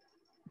tal.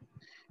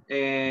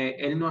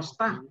 Él no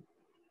está.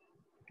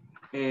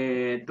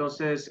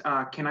 Entonces,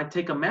 can I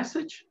take a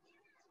message?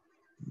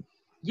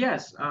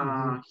 Yes,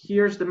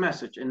 here's the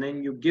message. And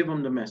then you give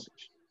them the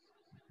message.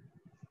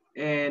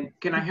 And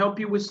can I help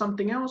you with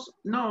something else?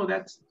 No,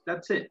 that's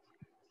it.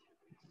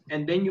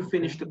 And then you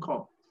finish the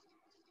call.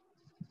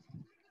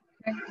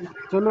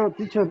 Solo,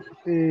 teacher,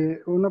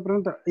 una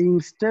pregunta. ¿In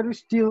stereo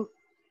still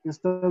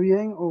está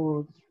bien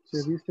o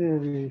se dice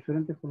de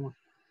diferente forma?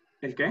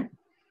 ¿El qué?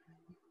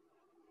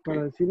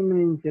 Para decir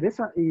me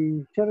interesa.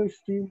 ¿In stereo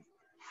still?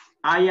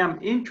 I am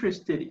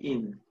interested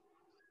in.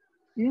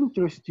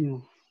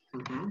 Interesting.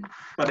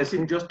 Para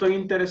decir, yo estoy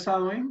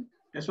interesado en.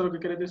 ¿Eso es lo que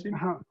quieres decir?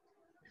 Ajá.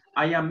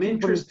 I am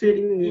interested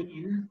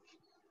in.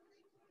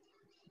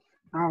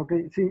 Ok.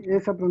 Sí,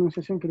 esa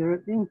pronunciación quería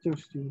ver.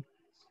 Interesting.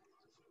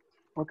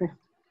 Ok.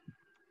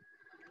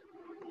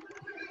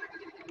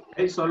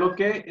 Solo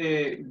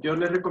que yo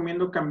les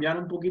recomiendo cambiar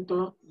un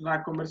poquito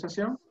la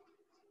conversación.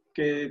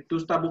 Que tú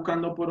estás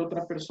buscando por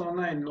otra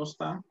persona, él no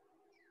está.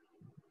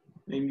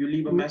 And you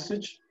leave a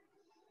message.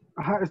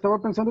 Ajá, estaba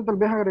pensando tal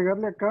vez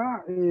agregarle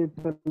acá,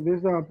 tal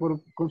vez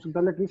por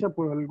consultarle a Crisia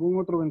por algún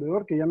otro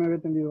vendedor que ya me había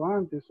atendido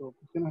antes o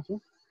cuestiones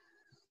así.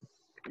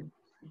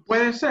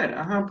 Puede ser,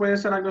 puede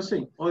ser algo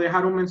así. O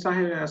dejar un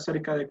mensaje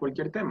acerca de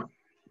cualquier tema.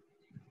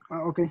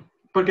 Ok.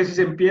 Porque si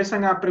se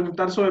empiezan a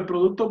preguntar sobre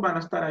productos, van a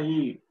estar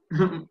ahí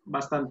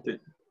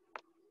bastante.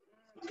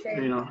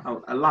 You know,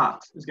 a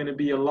lot. It's going to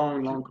be a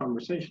long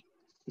conversation.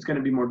 It's going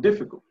to be more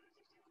difficult.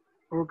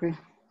 Okay.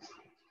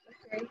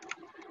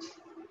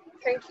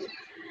 Thank you.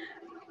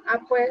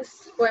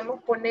 Pues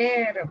podemos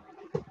poner,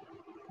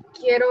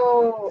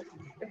 quiero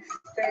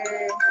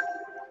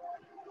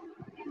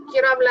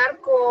hablar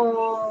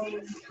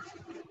con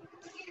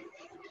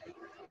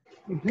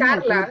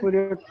Carla.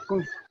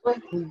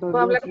 ¿Puedo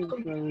hablar con...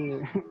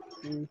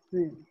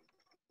 sí.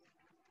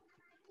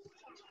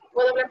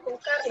 ¿Puedo hablar con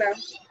Carla?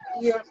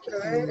 Yo quiero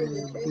ver.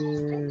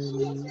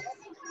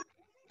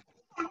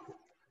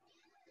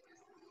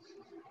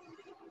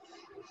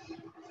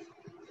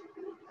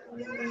 I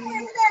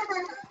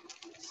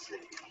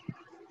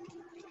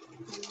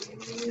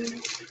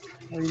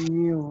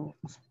knew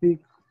speak.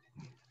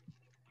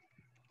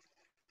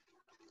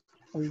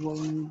 I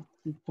want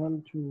to talk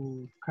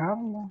to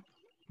Carla.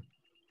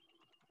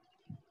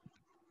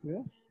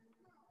 Yeah.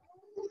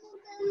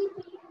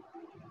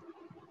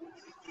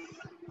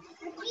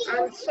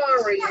 I'm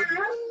sorry.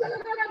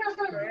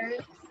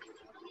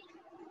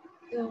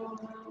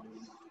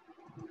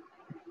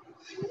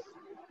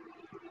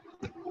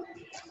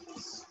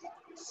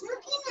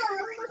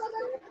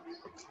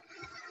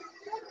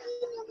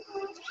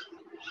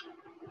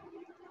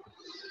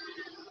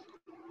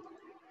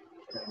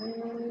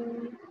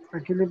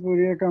 Aquí le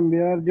podría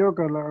cambiar yo,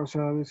 Carla, o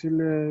sea,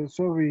 decirle,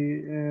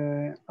 sorry,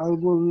 I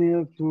will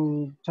need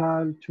to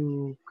talk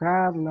to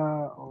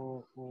Carla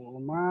o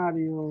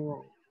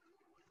Mario.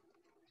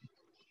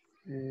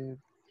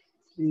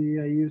 Y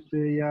ahí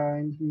usted ya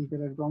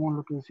interactuamos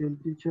lo que decía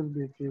el teacher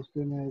de que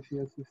usted me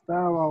decía si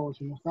estaba o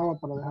si no estaba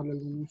para dejarle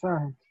algún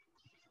mensaje.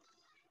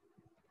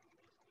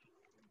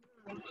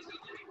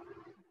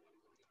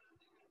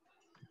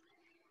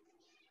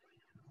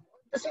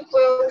 Entonces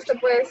usted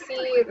puede decir,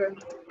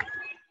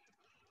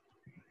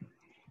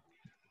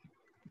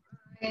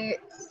 can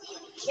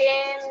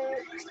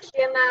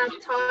I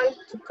talk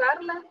to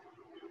Carla?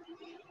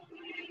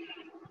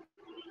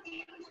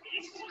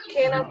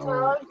 Can I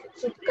talk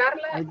to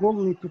Carla? I will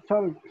need to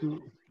talk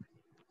to.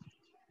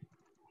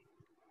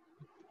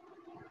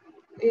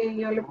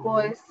 Yo le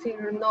puedo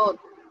decir not.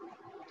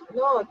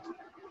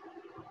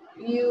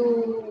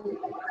 You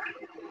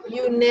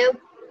need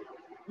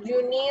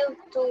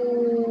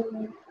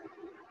to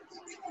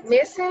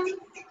listen.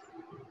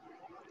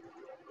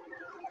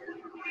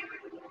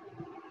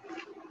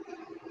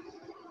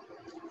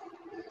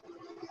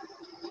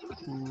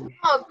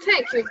 Oh,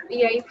 thank you.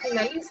 Y ahí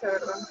finaliza,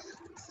 ¿verdad?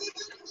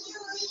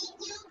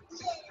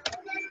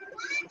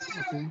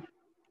 Okay.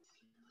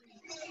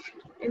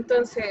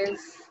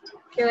 Entonces,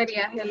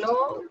 quedaría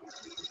hello.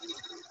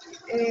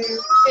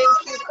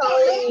 Thank you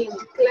calling.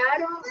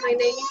 Claro, my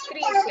name is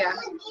Tricia.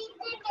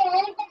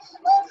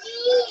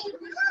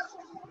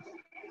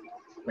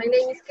 My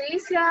name is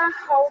Tricia.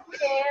 How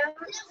can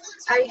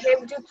I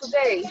help you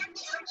today?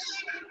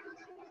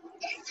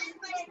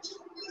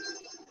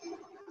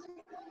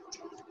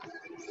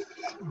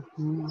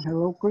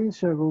 Hello,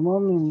 Christian. Good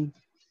morning.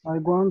 I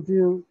want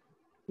you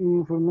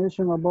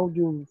information about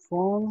your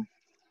phone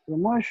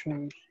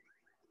promotions.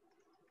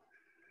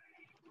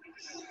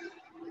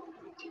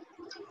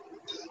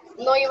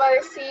 No iba a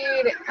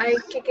decir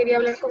que quería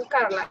hablar con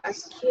Carla.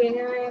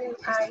 Can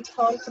I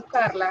talk to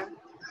Carla?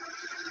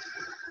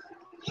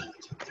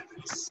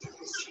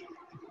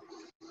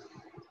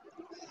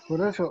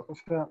 Por eso, o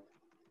sea,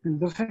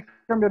 entonces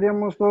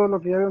cambiaríamos todo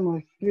lo que ya habíamos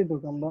escrito,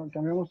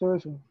 cambiamos todo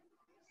eso.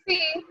 Sí,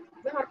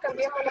 mejor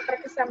cambiémoslo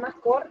para que sea más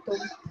corto.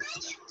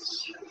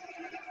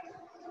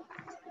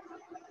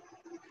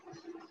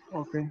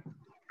 Ok.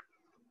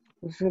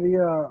 Entonces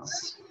sería,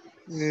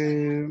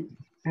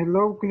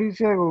 hello,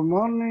 Cristian, good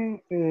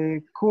morning.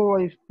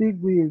 Could I speak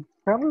with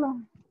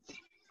Carla?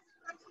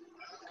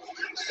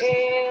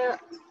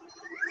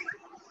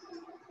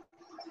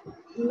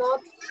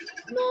 Not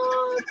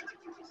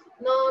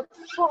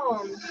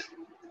phone.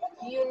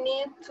 You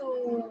need to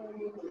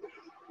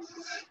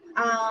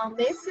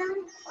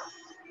listen.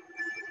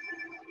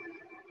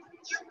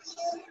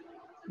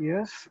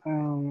 Yes.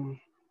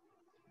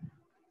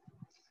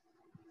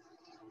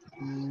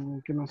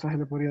 ¿Qué mensaje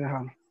le podría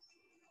dejar?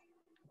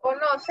 Oh,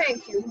 no,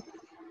 thank you.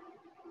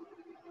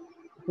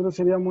 Pero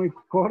sería muy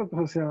corto,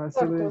 o sea,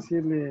 solo Corto.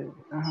 decirle,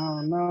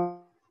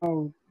 no,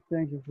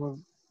 thank you for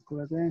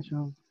the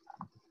attention.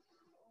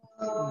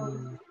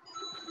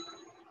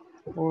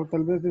 O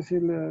tal vez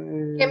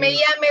decirle... que me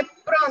llame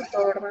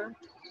pronto, ¿verdad?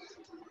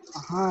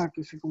 Ajá,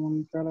 que se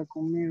comunicara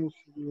conmigo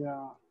sería...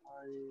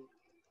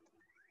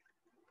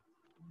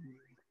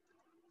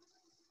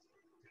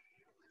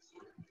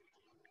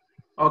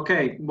 Ok,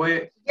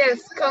 voy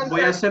Yes,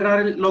 a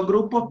cerrar los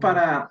grupos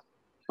para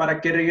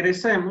que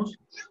regresemos.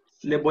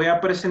 Les voy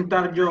a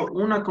presentar yo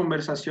una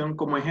conversación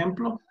como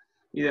ejemplo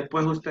y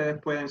después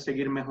ustedes pueden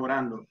seguir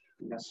mejorando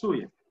la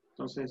suya.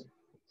 Entonces...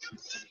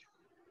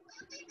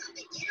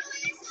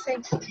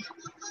 Thank you.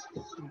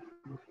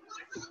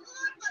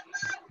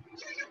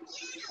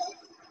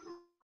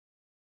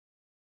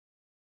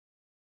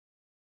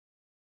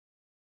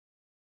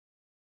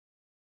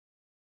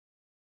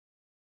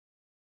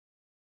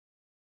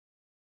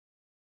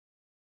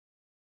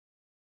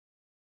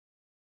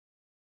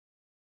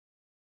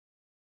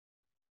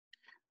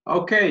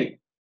 Okay,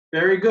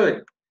 very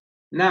good.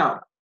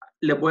 Now,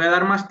 le voy a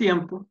dar más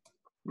tiempo,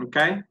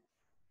 okay?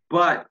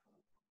 But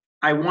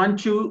I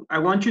want you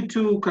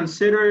to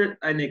consider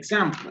an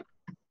example,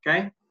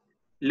 okay?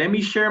 Let me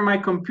share my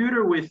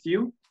computer with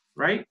you,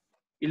 right?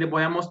 Y les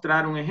voy a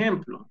mostrar un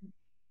ejemplo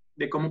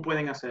de cómo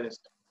pueden hacer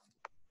esto.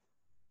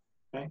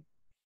 Okay?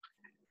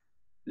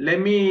 Let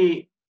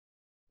me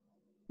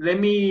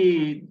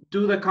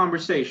do the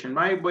conversation,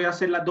 right? Voy a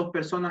hacer las dos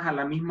personas a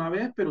la misma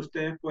vez, pero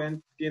ustedes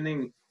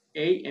tienen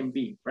A and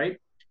B, right?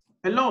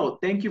 Hello,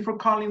 thank you for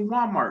calling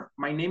Walmart.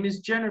 My name is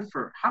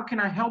Jennifer. How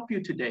can I help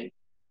you today?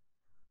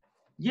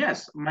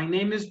 Yes, my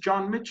name is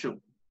John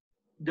Mitchell.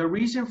 The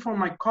reason for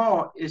my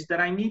call is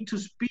that I need to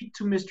speak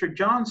to Mr.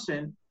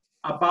 Johnson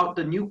about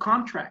the new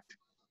contract.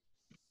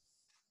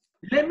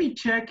 Let me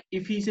check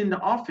if he's in the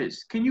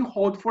office. Can you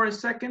hold for a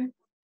second?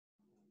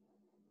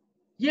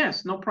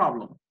 Yes, no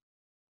problem.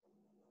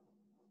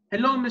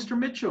 Hello, Mr.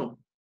 Mitchell.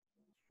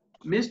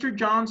 Mr.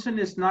 Johnson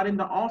is not in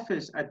the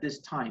office at this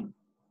time.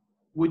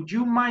 Would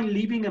you mind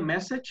leaving a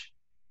message?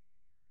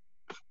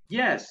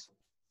 Yes,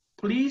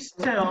 please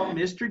tell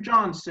Mr.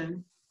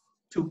 Johnson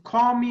to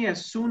call me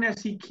as soon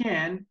as he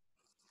can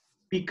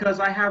because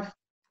I have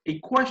a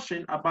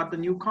question about the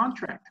new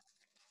contract.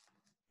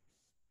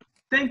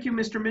 Thank you,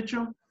 Mr.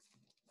 Mitchell.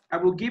 I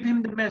will give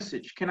him the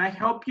message. Can I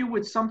help you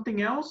with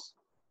something else?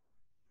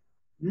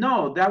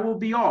 No, that will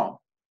be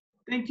all.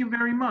 Thank you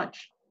very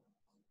much.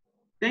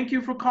 Thank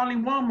you for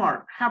calling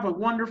Walmart. Have a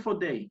wonderful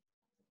day.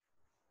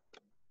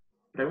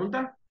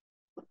 Pregunta?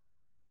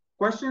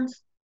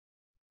 Questions?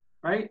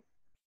 Right?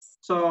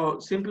 So,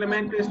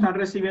 simplemente están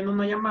recibiendo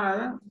una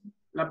llamada.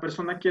 La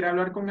persona quiere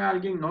hablar con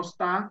alguien, no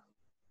está.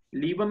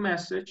 Leave a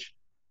message.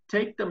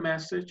 Take the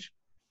message.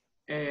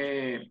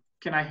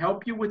 Can I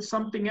help you with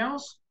something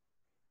else?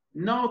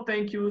 No,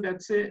 thank you.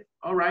 That's it.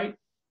 All right.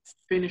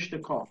 Finish the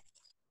call.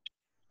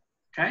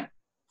 Okay.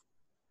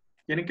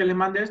 ¿Quieren que les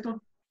mande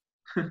esto?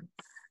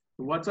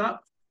 What's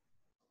up?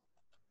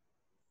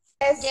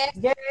 Yes,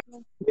 yes,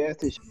 Yes,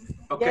 teacher.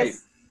 Okay.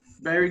 yes.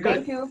 Very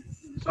good. Thank you.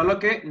 Solo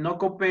que no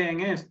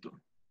copien esto.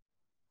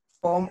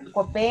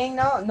 Copien,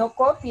 no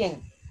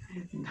copien.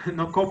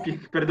 No copien,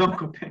 perdón,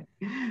 copien.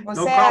 O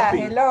No sea,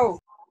 copy. hello.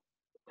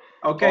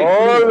 Okay,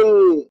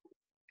 Oli.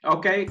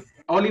 okay.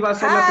 Oli va a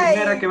ser la Hi.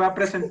 primera que va a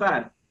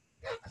presentar.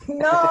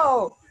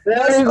 No.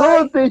 Very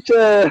good,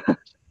 teacher.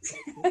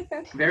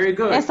 Very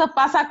good. Eso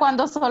pasa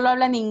cuando solo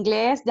hablan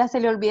inglés, ya se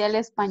le olvida el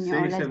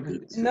español. Sí, al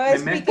teacher. No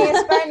speak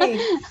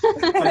Spanish.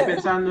 Estoy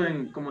pensando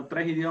en como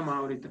 3 idiomas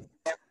ahorita.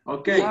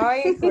 Okay.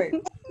 Ay, pues.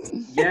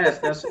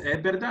 Yes,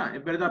 es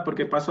verdad,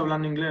 porque paso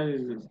hablando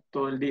inglés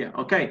todo el día.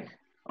 Okay.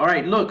 All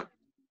right, look.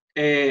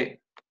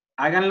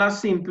 Háganla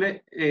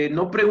simple.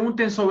 No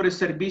pregunten sobre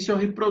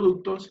servicios y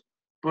productos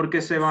porque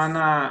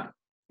va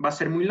a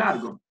ser muy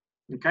largo.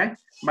 Okay.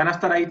 Van a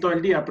estar ahí todo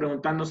el día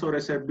preguntando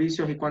sobre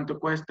servicios y cuánto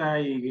cuesta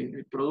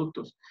y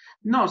productos.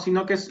 No,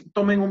 sino que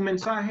tomen un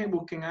mensaje,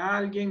 busquen a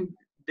alguien,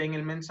 den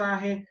el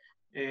mensaje,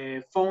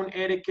 phone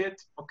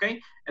etiquette, ¿ok?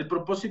 El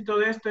propósito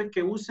de esto es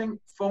que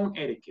usen phone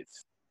etiquette,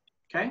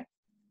 ¿ok?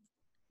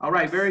 All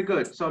right, very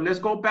good. So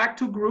let's go back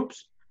to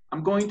groups.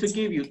 I'm going to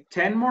give you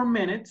 10 more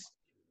minutes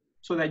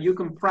so that you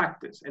can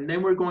practice, and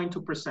then we're going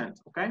to present,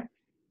 ¿ok?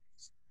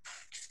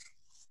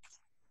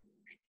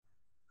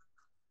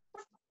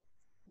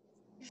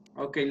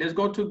 Okay, let's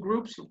go to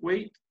groups.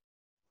 Wait.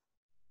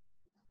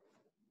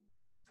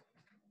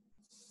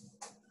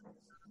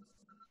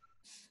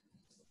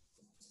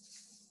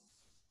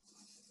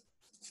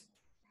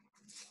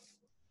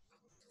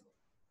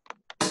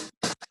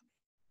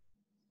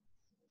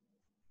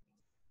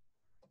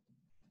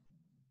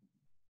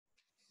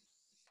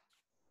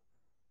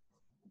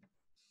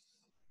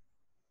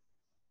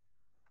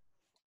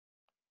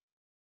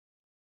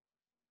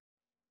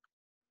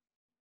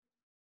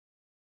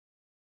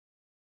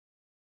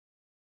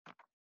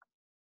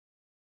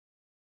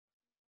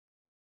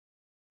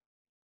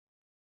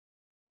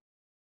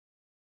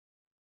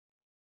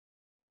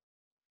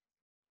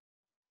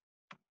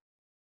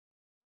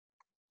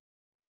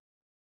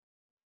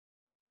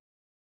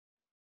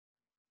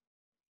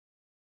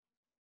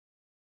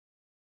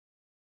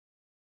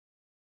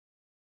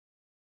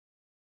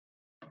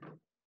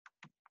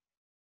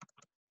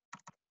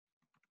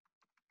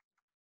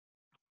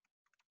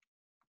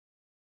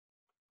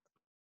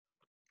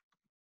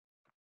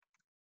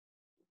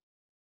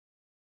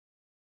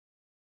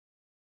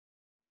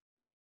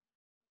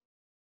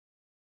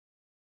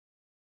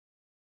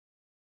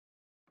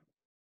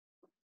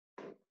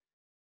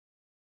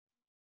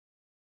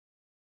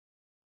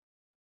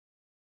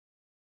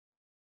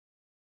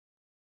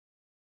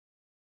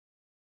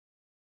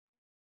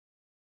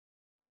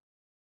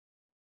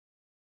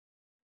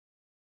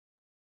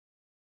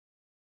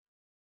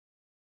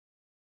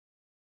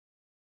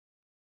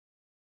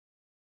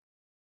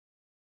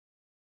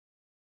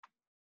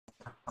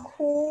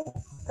 Who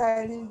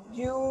can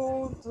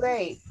you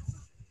play?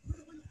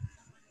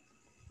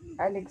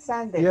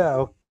 Alexander.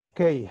 Yeah,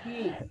 okay.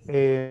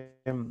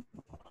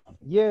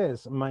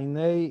 Yes, my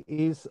name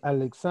is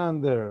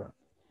Alexander.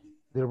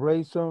 The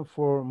reason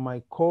for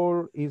my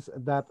call is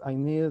that I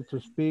need to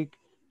speak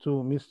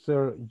to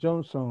Mr.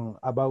 Johnson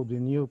about the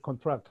new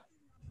contract.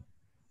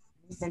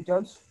 Mr.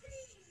 Johnson.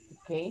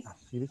 Ok.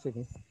 Así dice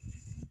aquí.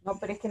 No,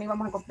 pero es que no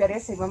íbamos a copiar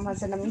esa y vamos a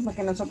hacer la misma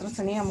que nosotros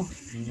teníamos.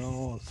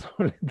 No,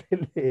 solo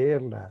de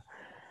leerla.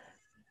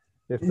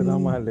 Esta la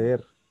vamos a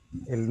leer.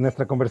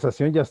 Nuestra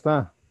conversación ya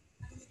está.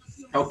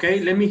 Okay,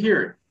 let me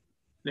hear it.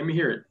 Let me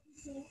hear it.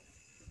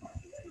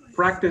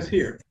 Practice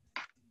here.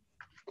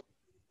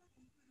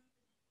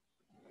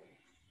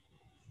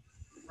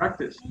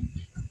 Practice.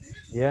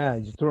 Yeah,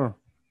 it's true.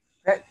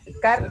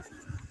 Carlos,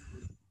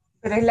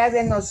 pero es la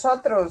de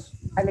nosotros,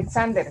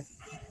 Alexander.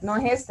 No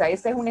es esta,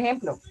 este es un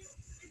ejemplo.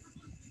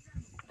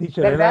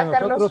 Teacher, ¿es la de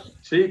nosotros?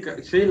 Sí,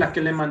 sí, la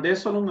que le mandé es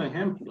solo un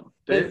ejemplo.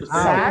 Ustedes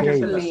tienen que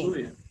hacer la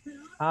suya.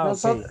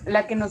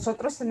 La que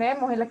nosotros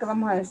tenemos es la que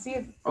vamos a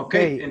decir. Ok,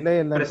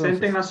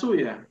 presenten la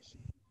suya.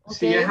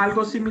 Si es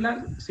algo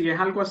similar, si es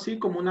algo así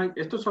como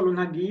esto es solo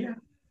una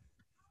guía,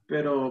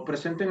 pero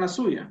presenten la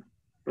suya.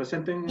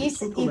 Presenten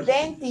su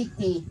conversación.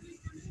 Identity.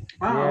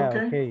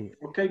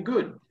 Okay,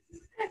 good.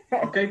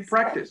 Okay,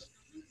 practice.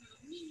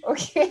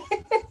 Okay.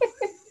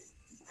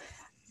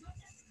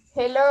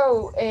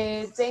 Hello,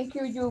 thank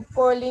you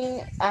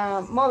calling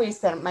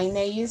Movistar. My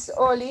name is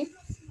Oli.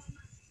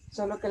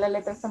 Solo que la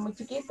letra está muy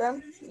chiquita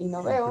y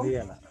no veo.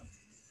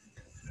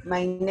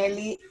 My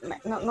Nelly.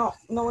 No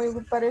voy a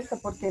ocupar esta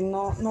porque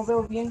no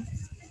veo bien.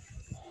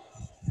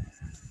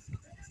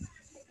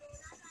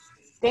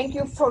 Thank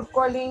you for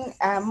calling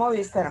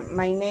Movistar.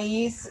 My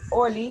name is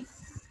Oli.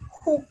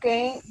 Who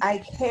can I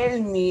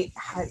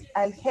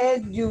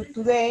help you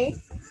today?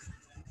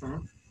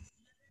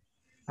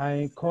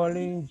 I call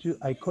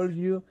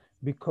you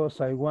because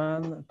I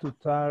want to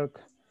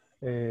talk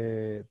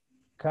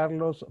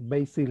Carlos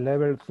Basic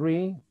Level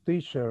 3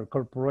 Teacher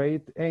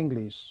Corporate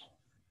English.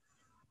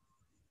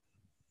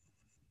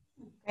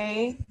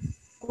 Okay.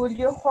 Could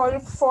you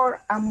hold for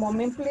a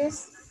moment,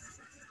 please?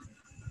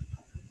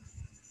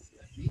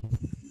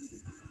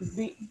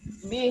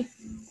 B.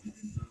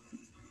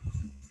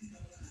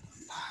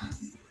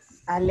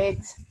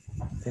 Alex.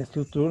 Es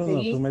tu turno,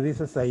 tú me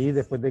dices ahí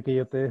después de que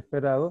yo te he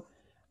esperado.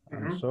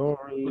 I'm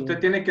sorry. Usted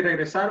tiene que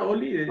regresar,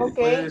 Oli,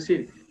 puede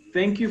decir,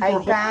 thank you for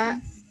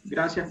holding.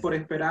 Gracias por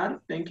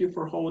esperar. Thank you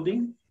for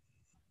holding.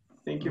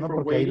 Thank you for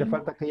porque waiting. ahí le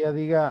falta que ella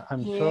diga,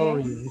 I'm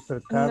sorry,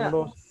 Mr.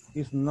 Carlos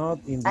is not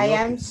in the I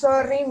office. am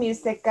sorry,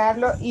 Mr.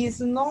 Carlos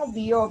is not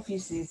the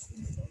office.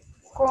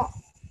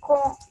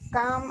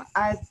 Come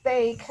and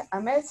take a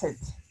message.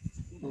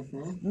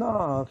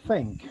 No,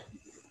 thank.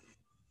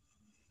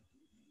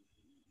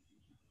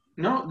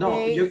 No,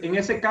 yo en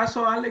ese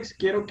caso, Alex,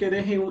 quiero que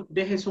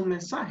dejes un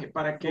mensaje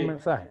para que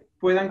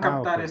puedan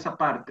captar esa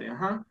parte.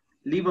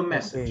 Leave a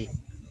message.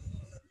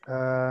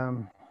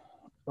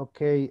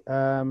 Okay.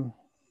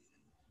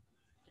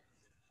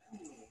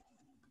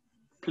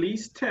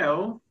 Please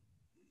tell.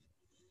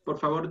 Por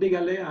favor,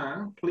 dígale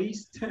a.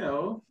 Please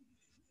tell.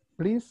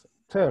 Please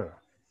tell.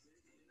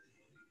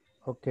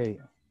 Okay.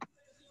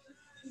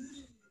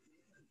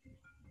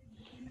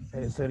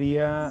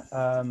 Sería,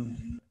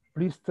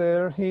 please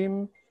tell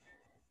him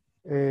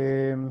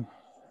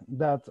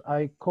that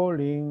I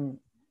calling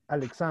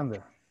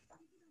Alexander.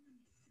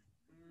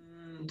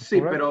 Sí,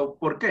 correct? Pero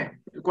 ¿por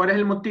qué? ¿Cuál es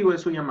el motivo de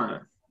su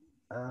llamada?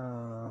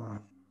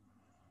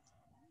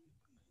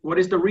 What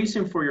is the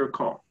reason for your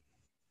call?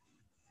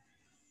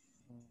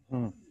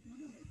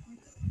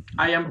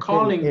 I am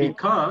calling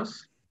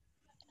because,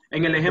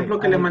 en el ejemplo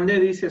que le mandé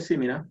dice así,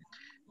 mira.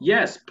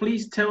 Yes,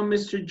 please tell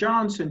Mr.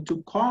 Johnson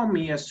to call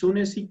me as soon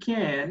as he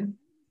can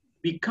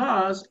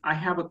because I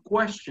have a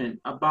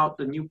question about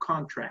the new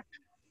contract.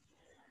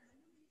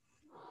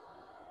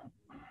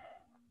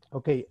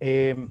 Ok,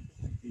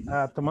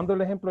 tomando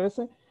el ejemplo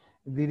ese,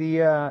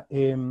 diría,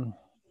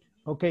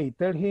 ok,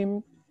 tell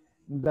him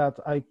that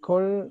I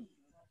call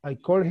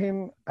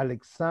him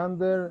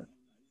Alexander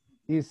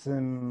is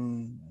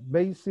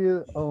based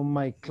on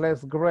my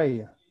class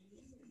grade.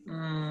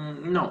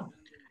 No.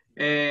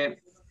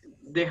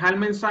 Deja el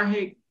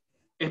mensaje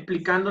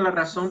explicando la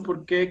razón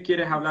por qué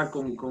quieres hablar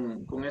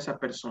con esa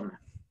persona.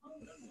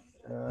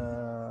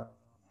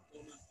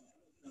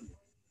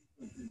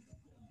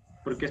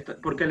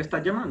 ¿Por qué le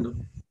estás llamando?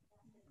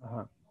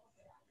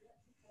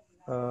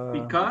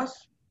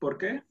 Because, ¿por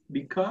qué?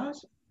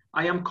 Because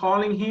I am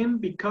calling him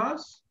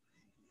because.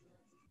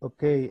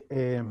 Okay,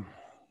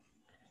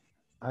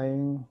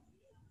 I'm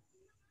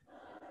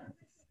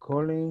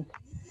calling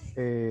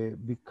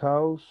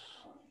because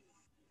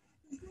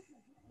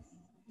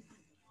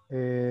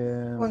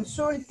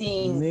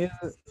consulting.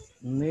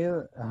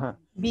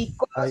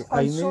 Because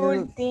I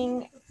consulting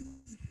need,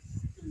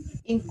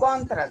 in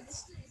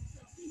contracts.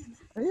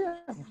 Yeah.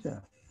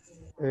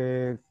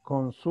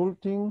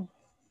 Consulting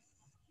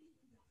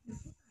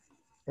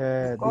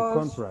the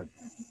contract.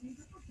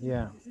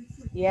 Yeah.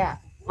 Yeah.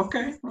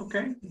 Okay,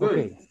 good.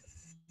 Okay.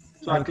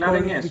 So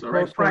aclaren eso,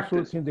 right? Practice.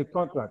 Consulting the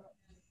contract.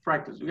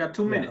 Practice. We got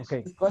 2 minutes.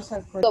 Okay.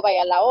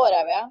 Vaya la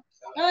hora, ¿verdad?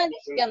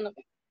 Ya no.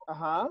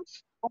 Ajá.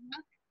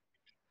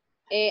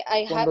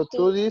 Cuando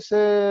tú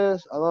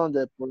dices, ¿a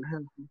dónde, por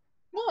ejemplo?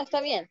 No,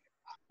 está bien.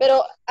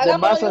 Pero The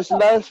hagámoslo.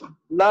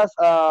 last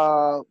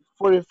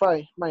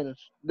 45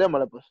 minus.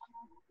 Démosle, pues.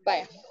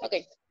 Vaya, ok.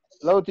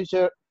 Hello,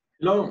 teacher.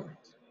 Hello.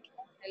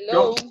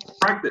 Hello. Go.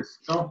 Practice.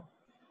 Go.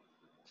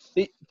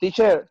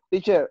 Teacher,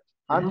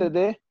 antes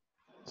de,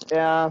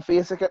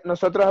 fíjese que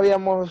nosotros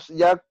habíamos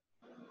ya,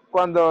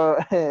 cuando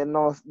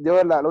nos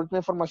dio la última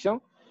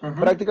información,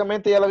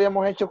 prácticamente ya lo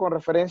habíamos hecho con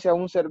referencia a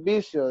un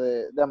servicio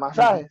de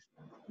masajes.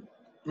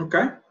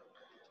 Okay.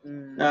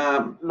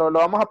 Lo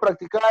vamos a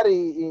practicar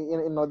y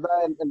nos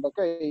da el ok,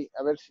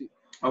 a ver si,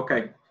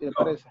 Okay. si le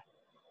parece.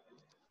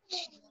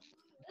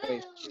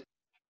 Okay.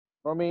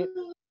 Romy.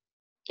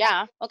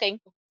 Yeah, okay.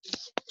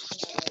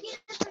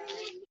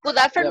 Good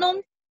afternoon.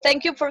 Yep.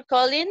 Thank you for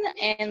calling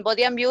and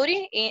Body and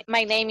Beauty.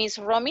 My name is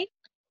Romy.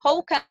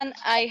 How can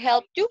I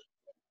help you?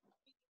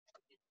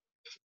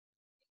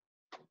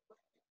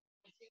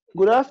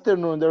 Good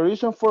afternoon. The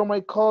reason for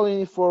my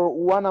calling is for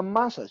one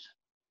massage.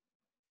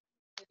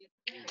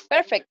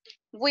 Perfect.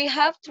 We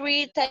have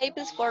 3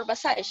 types for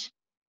massage: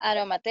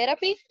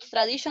 aromatherapy,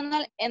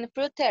 traditional, and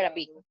fruit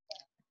therapy.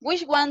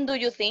 Which one do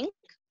you think?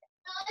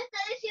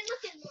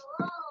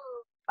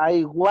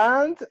 I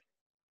want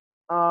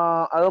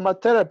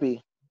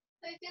aromatherapy.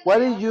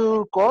 What is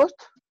your cost?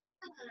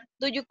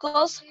 Do you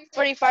cost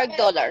 $35?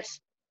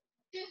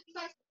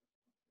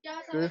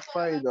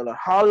 $35.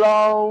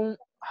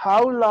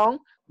 How long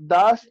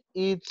does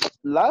it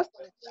last?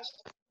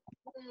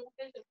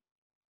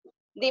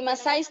 The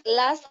massage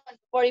lasts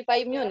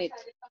 45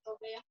 minutes.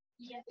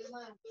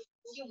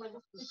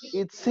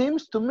 It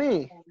seems to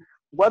me.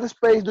 What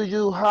space do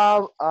you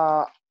have,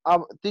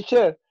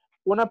 teacher?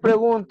 Una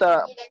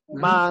pregunta,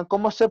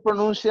 ¿cómo se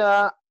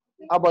pronuncia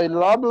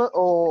available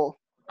o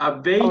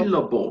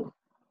available?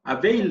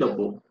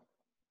 Available.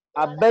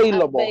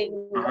 Available.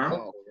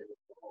 Ajá.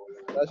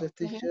 Gracias,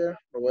 teacher.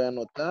 Lo voy a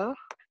anotar.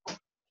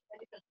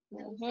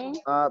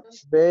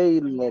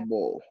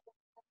 Available.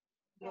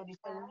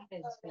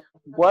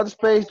 What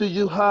space do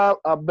you have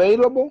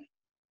available?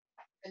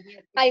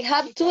 I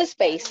have 2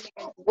 spaces,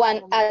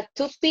 one at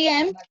 2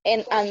 p.m.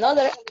 and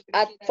another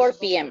at 4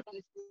 p.m.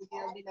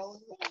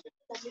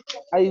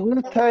 I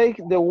will take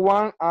the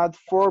one at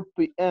 4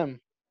 p.m.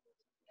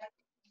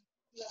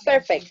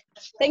 Perfect.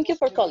 Thank you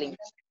for calling.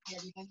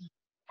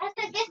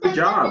 Good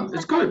job.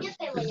 It's good.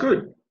 It's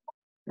good.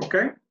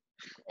 Okay.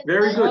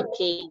 Very good.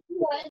 Okay.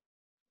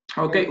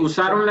 Okay.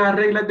 ¿Usaron las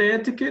reglas de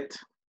etiquette?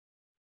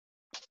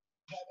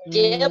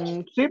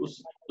 Yep. Sí.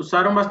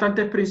 ¿Usaron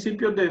bastantes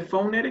principios de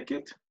phone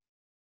etiquette?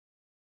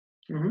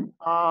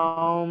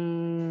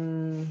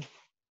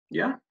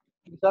 Yeah.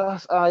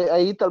 Quizás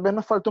ahí tal vez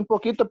nos falta un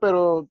poquito,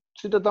 pero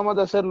sí tratamos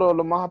de hacerlo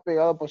lo más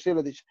apegado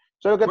posible, dicho.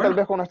 Solo que tal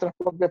vez con nuestras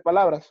propias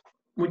palabras.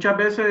 Muchas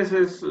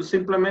veces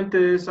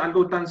simplemente es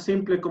algo tan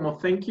simple como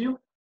thank you,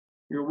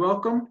 you're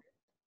welcome,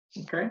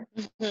 okay.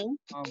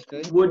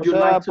 Okay. Would you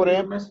like to leave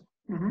a message?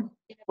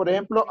 Por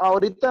ejemplo,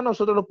 ahorita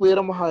nosotros lo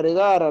pudiéramos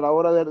agregar a la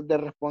hora de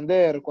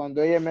responder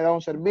cuando ella me da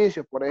un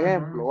servicio, por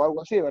ejemplo, o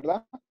algo así,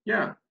 ¿verdad?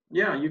 Yeah,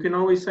 you can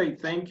always say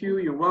thank you,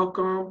 you're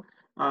welcome.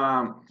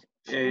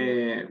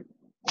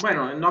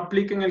 Bueno, no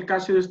aplica en el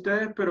caso de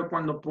ustedes, pero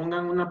cuando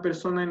pongan una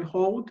persona en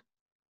hold,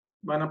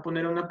 van a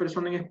poner a una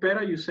persona en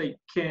espera, you say,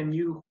 can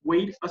you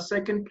wait a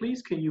second,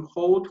 please? Can you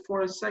hold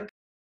for a second?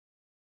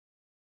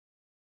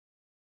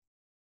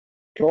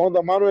 ¿Qué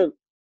onda, Manuel?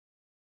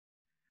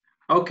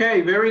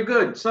 Okay, very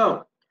good.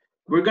 So,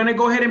 we're going to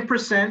go ahead and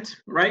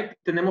present, right?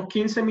 Tenemos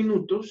 15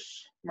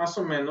 minutos, más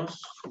o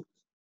menos.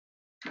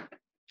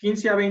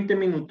 15 a 20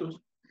 minutos.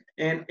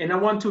 And I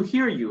want to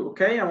hear you,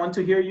 okay? I want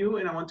to hear you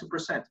and I want to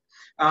present.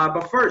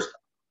 But first,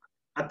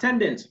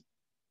 attendance.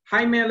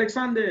 Jaime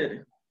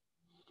Alexander.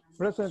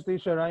 Present,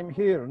 teacher, I'm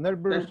here.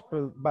 Nervous,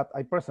 but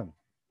I present.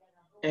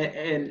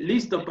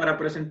 Listo para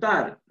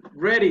presentar.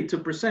 Ready to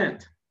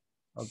present.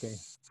 Okay.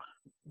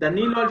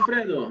 Danilo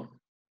Alfredo.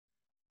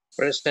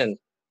 Present.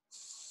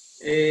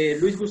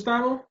 Luis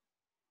Gustavo.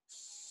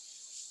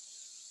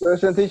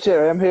 Present,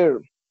 teacher, I'm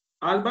here.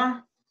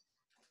 Alba.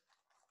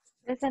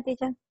 Present,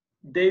 teacher.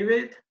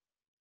 David.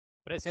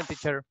 Present,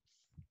 teacher.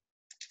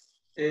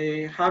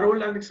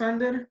 Harold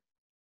Alexander.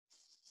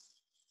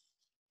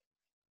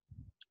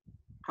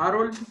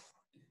 Harold.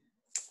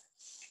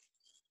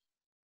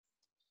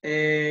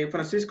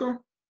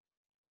 Francisco.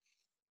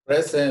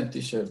 Present,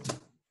 teacher.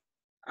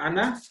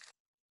 Ana.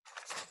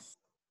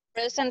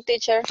 Present,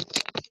 teacher.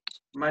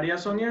 María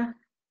Sonia.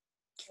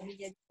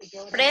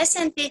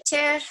 Present,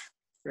 teacher.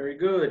 Very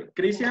good.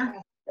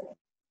 Crisia.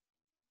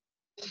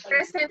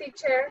 Present,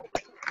 teacher.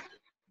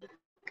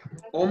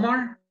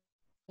 Omar.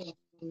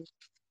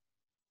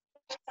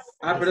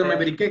 Perdón, me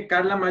brinqué.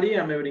 Carla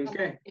María, me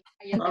brinqué.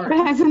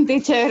 Present,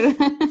 teacher.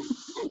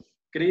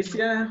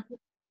 Crisia.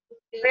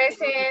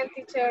 Present,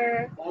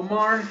 teacher.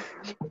 Omar.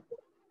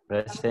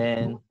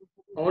 Present.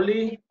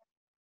 Oli.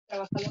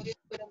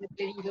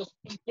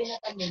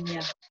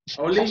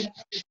 Oli.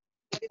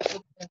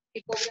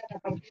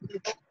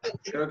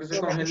 Creo que se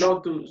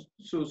congeló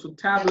su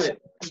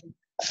tablet.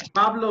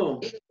 Pablo.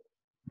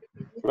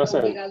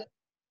 Present.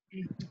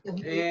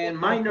 And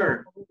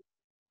Minor.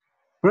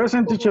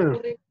 Present,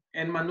 teacher.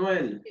 And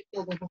Manuel.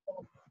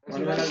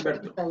 Manuel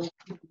Alberto.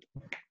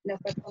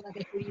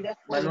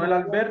 Manuel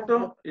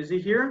Alberto, is he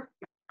here?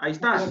 Ahí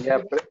está. Yeah,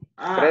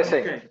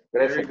 present. Okay.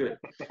 Present. Very good.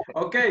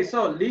 Okay,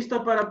 so,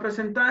 ¿listo para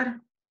presentar?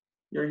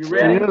 Are you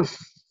ready?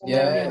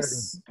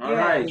 Yes. All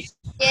right.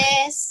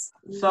 Yes.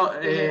 So,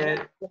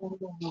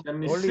 let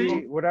me see.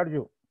 Oli, where are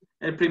you?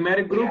 El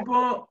primer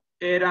grupo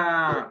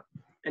era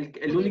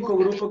el único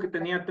grupo que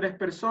tenía 3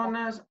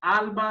 personas,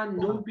 Alba,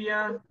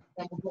 Nubia,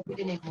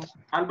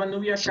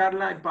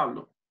 Carla y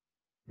Pablo.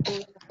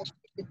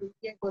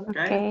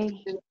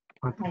 Okay.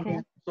 Okay.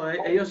 So,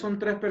 ellos son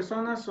 3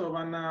 personas o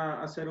van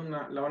a hacer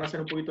la van a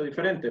hacer un poquito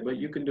diferente, but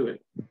you can do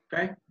it.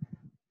 Okay.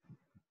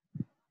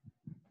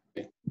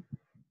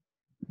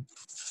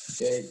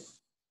 Okay.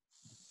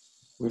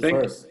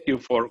 Thank you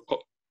for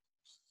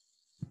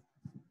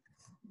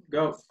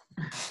Go.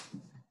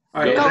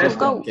 All right,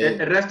 Go.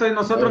 el resto de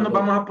nosotros Go, nos go.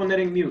 vamos a poner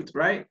en mute,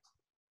 right?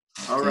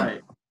 All Sí.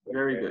 right.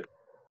 Very good.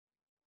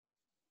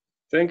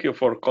 Thank you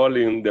for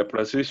calling the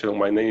precision.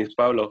 My name is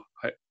Pablo.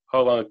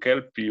 How can I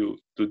help you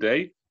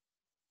today?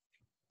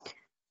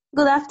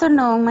 Good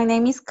afternoon. My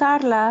name is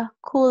Carla.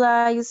 Could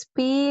I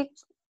speak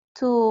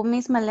to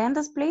Miss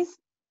Melendez, please?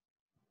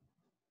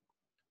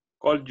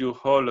 Could you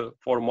hold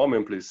for a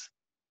moment, please?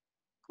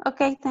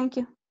 Okay, thank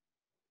you.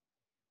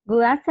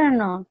 Good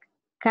afternoon.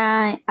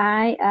 Can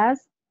I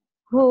ask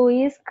who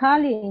is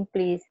calling,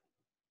 please?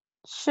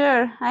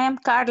 Sure, I am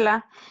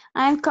Carla.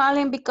 I'm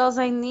calling because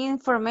I need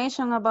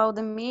information about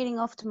the meeting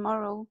of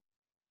tomorrow.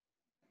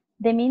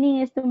 The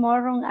meeting is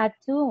tomorrow at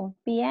 2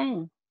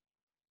 p.m.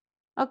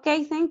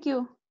 Okay, thank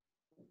you.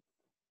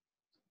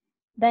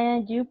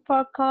 Thank you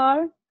for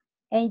call.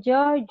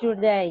 Enjoy your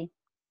day.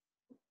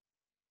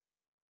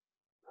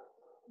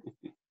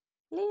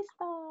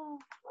 Listo.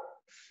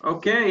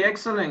 Okay,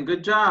 excellent.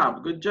 Good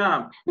job. Good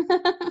job.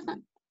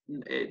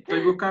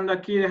 Estoy buscando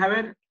aquí, deja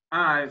ver.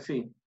 Ah,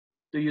 sí.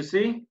 Do you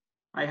see?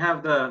 I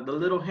have the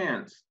little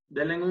hands.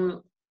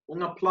 Denle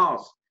un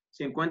applause.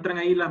 Si encuentran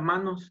ahí las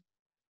manos,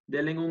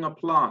 denle un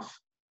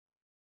applause.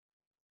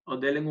 O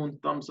denle un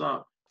thumbs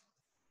up.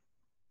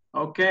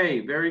 Okay,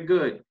 very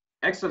good.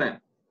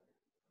 Excellent.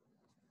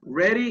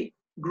 Ready?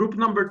 Group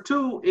number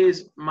 2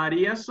 is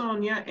Maria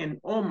Sonia and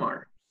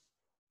Omar.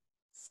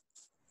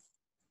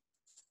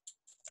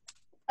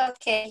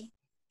 Okay.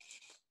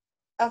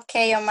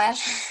 Okay, Omar.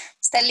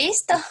 ¿Está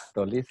listo?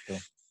 Listo.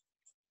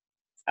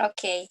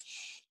 Okay.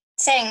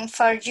 Thanks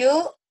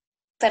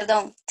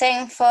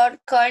for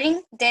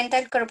calling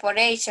Dental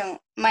Corporation.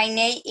 My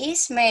name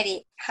is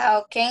Mary.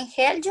 How can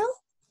I help you?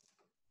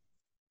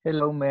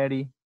 Hello,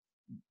 Mary.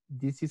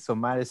 This is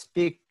Omar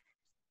speak.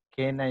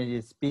 Can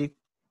I speak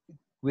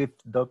with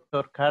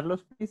Dr.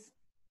 Carlos, please?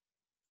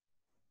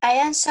 I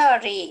am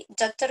sorry,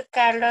 Dr.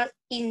 Carlos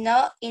is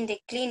not in the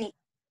clinic.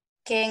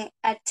 Can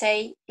I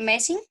take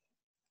message?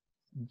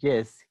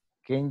 Yes.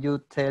 Can you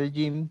tell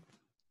him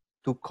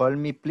to call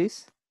me,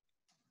 please?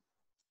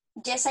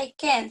 Yes, I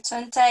can.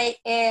 Something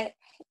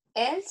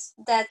else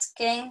that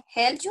can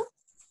help you?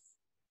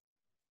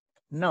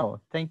 No,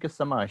 thank you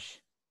so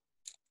much.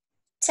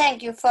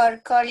 Thank you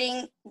for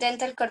calling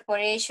Dental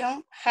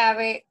Corporation. Have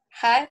a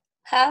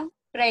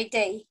great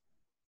day.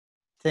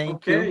 Thank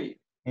Okay. you.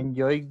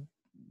 Enjoy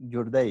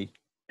your day.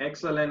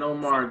 Excellent,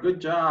 Omar.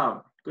 Good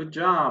job. Good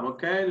job.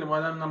 Okay, le voy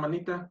a dar una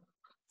manita.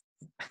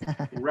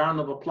 Round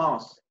of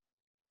applause.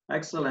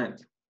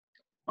 Excellent.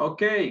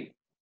 Okay.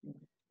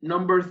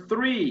 Number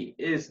 3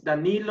 is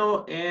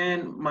Danilo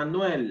and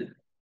Manuel.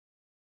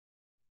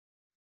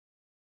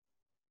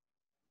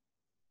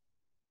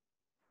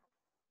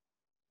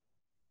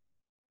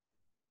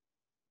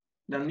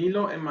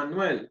 Danilo and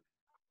Manuel.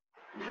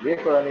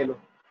 Viejo Danilo.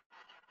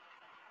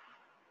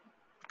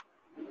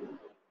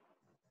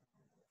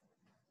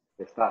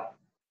 Está.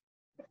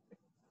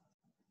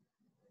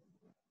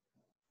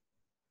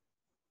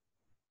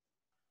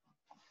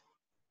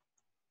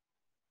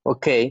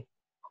 Okay.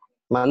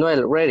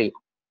 Manuel, ready?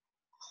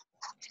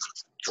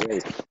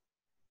 Great.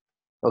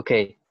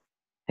 Okay.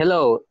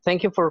 Hello.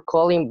 Thank you for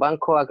calling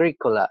Banco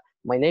Agrícola.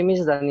 My name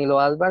is Danilo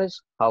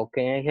Alvarez. How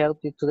can I help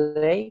you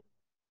today?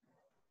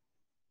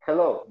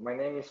 Hello, my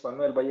name is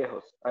Manuel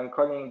Vallejos. I'm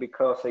calling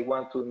because I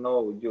want to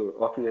know your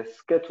office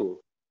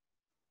schedule.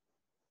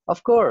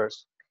 Of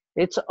course.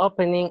 It's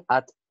opening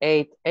at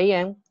 8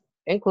 a.m.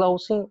 and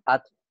closing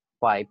at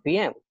 5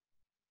 p.m.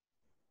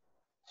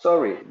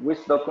 Sorry,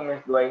 which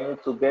documents do I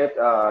need to get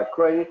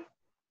credit?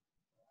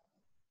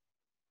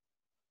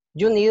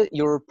 You need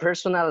your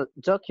personal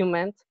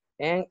document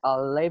and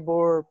a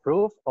labor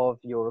proof of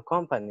your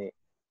company.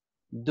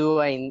 Do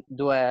I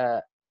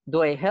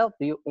help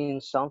you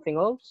in something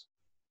else?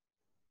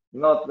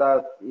 Not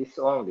that is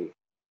only.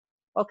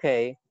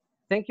 Okay.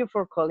 Thank you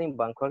for calling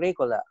Banco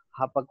Agrícola.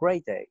 Have a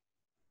great day.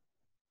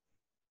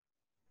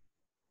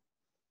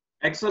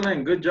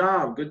 Excellent. Good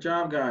job. Good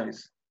job,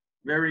 guys.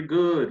 Very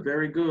good.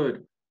 Very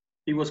good.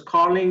 He was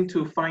calling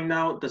to find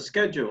out the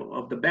schedule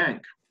of the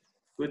bank.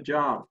 Good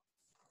job.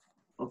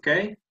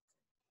 Okay.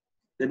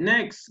 The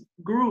next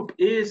group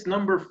is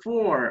number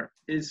 4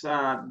 is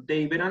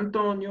David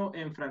Antonio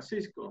and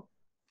Francisco.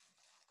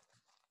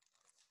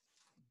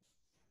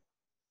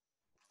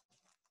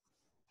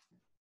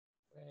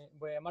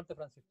 Voy a llamarte,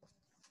 Francisco.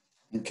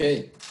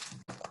 Okay.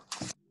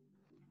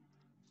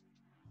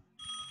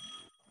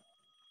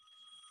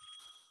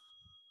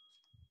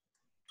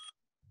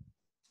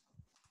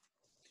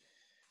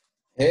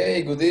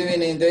 Hey, good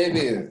evening,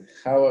 David.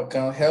 How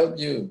can I help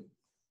you?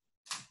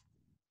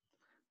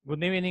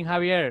 Good evening,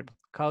 Javier.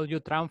 Could you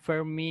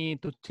transfer me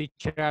to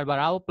teacher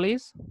Alvarado,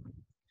 please?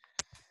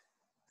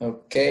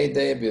 Okay,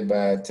 David,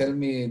 but tell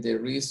me the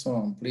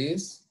reason,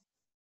 please.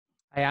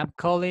 I am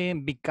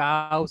calling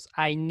because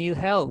I need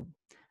help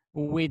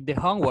with the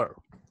homework.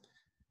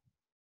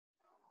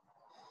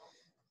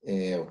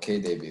 Okay,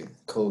 David,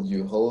 could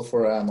you hold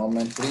for a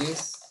moment,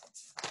 please?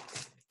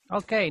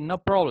 Okay, no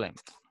problem.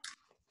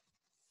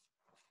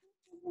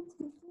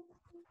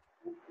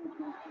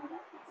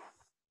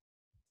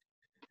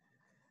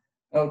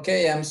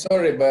 Okay, I'm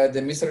sorry, but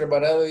the Mr.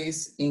 Alvarado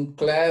is in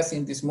class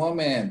in this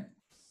moment.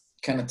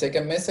 Can I take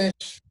a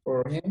message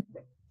for him?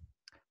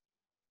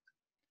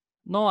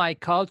 No, I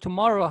call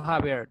tomorrow,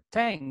 Javier.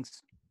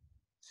 Thanks.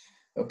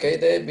 Okay,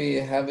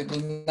 David, have a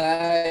good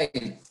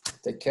night.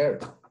 Take care.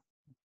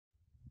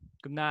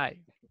 Good night.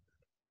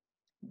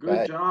 Good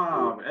Bye.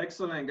 job.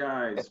 Excellent,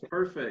 guys.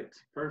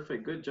 Perfect.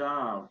 Perfect. Good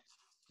job.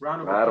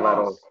 Round of Bárbaro.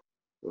 applause.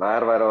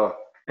 Bárbaro.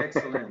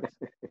 Excellent.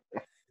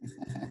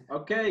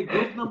 Okay,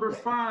 group number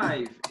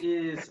 5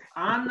 is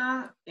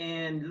Ana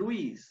and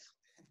Luis.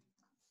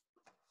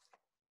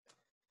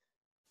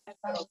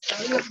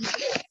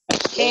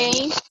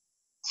 Okay.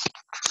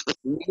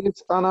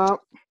 Miss Anna,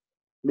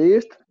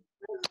 list.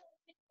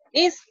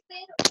 Is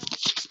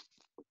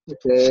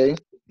Okay.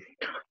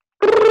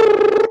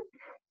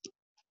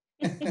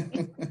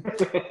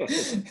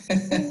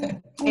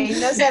 Y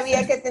no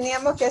sabía que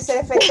teníamos que hacer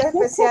efectos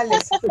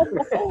especiales.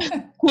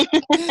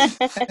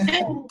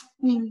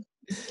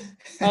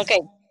 okay.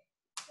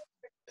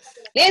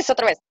 Liz,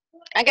 otra vez.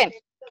 Again.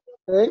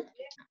 Okay.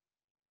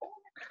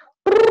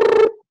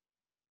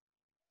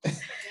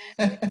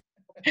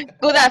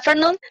 Good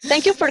afternoon.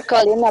 Thank you for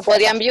calling My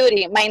Body and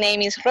Beauty. My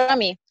name is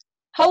Rami.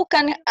 How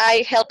can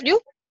I help you?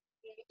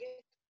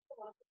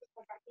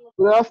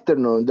 Good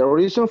afternoon. The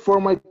reason for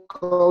my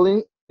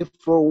calling is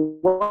for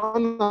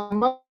one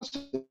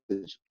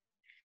message.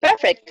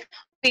 Perfect.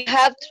 We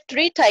have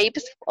 3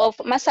 types of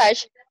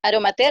massage: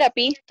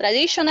 aromatherapy,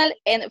 traditional,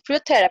 and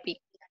fruit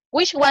therapy.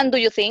 Which one do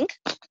you think?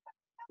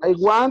 I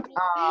want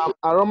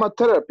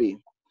aromatherapy.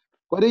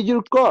 What is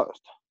your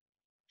cost?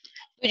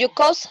 Do you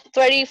cost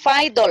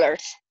 $35?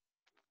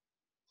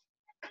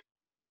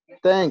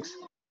 Thanks.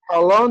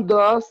 How long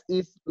does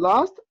it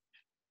last?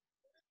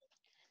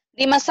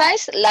 The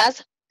massage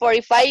lasts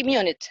 45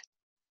 minutes.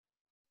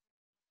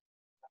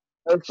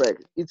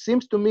 Perfect. It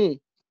seems to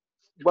me.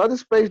 What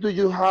space do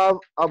you have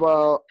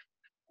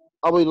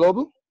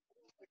available?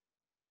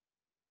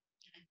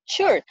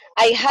 Sure,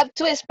 I have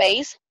 2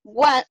 spaces,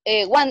 one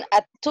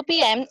at 2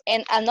 p.m.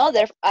 and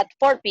another at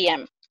 4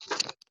 p.m.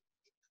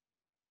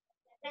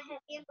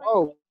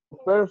 Oh,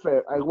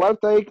 perfect. I will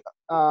take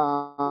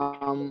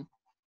one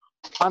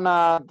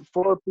at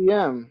 4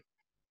 p.m.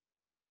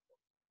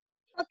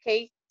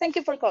 Okay, thank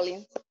you for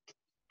calling.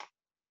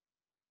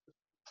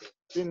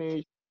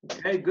 Finish.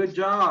 Hey, good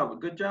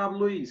job. Good job,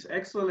 Luis.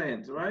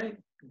 Excellent, right?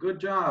 Good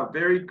job.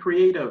 Very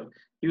creative.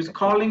 He was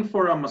calling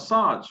for a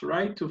massage,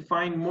 right? To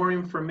find more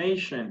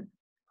information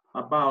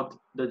about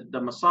the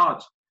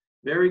massage.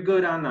 Very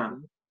good, Ana.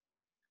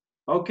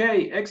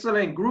 Okay,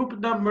 excellent. Group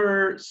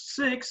number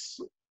 6.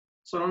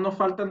 Solo nos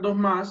faltan 2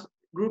 más.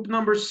 Group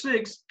number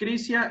 6,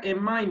 Crisia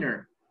and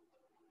Minor.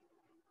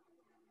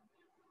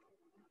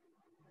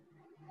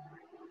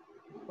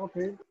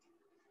 Okay.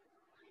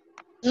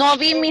 No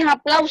vi mis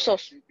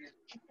aplausos.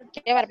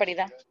 Qué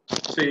barbaridad.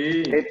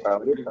 Sí.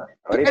 Ahorita.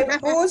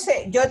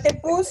 Yo te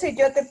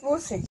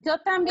puse. Yo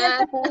también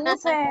te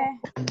puse.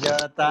 Yo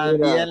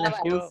también le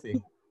Sí,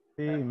 puse.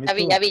 me Ya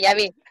vi, too. ya vi, ya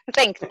vi.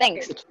 Thanks.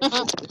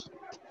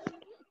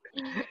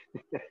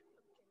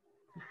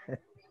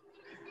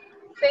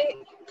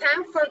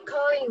 Thanks for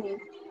calling.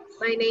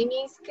 My name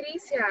is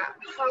Crisia.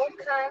 How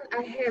can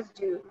I help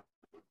you?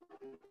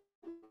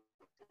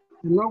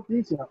 Hello,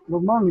 Lisa.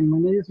 Good morning. My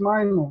name is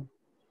Minor.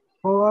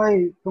 How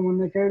I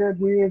communicated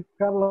with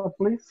Carla,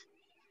 please?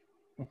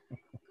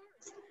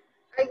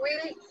 I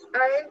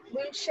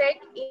will check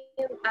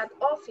in at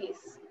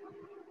office.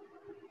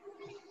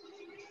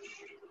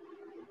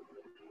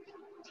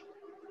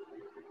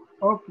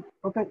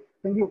 Okay,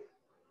 thank you.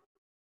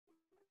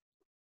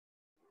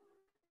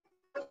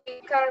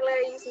 Carla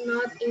is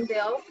not in the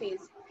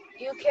office.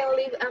 You can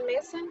leave a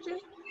messenger.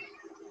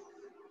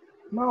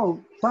 No,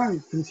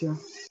 thanks, Tricia.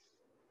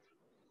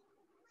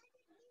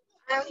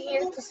 I'm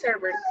here to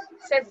serve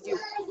you.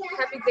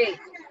 Happy day.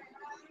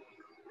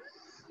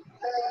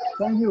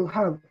 Thank you.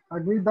 Have a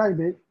great day,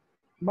 babe.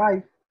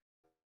 Bye.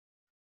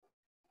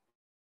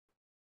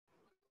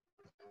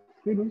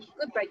 Finish.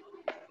 Goodbye.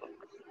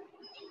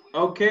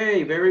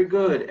 Okay, very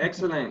good.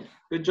 Excellent.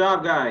 Good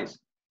job, guys.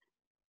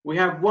 We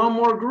have one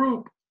more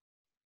group.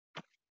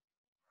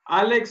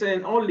 Alex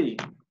and Oli.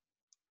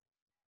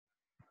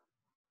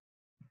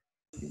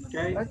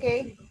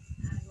 Okay.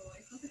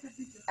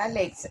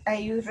 Alex, are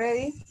you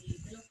ready?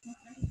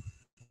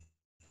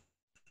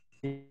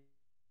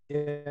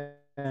 Yeah,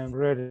 I'm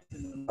ready.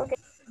 Okay.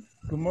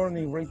 Good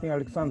morning, Rating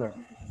Alexander.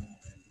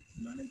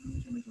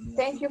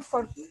 Thank you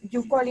for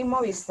you calling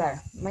Movistar.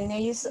 My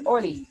name is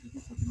Oli.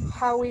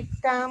 How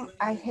can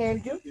I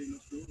help you?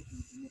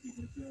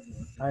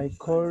 I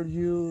called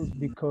you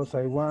because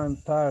I want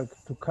to talk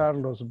to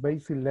Carlos,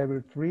 basic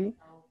level 3,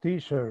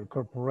 teacher,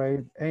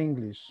 corporate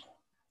English.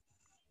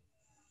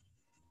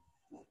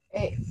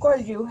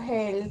 Could you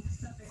help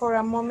for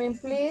a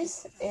moment,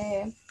 please?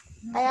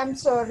 I am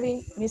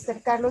sorry,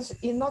 Mr. Carlos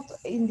is not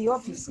in the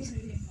office.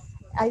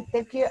 I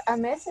take you a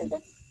message.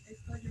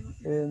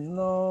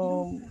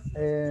 No,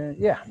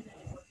 yeah.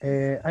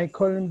 I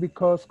call him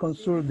because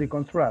consult the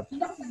contract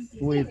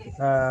with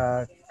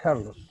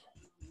Carlos.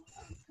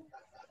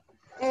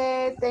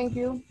 Thank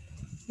you.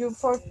 You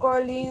for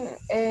calling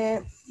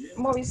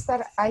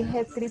Movistar. I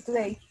had 3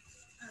 today.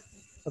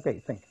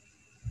 Okay, thank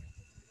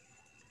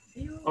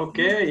you.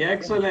 Okay,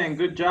 excellent.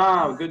 Good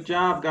job. Good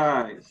job,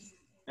 guys.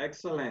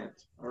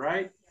 Excellent. All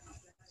right.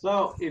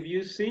 So if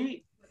you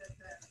see,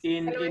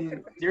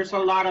 there's a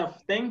lot of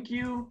thank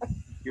you.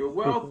 You're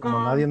Sí, como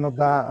nadie welcome. nos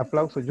da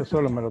aplausos, yo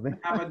solo me lo di.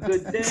 Have a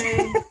good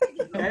day.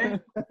 Okay.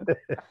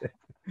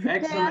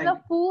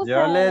 Excellent.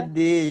 Yo les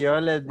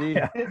di.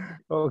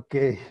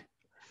 Okay.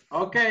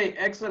 Okay,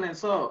 excellent.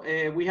 So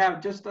we have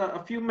just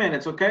a few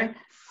minutes, okay?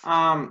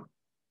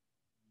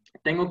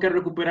 Tengo que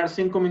recuperar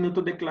 5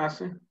 minutos de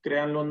clase,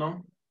 créanlo o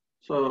no.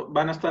 So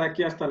van a estar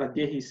aquí hasta las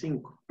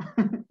 10:05.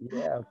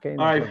 Yeah, okay.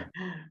 No. All right,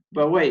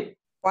 but wait.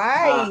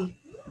 Why?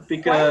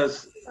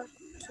 Because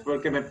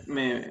porque en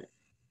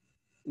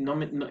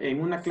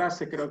una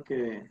clase creo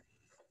que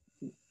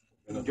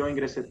yo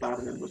ingresé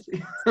tarde, algo así.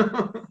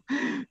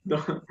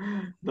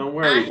 don't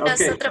worry. Ay,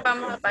 Okay. nosotros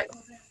vamos a pagar.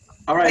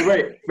 All right,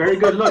 great. Very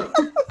good. Look,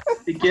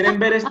 si quieren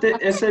ver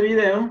ese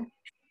video,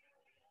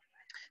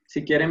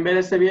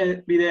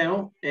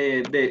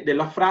 de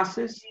las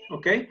frases,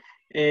 ¿ok?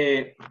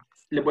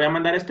 Les voy a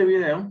mandar este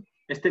video,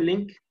 este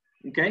link,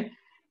 ¿ok?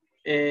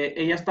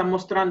 Ella está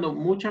mostrando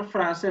muchas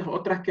frases,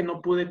 otras que no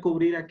pude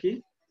cubrir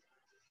aquí,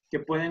 que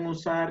pueden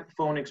usar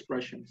phone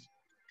expressions,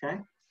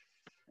 ¿ok?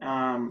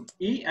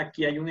 Y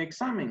aquí hay un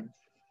examen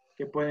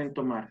que pueden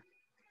tomar,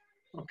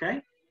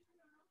 ¿ok?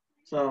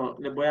 So,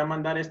 les voy a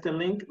mandar este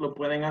link, lo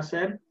pueden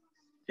hacer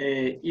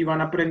y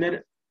van a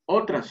aprender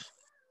otras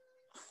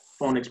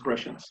phone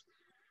expressions.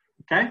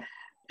 Okay.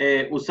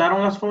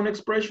 ¿Usaron las phone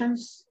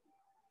expressions?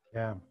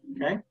 Yeah.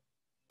 Okay.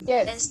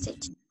 Yes.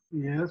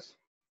 Yes.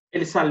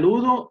 El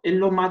saludo es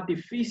lo más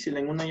difícil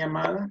en una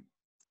llamada.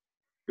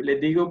 Les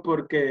digo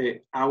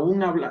porque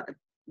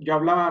yo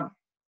hablaba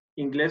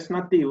inglés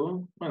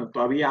nativo, bueno,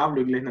 todavía hablo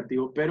inglés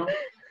nativo, pero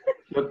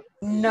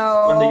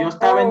cuando yo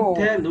estaba en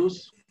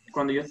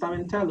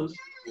TELUS,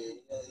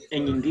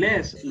 en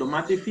inglés, lo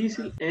más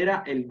difícil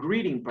era el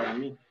greeting para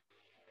mí.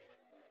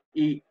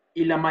 Y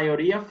la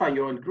mayoría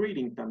falló el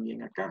greeting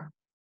también acá.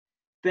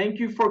 Thank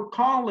you for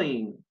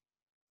calling.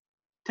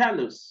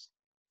 TELUS.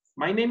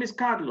 My name is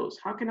Carlos.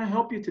 How can I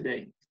help you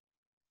today?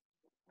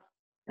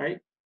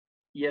 Right?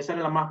 Y esa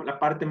era la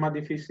parte más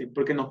difícil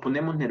porque nos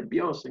ponemos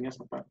nerviosos en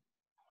esa parte.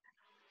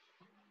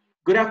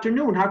 Good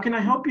afternoon. How can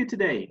I help you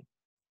today?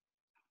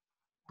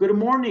 Good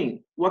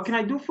morning. What can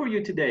I do for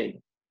you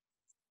today?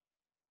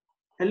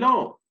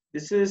 Hello.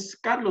 This is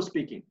Carlos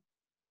speaking.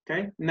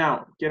 Okay.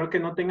 Now, quiero que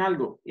noten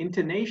algo.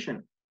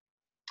 Intonation.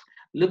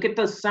 Look at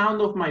the sound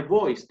of my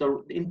voice,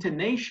 the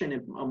intonation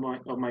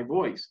of my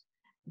voice.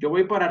 Yo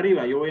voy para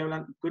arriba, yo voy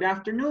hablando, good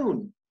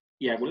afternoon,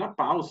 y hago la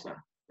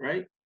pausa,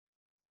 right?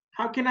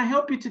 How can I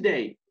help you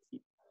today?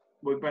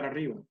 Voy para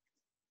arriba.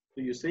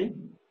 Do you see?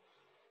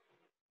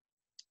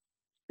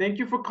 Thank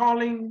you for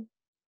calling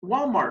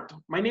Walmart.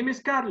 My name is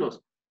Carlos.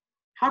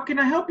 How can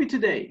I help you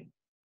today?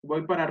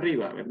 Voy para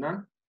arriba,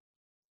 ¿verdad?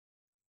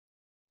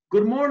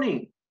 Good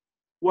morning.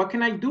 What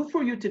can I do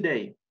for you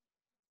today?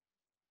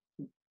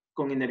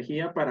 Con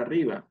energía para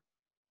arriba.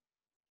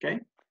 Okay?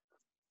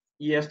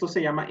 Y esto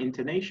se llama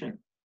intonation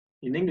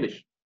in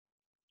English.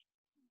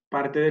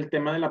 Parte del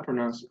tema de la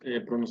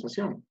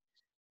pronunciación.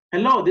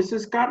 Hello, this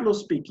is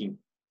Carlos speaking.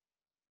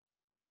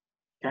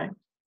 Okay?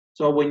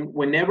 So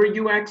whenever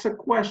you ask a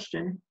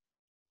question,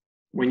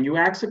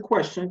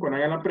 cuando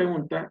haya la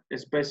pregunta,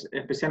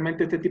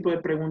 especialmente este tipo de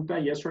pregunta,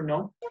 yes or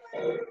no,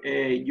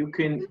 you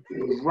can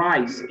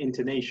rise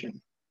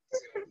intonation.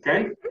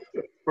 Okay?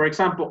 For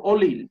example,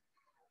 Olil,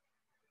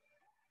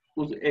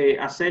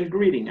 hacer el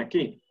greeting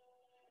aquí.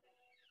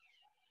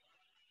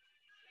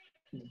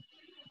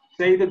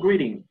 Say the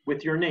greeting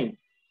with your name.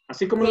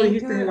 Así como lo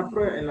dijiste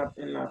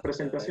en la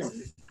presentación.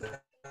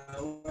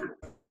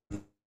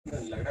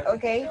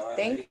 Okay,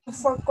 thank you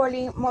for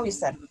calling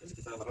Movistar.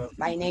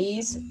 My name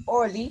is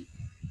Oli.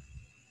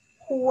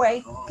 Who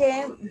I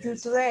can you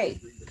today?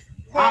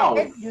 How?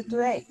 Help you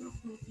today.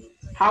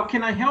 How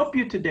can I help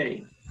you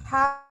today?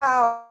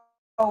 How?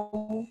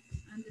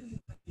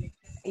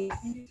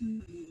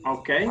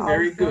 Okay,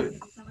 very good.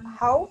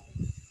 How?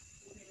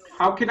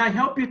 How can I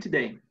help you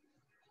today?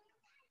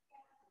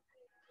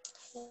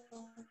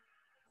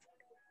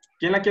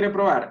 ¿Quién la quiere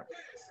probar?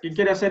 ¿Quién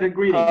quiere hacer el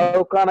greeting?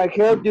 How can I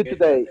help you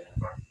today?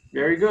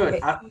 Very good.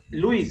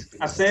 Luis,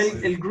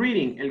 hacer el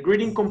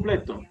greeting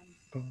completo.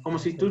 Como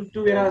si tú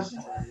estuvieras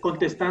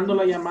contestando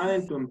la llamada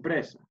en tu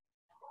empresa.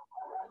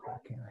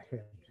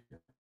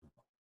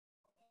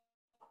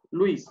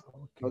 Luis.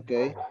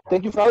 Okay.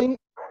 Thank you for calling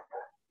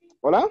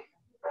 ¿Hola?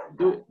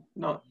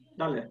 No,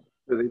 dale.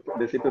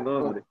 Decí tu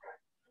nombre.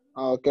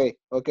 Okay.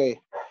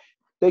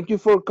 Thank you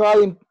for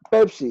calling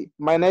Pepsi.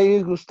 My name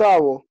is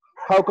Gustavo.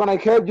 How can I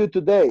help you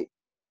today?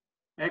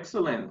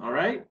 Excellent. All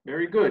right.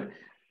 Very good.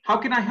 How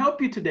can I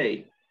help you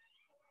today?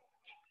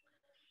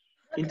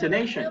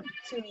 Intonation.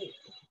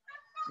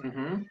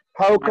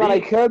 How can I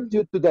help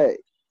you today?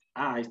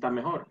 Ahí está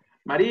mejor.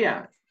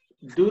 María,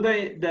 do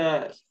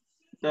the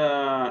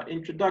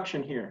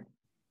introduction here.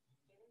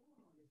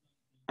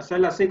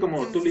 Hacerla así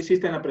como tú lo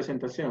hiciste en la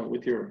presentación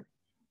with your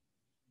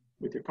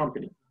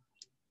company.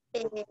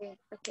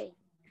 Okay.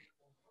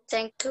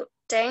 Thank you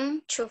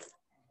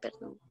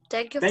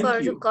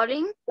for your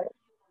calling.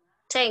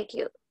 Thank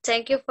you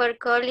for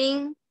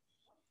calling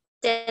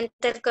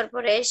Dental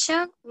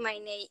Corporation. My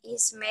name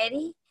is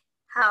Mary.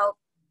 How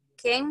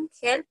can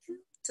I help you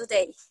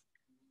today?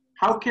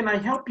 How can I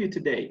help you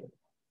today?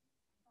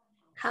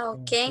 How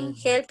can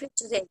I help you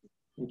today?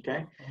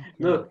 Okay.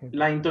 Look,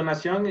 la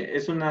entonación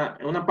es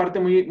una parte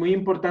muy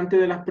importante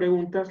de las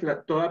preguntas.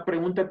 Toda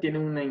pregunta tiene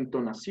una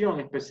entonación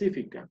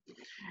específica.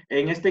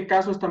 En este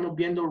caso estamos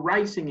viendo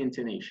rising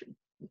intonation.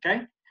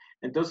 Okay.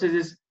 Entonces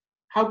es,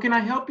 how can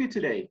I help you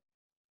today?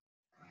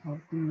 How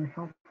can I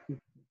help you?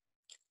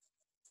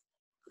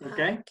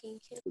 Okay.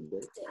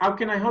 How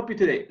can I help you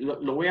today?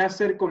 Lo voy a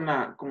hacer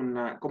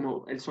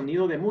como el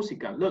sonido de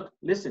música. Look,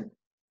 listen.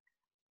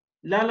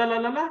 La, la, la,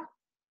 la, la.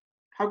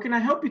 How can I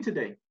help you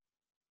today?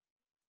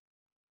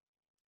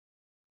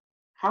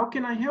 How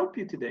can I help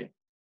you today?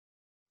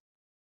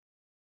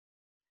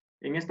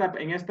 En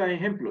este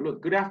ejemplo,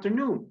 look, good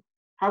afternoon.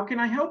 How can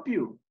I help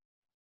you?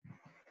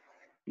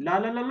 La,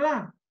 la, la,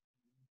 la.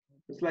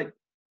 It's like,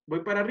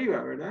 voy para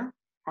arriba, ¿verdad?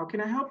 How can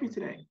I help you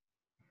today?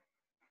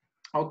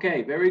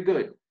 Okay, very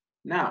good.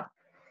 Now,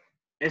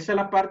 esa es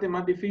la parte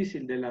más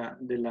difícil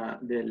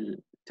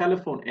del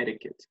telephone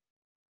etiquette.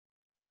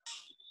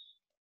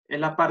 Es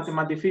la parte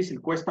más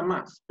difícil, cuesta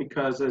más,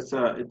 because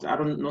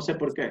no sé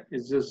por qué.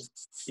 It's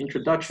just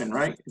introduction,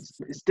 right?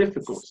 It's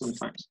difficult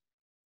sometimes.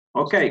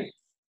 Okay,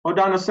 hold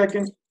on a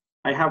second.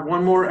 I have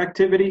one more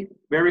activity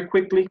very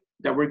quickly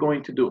that we're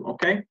going to do,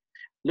 okay?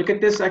 Look at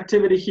this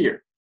activity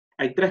here.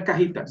 Hay tres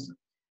cajitas.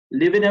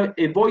 Leaving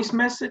a voice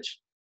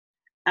message,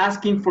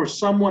 asking for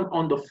someone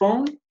on the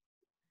phone,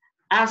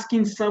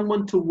 asking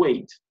someone to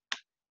wait.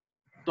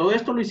 Todo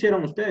esto lo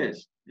hicieron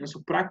ustedes en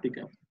su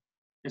práctica,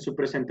 en su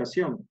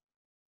presentación.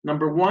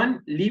 Number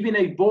one, leaving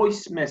a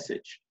voice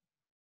message.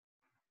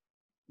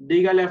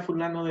 Dígale a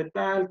fulano de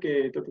tal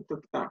que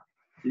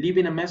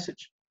leaving a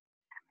message.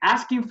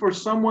 Asking for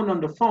someone on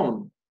the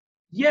phone.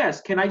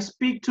 Yes, can I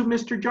speak to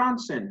Mr.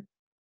 Johnson?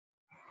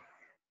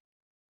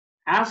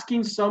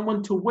 Asking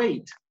someone to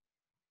wait.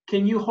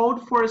 Can you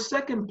hold for a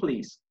second,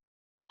 please?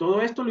 Todo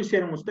esto lo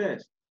hicieron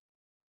ustedes.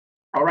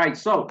 All right,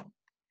 so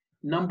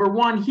number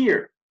one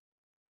here.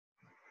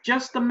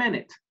 Just a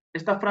minute.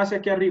 Esta frase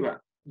aquí arriba,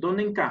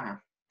 ¿dónde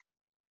encaja?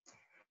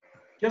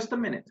 Just a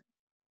minute.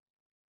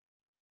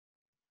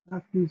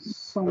 Asking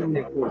someone.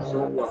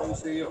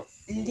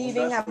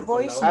 Leaving a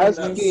voice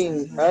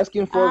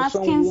Asking for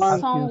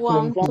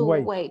someone to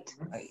wait.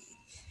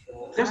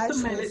 Just a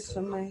minute.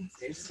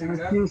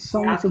 Asking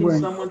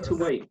someone to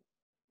wait.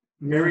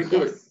 Very Yes.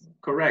 good.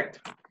 Correct.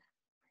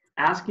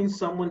 Asking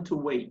someone to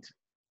wait.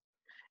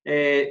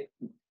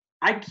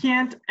 I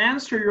can't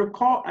answer your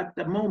call at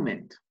the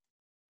moment.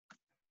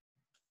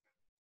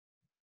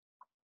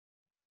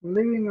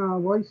 Leaving a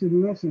voice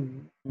message.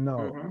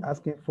 No,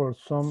 asking for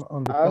some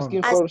on the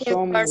Asking phone. for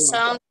someone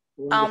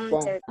on the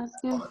phone.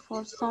 Asking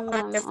for someone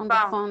on the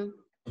phone.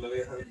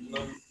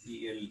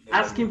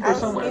 Asking for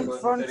someone.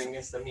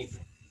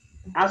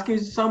 Asking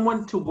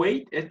someone to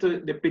wait. Esto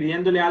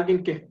pidiéndole a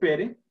alguien que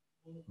espere.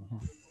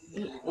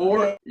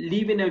 Or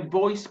leaving a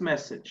voice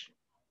message.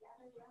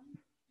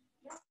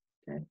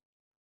 Okay.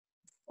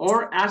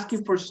 Or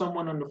asking for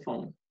someone on the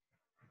phone.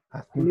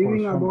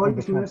 Leaving a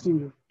voice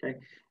messenger. Okay.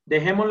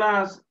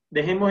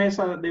 Dejemos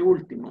esa de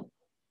último.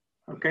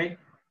 Okay.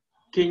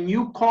 Can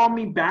you call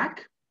me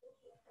back?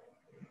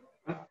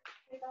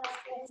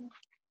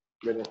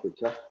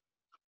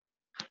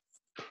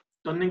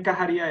 ¿Dónde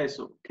encajaría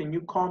eso? Can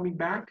you call me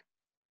back?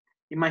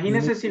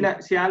 Imagínese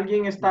si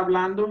alguien está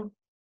hablando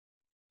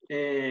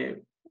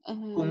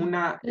con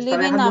una... Está Leaving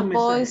dejando a un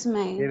mensaje.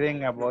 voicemail.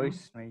 Leaving a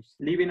voice message.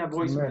 Leaving a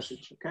voice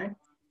message, okay?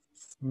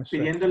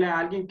 Pidiéndole a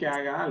alguien que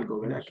haga algo,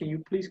 ¿verdad? Can you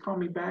please call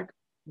me back?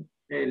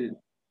 El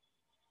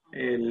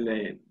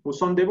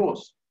buzón de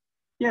voz.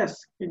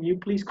 Yes, can you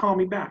please call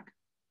me back?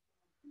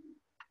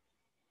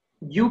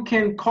 You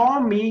can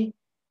call me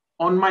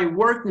on my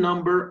work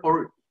number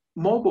or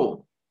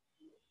mobile.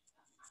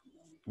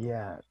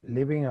 Yeah,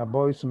 leaving a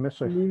voice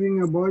message.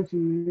 Leaving a voice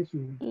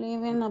message.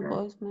 Leaving a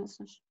voice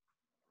message.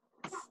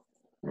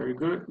 Very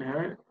good.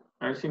 A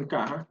ver si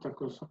encaja esta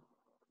cosa.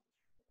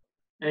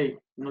 Hey,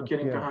 no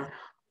quiere encajar.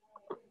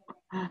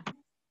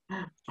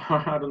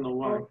 I don't know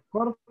why.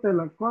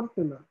 Córtela.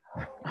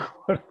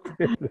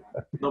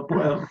 No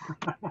puedo.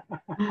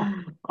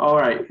 All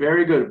right,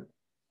 very good.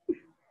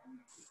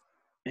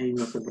 Hey,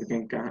 no sé por qué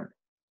encaja.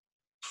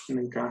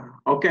 No encaja.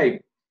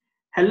 Okay.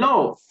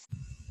 Hello,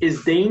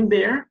 is Dane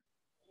there?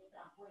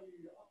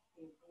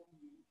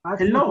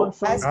 Hello.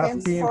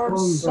 Asking For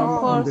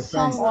on the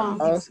phone.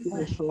 someone.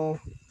 Asking for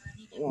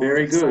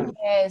Very good.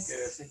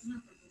 Yes.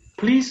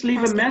 Please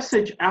leave a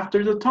message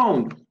after the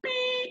tone.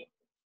 Beep.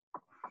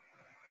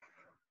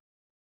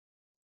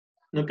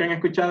 ¿Nunca han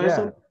escuchado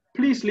eso?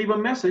 Please leave a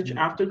message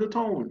after the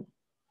tone.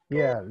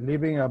 Yeah,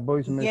 leaving a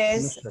voice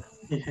Yes.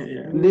 message.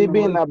 Yeah.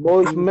 leaving a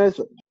voice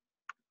message.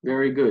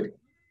 Very good.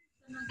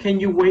 Can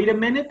you wait a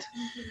minute?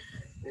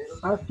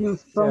 Asking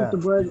some to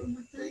wait.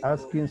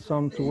 Asking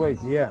some to wait,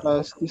 yeah.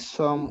 Asking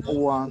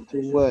someone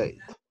to wait.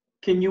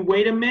 Can you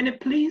wait a minute,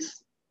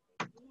 please?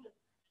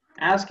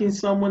 Asking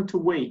someone to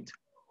wait.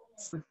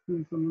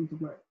 Asking someone to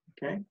wait.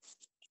 Okay.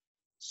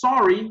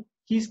 Sorry,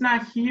 he's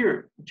not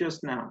here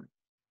just now.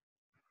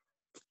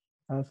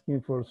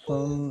 Asking for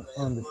some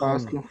on the phone.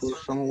 Asking for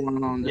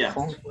someone on the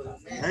phone.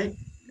 Right?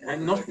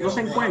 No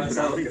se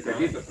encuentra ahorita.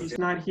 He's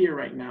not here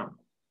right now.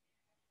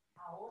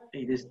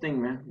 Hey, this thing,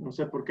 man. No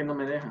sé por qué no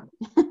me deja.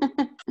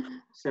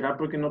 ¿Será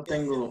porque no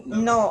tengo?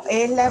 No,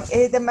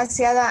 es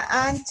demasiada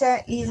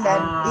ancha y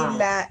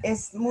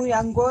es muy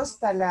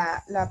angosta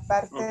la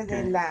parte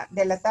de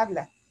la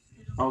tabla.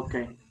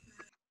 Okay.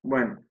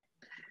 Bueno.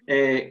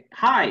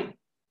 Hi,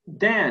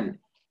 Dan.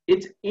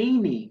 It's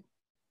Amy.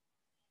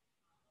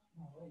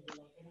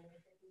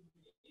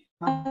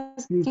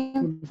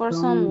 Asking for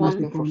someone.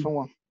 Asking for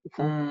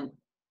someone.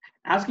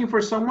 Asking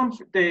for someone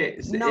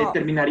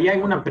terminaría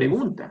en una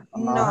pregunta.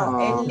 No,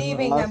 es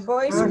leaving a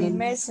voice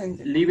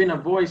message. Leaving a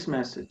voice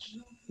message.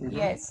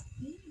 Yes.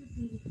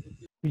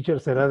 Teacher,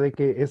 ¿será de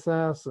que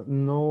esas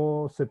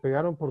no se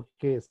pegaron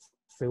porque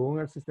según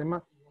el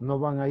sistema no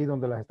van ahí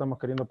donde las estamos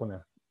queriendo poner?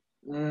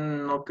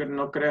 No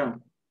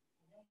creo.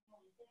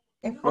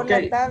 Es por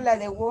la tabla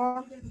de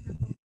Word.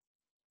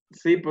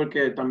 Sí,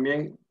 porque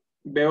también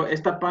veo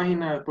esta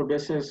página por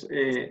veces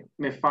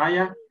me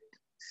falla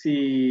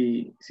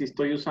si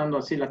estoy usando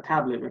así la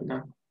tablet,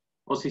 ¿verdad?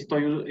 O si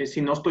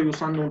no estoy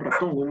usando un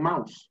ratón, un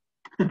mouse.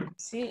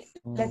 Sí,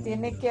 la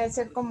tiene que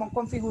hacer como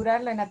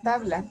configurarla en la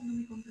tabla.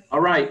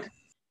 All right.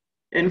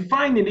 And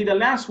finally, the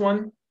last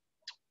one,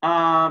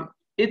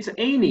 it's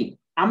Amy.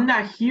 I'm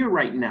not here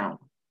right now.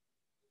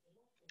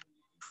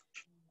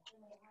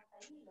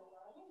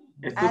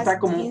 Esto está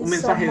como un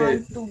mensaje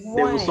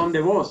de buzón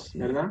de voz,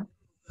 ¿verdad?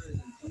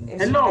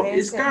 Hello,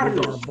 it's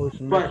Carlos,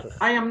 but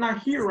I am not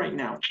here right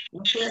now.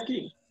 No estoy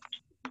aquí.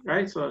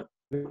 Right, so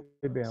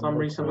some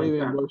reason like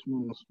that.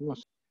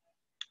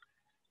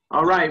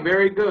 All right,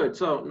 very good.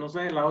 So, no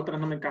sé, las otras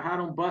no me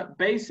encajaron, but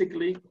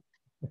basically,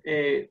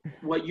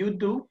 what you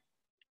do,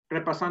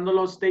 repasando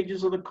los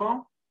stages of the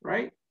call,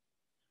 right?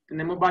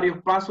 Tenemos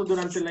varios pasos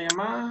durante la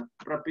llamada,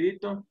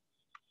 rapidito.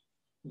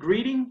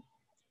 Greeting,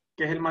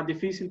 que es el más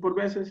difícil por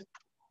veces.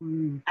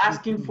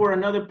 Asking for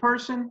another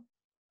person.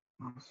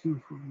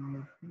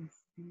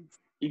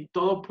 Y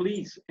todo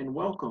please and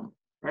welcome,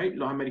 right?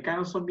 Los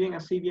americanos son bien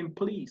así, bien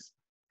please.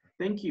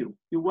 Thank you.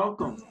 You're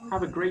welcome.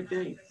 Have a great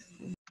day.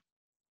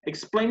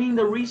 Explaining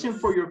the reason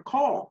for your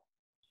call.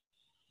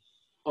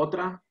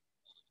 Otro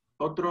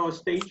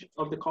stage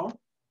of the call.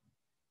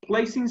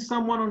 Placing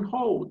someone on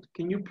hold.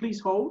 Can you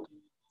please hold?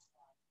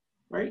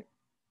 Right?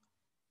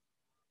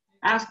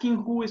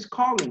 Asking who is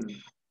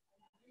calling.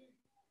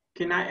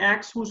 Can I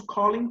ask who's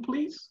calling,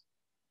 please?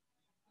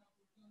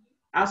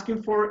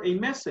 Asking for a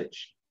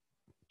message.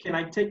 Can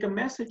I take a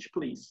message,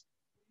 please?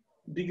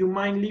 Do you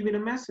mind leaving a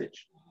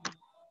message?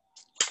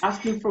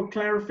 Asking for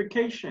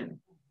clarification.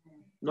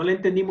 No le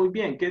entendí muy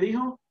bien. ¿Qué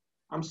dijo?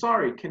 I'm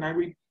sorry.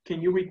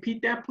 Can you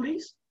repeat that,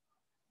 please?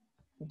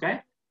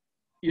 Okay.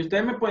 Y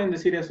ustedes me pueden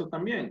decir eso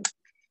también.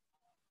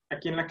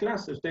 Aquí en la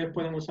clase, ustedes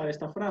pueden usar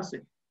esta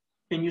frase.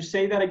 Can you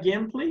say that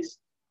again, please?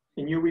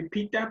 Can you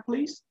repeat that,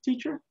 please,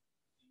 teacher?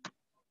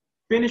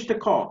 Finish the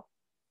call.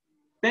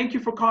 Thank you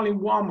for calling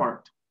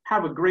Walmart.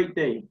 Have a great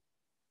day.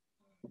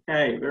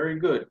 Okay, very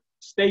good.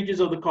 Stages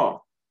of the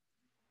call.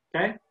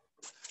 Okay.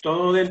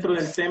 Todo dentro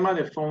del tema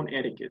de phone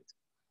etiquette.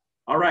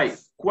 All right.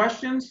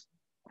 Questions?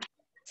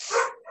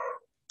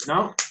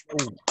 No?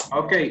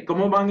 Okay.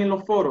 ¿Cómo van en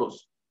los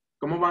foros?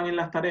 ¿Cómo van en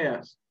las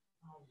tareas?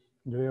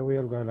 Yo ya voy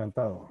algo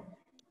adelantado.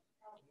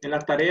 En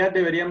las tareas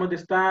deberíamos de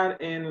estar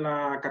en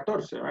la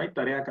 14, right?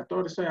 Tarea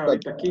 14,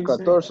 ahorita 15.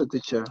 14,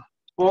 teacher.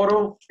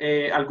 Foro,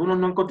 algunos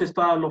no han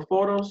contestado los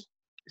foros.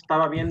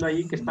 Estaba viendo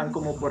ahí que están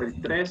como por el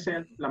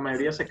 13. La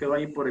mayoría se quedó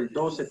ahí por el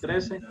 12,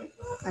 13.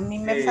 A mí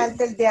me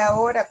falta el de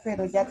ahora,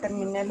 pero ya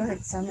terminé los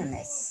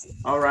exámenes.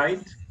 All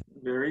right.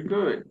 Very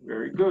good.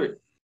 Very good.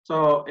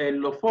 So,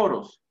 los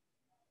foros.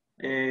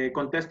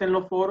 Contesten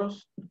los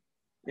foros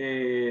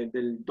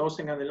del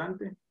 12 en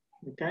adelante.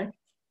 Okay.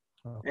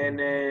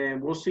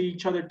 And we'll see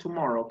each other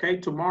tomorrow. Okay.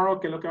 Tomorrow,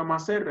 ¿qué es lo que vamos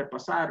a hacer?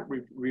 Repasar,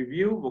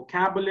 review,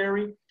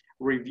 vocabulary,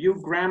 review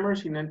grammar.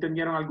 Si no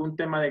entendieron algún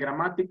tema de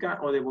gramática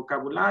o de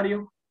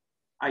vocabulario,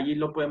 allí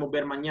lo podemos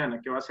ver mañana,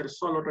 que va a ser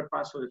solo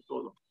repaso de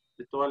todo,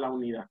 de toda la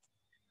unidad.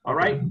 All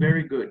right.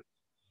 Very good.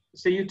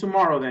 See you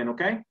tomorrow then.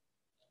 Okay.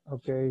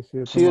 Okay. See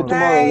you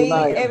tomorrow.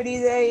 Bye, every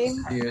day.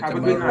 Have a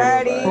good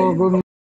night. Bye.